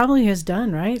here probably has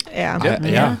done, right? Yeah.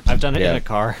 Yeah, I've done it in Yeah. a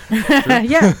car.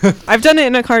 Yeah. I've done it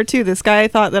in a car too. This guy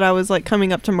thought that I was like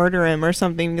coming up to murder him or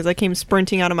something because I came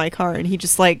sprinting out of my car and he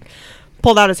just like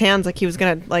pulled out his hands like he was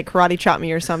gonna like karate chop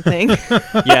me or something.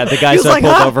 Yeah, the guys was that like,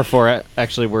 pulled "Huh?" over for it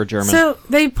actually were German. So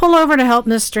they pull over to help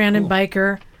this stranded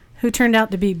biker, who turned out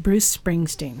to be Bruce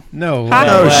Springsteen. No. How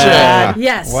way. did shit.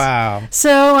 Yes. Wow.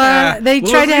 So they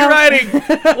tried to help.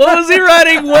 What was he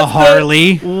riding? A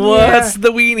Harley. What's the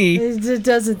weenie? It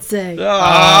doesn't say.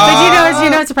 But you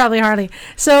know it's probably Harley.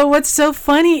 So what's so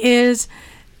funny is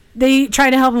they tried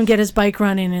to help him get his bike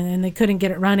running and they couldn't get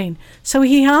it running. So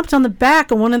he hopped on the back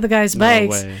of one of the guy's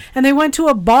bikes way. and they went to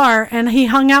a bar and he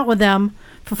hung out with them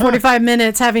for 45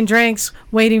 minutes having drinks,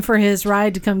 waiting for his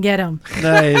ride to come get him.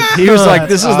 Nice. He was like,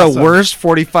 "This is the worst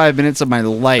 45 minutes of my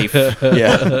life."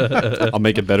 Yeah, I'll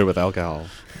make it better with alcohol.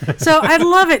 So I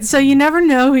love it. So you never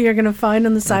know who you're going to find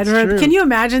on the side of the road. true. Can you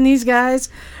imagine these guys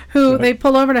who they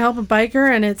pull over to help a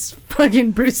biker and it's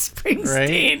fucking Bruce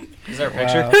Springsteen? Is there a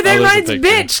picture? Who they rides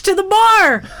bitch to the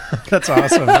bar. That's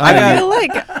awesome. I feel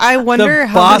like I wonder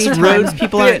how many boss times road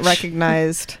people aren't bitch.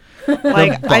 recognized.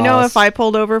 Like I know if I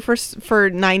pulled over for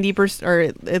 90% or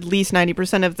at least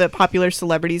 90% of the popular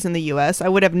celebrities in the U.S., I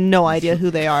would have no idea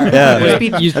who they are. Yeah. Would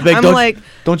be- I'd be I'm don't, like,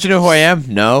 don't you know who I am?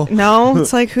 No. no.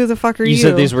 It's like, who the fuck are you? You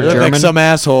said these were You look German. like some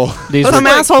asshole. These Some were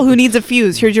asshole who needs a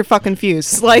fuse. Here's your fucking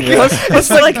fuse. Like,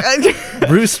 it's like.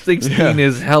 Bruce Springsteen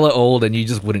is hella old, and you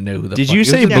just wouldn't know who the Did fuck you he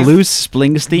say was. Bruce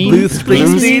Springsteen? Bruce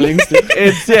Springsteen?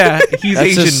 It's he's That's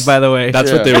Asian, just- by the way.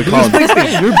 That's what they would call it.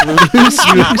 Bruce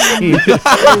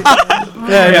Springsteen.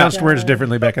 Yeah, pronounced words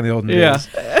differently back in the olden days.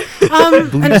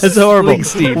 That's horrible.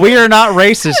 We are not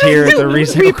racist here at the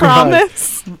Reset We Garage.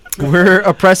 promise. We're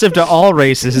oppressive to all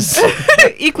races.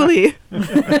 Equally.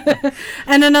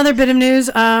 And another bit of news,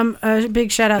 a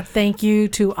big shout out, thank you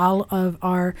to all of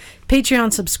our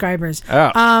Patreon subscribers.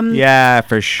 Yeah,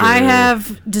 for sure. I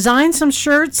have designed some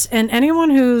shirts, and anyone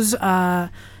who's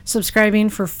subscribing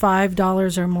for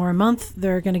 $5 or more a month,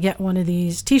 they're going to get one of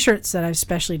these t-shirts that I've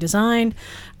specially designed.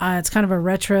 It's kind of a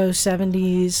retro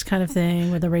 70s kind of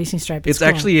thing with a racing stripe. It's cool.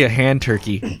 actually a hand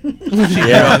turkey.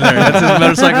 Yeah, on there. That's his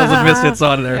Motorcycles and Misfits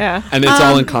on there. Yeah. And it's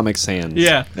all in Comic Sans.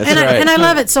 Yeah. That's and, right. and I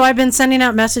love it. So I've been sending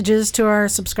out messages to our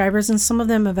subscribers, and some of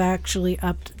them have actually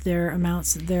upped their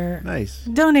amounts that they're Nice.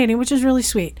 donating, which is really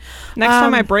sweet. Next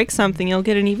time I break something, you'll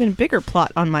get an even bigger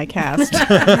plot on my cast.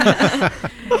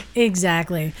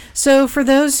 Exactly. So for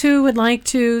those who would like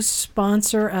to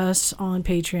sponsor us on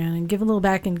Patreon and give a little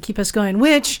back and keep us going,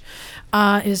 which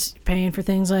is paying for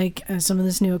things like some of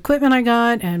this new equipment I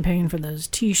got and paying for those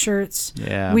t-shirts.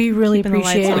 Yeah. We really Keeping the lights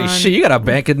appreciate Holy it. shit, you got a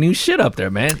bank of new shit up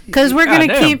there, man. Because we're going to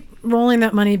Goddamn. keep rolling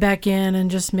that money back in and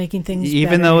just making things Even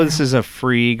better though now. this is a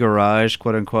free garage,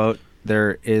 quote unquote,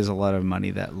 there is a lot of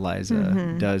money that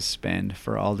Liza does spend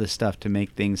for all this stuff to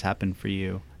make things happen for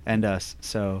you and us.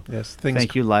 So Yes,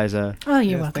 thank you, Liza. Oh,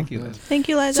 you're Yes, welcome. thank you, Liz. Thank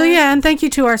you, Liza. So yeah, and thank you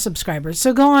to our subscribers.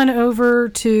 So go on over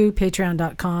to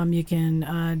patreon.com. You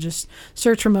can just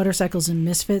search for Motorcycles and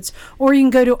Misfits, or you can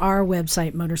go to our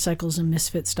website,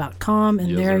 motorcyclesandmisfits.com,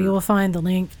 and there you will find the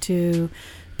link to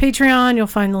Patreon. You'll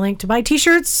find the link to buy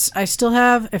t-shirts. I still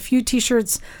have a few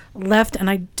t-shirts left, and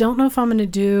I don't know if I'm going to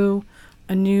do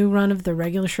a new run of the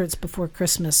regular shirts before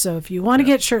Christmas. So if you want to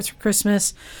get shirts for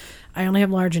Christmas, I only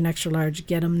have large and extra large.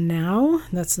 Get them now.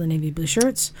 That's the navy blue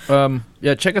shirts.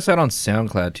 Yeah, check us out on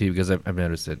SoundCloud too, because I've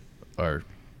noticed that our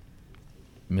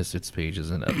Misfits page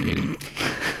isn't updated.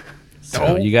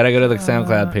 So you got to go to the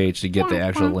SoundCloud page to get the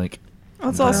actual link.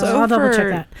 It's also I'll double for, check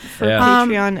that. for Yeah.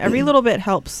 Patreon. Every little bit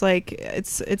helps. Like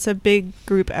it's a big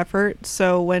group effort.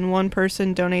 So when one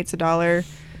person donates $1,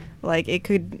 like it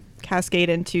could cascade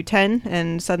into 10,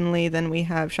 and suddenly then we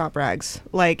have shop rags.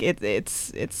 Like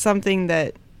it's something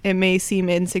that it may seem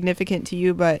insignificant to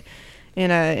you, but in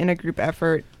a group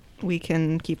effort, we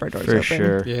can keep our doors For open.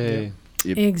 sure. Yay.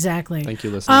 Exactly. Thank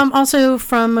you, listeners. Also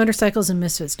from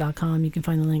motorcyclesandmisfits.com, you can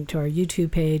find the link to our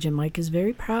YouTube page, and Mike is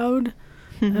very proud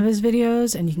of his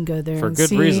videos, and you can go there For and good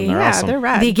see. reason. They're awesome. They're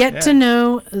rad. They get to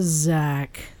know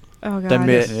Zach. Oh god.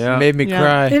 That made me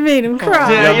cry. It made him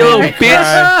cry. Yeah, you little bitch.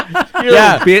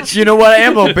 Yeah, bitch. You know what? I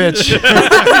am a bitch.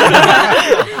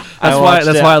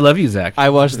 That's why I love you, Zach. I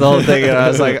watched the whole thing and I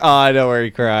was like, oh, I know where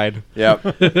he cried.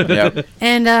 Yep. Yep.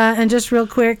 And just real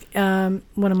quick, one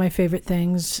of my favorite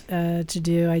things to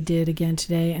do, I did again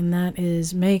today, and that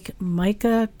is make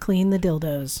Micah clean the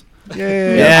dildos.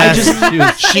 Yeah.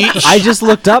 I just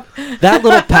looked up that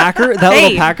little packer. That Hey.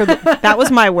 little packer. That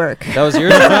was my work. That was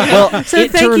yours. Well, So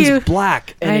it thank turns you.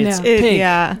 black and I it's know. pink.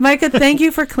 Yeah. Micah, thank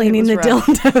you for cleaning the was rough.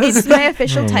 dildos. It's my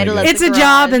official title of It's the a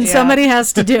job, garage. and somebody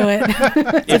has to do it.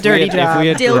 It's a dirty If job. we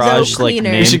had Dildo garage like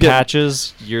cleaner. name We should get-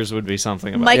 patches, yours would be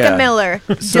something about. Micah Yeah. Miller,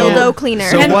 dildo cleaner.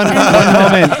 So one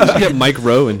moment. Let's get Mike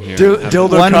Rowe in here.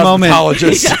 Dildo One moment.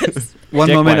 cosmetologist. One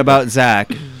Dick moment wiper. about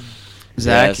Zach.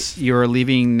 Zach, Yes. you're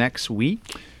leaving next week.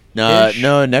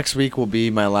 No, next week will be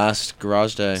my last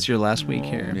garage day. It's your last week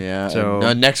here. Yeah. So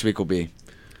no, next week will be.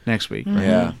 next week.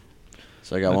 Yeah.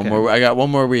 So I got one Okay. more. I got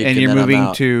one more week. And you're then I'm moving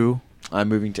out. to. I'm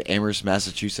moving to Amherst,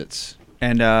 Massachusetts.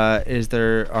 And is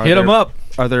there? Hit him up.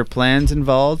 Are there plans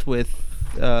involved with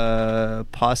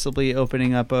possibly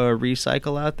opening up a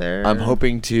recycle out there? I'm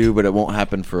hoping to, but it won't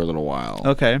happen for a little while.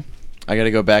 Okay. I got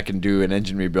to go back and do an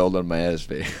engine rebuild on my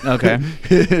SB. Okay.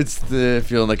 It's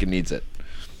feeling like it needs it.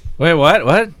 Wait,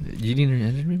 what? You need an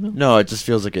engine rebuild? No, it just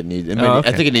feels like it needs. I mean, okay.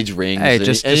 I think it needs rings. Hey, and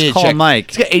just I need to call check. Mike.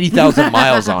 It's got 80,000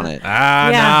 miles on it.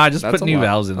 Nah, just That's put new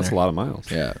valves in That's there. a lot of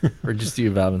miles. Yeah. Or just do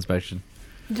a valve inspection.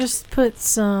 Just put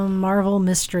some Marvel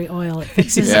mystery oil. It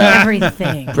fixes Yeah.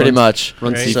 everything. Pretty much.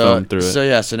 Run So, seafoam through it. so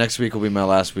yeah. So next week will be my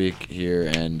last week here,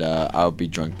 and I'll be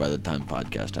drunk by the time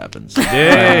podcast happens.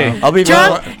 Yay. I'll be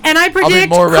Drunk, more, and I I'll be predict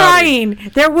more rowdy.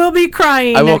 crying. There will be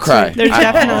crying. I will next cry. week. There's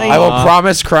definitely I will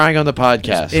promise crying on the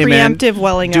podcast. Hey, man, preemptive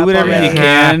welling do up whatever already. you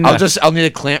can. I'll need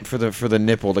a clamp for the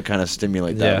nipple to kind of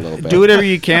stimulate that a little bit. Do whatever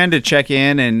you can to check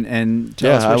in and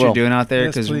tell Yeah, us I what you're will. doing out there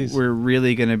Yes, because please. we're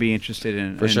really going to be interested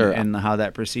in For sure. in how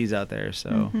that proceeds out there.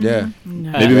 So Yeah.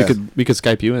 No. Maybe Yeah. we could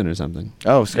Skype you in or something.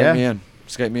 Oh, Skype Yeah. me in.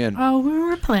 Skype me in. Oh, we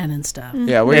were planning stuff.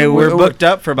 Yeah, Hey, we're booked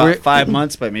up for about we're- 5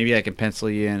 months, but maybe I can pencil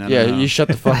you in. I Yeah, don't know. you shut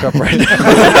the fuck up right now.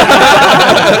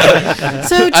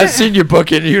 So I've seen you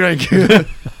book it. You don't.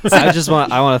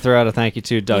 I want to throw out a thank you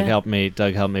to Doug. Yeah. Helped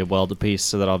me weld a piece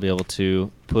so that I'll be able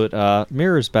to put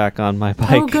mirrors back on my bike.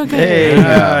 Oh, good. Hey,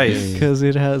 Nice. Because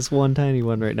it has one tiny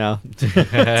one right now.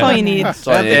 That's all you need.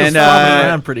 and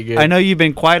around pretty good. I know you've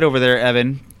been quiet over there,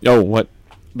 Evan, Oh, what?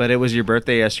 but it was your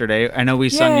birthday yesterday. I know we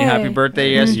sung you happy Yay.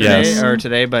 birthday yesterday Yes. or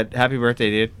today, but happy birthday,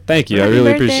 dude. Thank you. I Happy really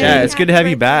birthday. appreciate Yeah, it. it's good to have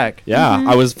you back. Yeah,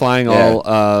 I was flying Yeah.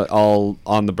 all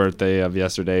on the birthday of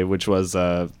yesterday, which was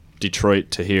Detroit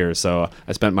to here. So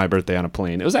I spent my birthday on a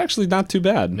plane. It was actually not too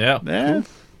bad. Yeah. Yeah, it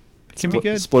can be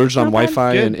good. Splurged on Not bad.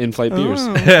 Wi-Fi Good. and in-flight beers.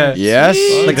 Yes.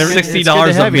 Like It's $60 good to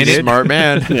a have you, minute. dude. Smart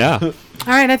man. Yeah.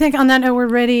 All right, I think on that note, we're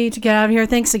ready to get out of here.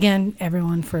 Thanks again,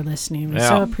 everyone, for listening. We Yeah.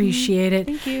 so appreciate it.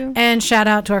 Thank you. And shout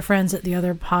out to our friends at the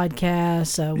other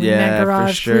podcasts, Wingman Yeah, for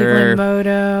Garage, sure. Cleveland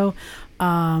Moto.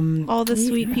 All the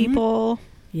sweet people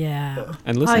Yeah.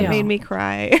 And Oh, listen, yeah. made me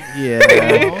cry.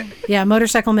 Yeah. Yeah,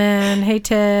 Motorcycle Man. Hey,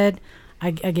 Ted. I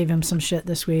gave him some shit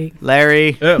this week.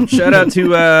 Larry. Oh, shout out to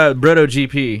Brodo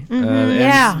GP. And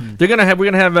Yeah. we're gonna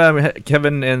have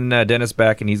Kevin and Dennis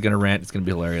back, and he's gonna rant. It's gonna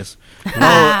be hilarious.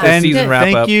 And season wrap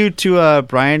thank up. you to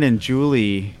Brian and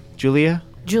Julia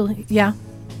Julie. Yeah.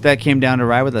 that came down to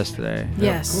ride with us today.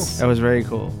 Yes. That was very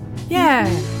cool. Yeah.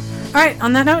 All right,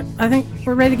 on that note, I think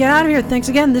we're ready to get out of here. Thanks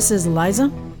again. This is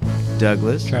Liza.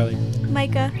 Douglas. Charlie.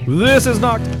 Micah. This is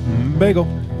Knocked. Bagel.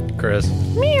 Chris.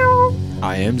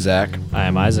 I am Zach. I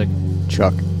am Isaac.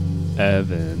 Chuck.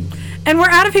 Evan. And we're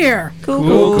out of here.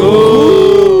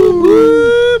 Cool.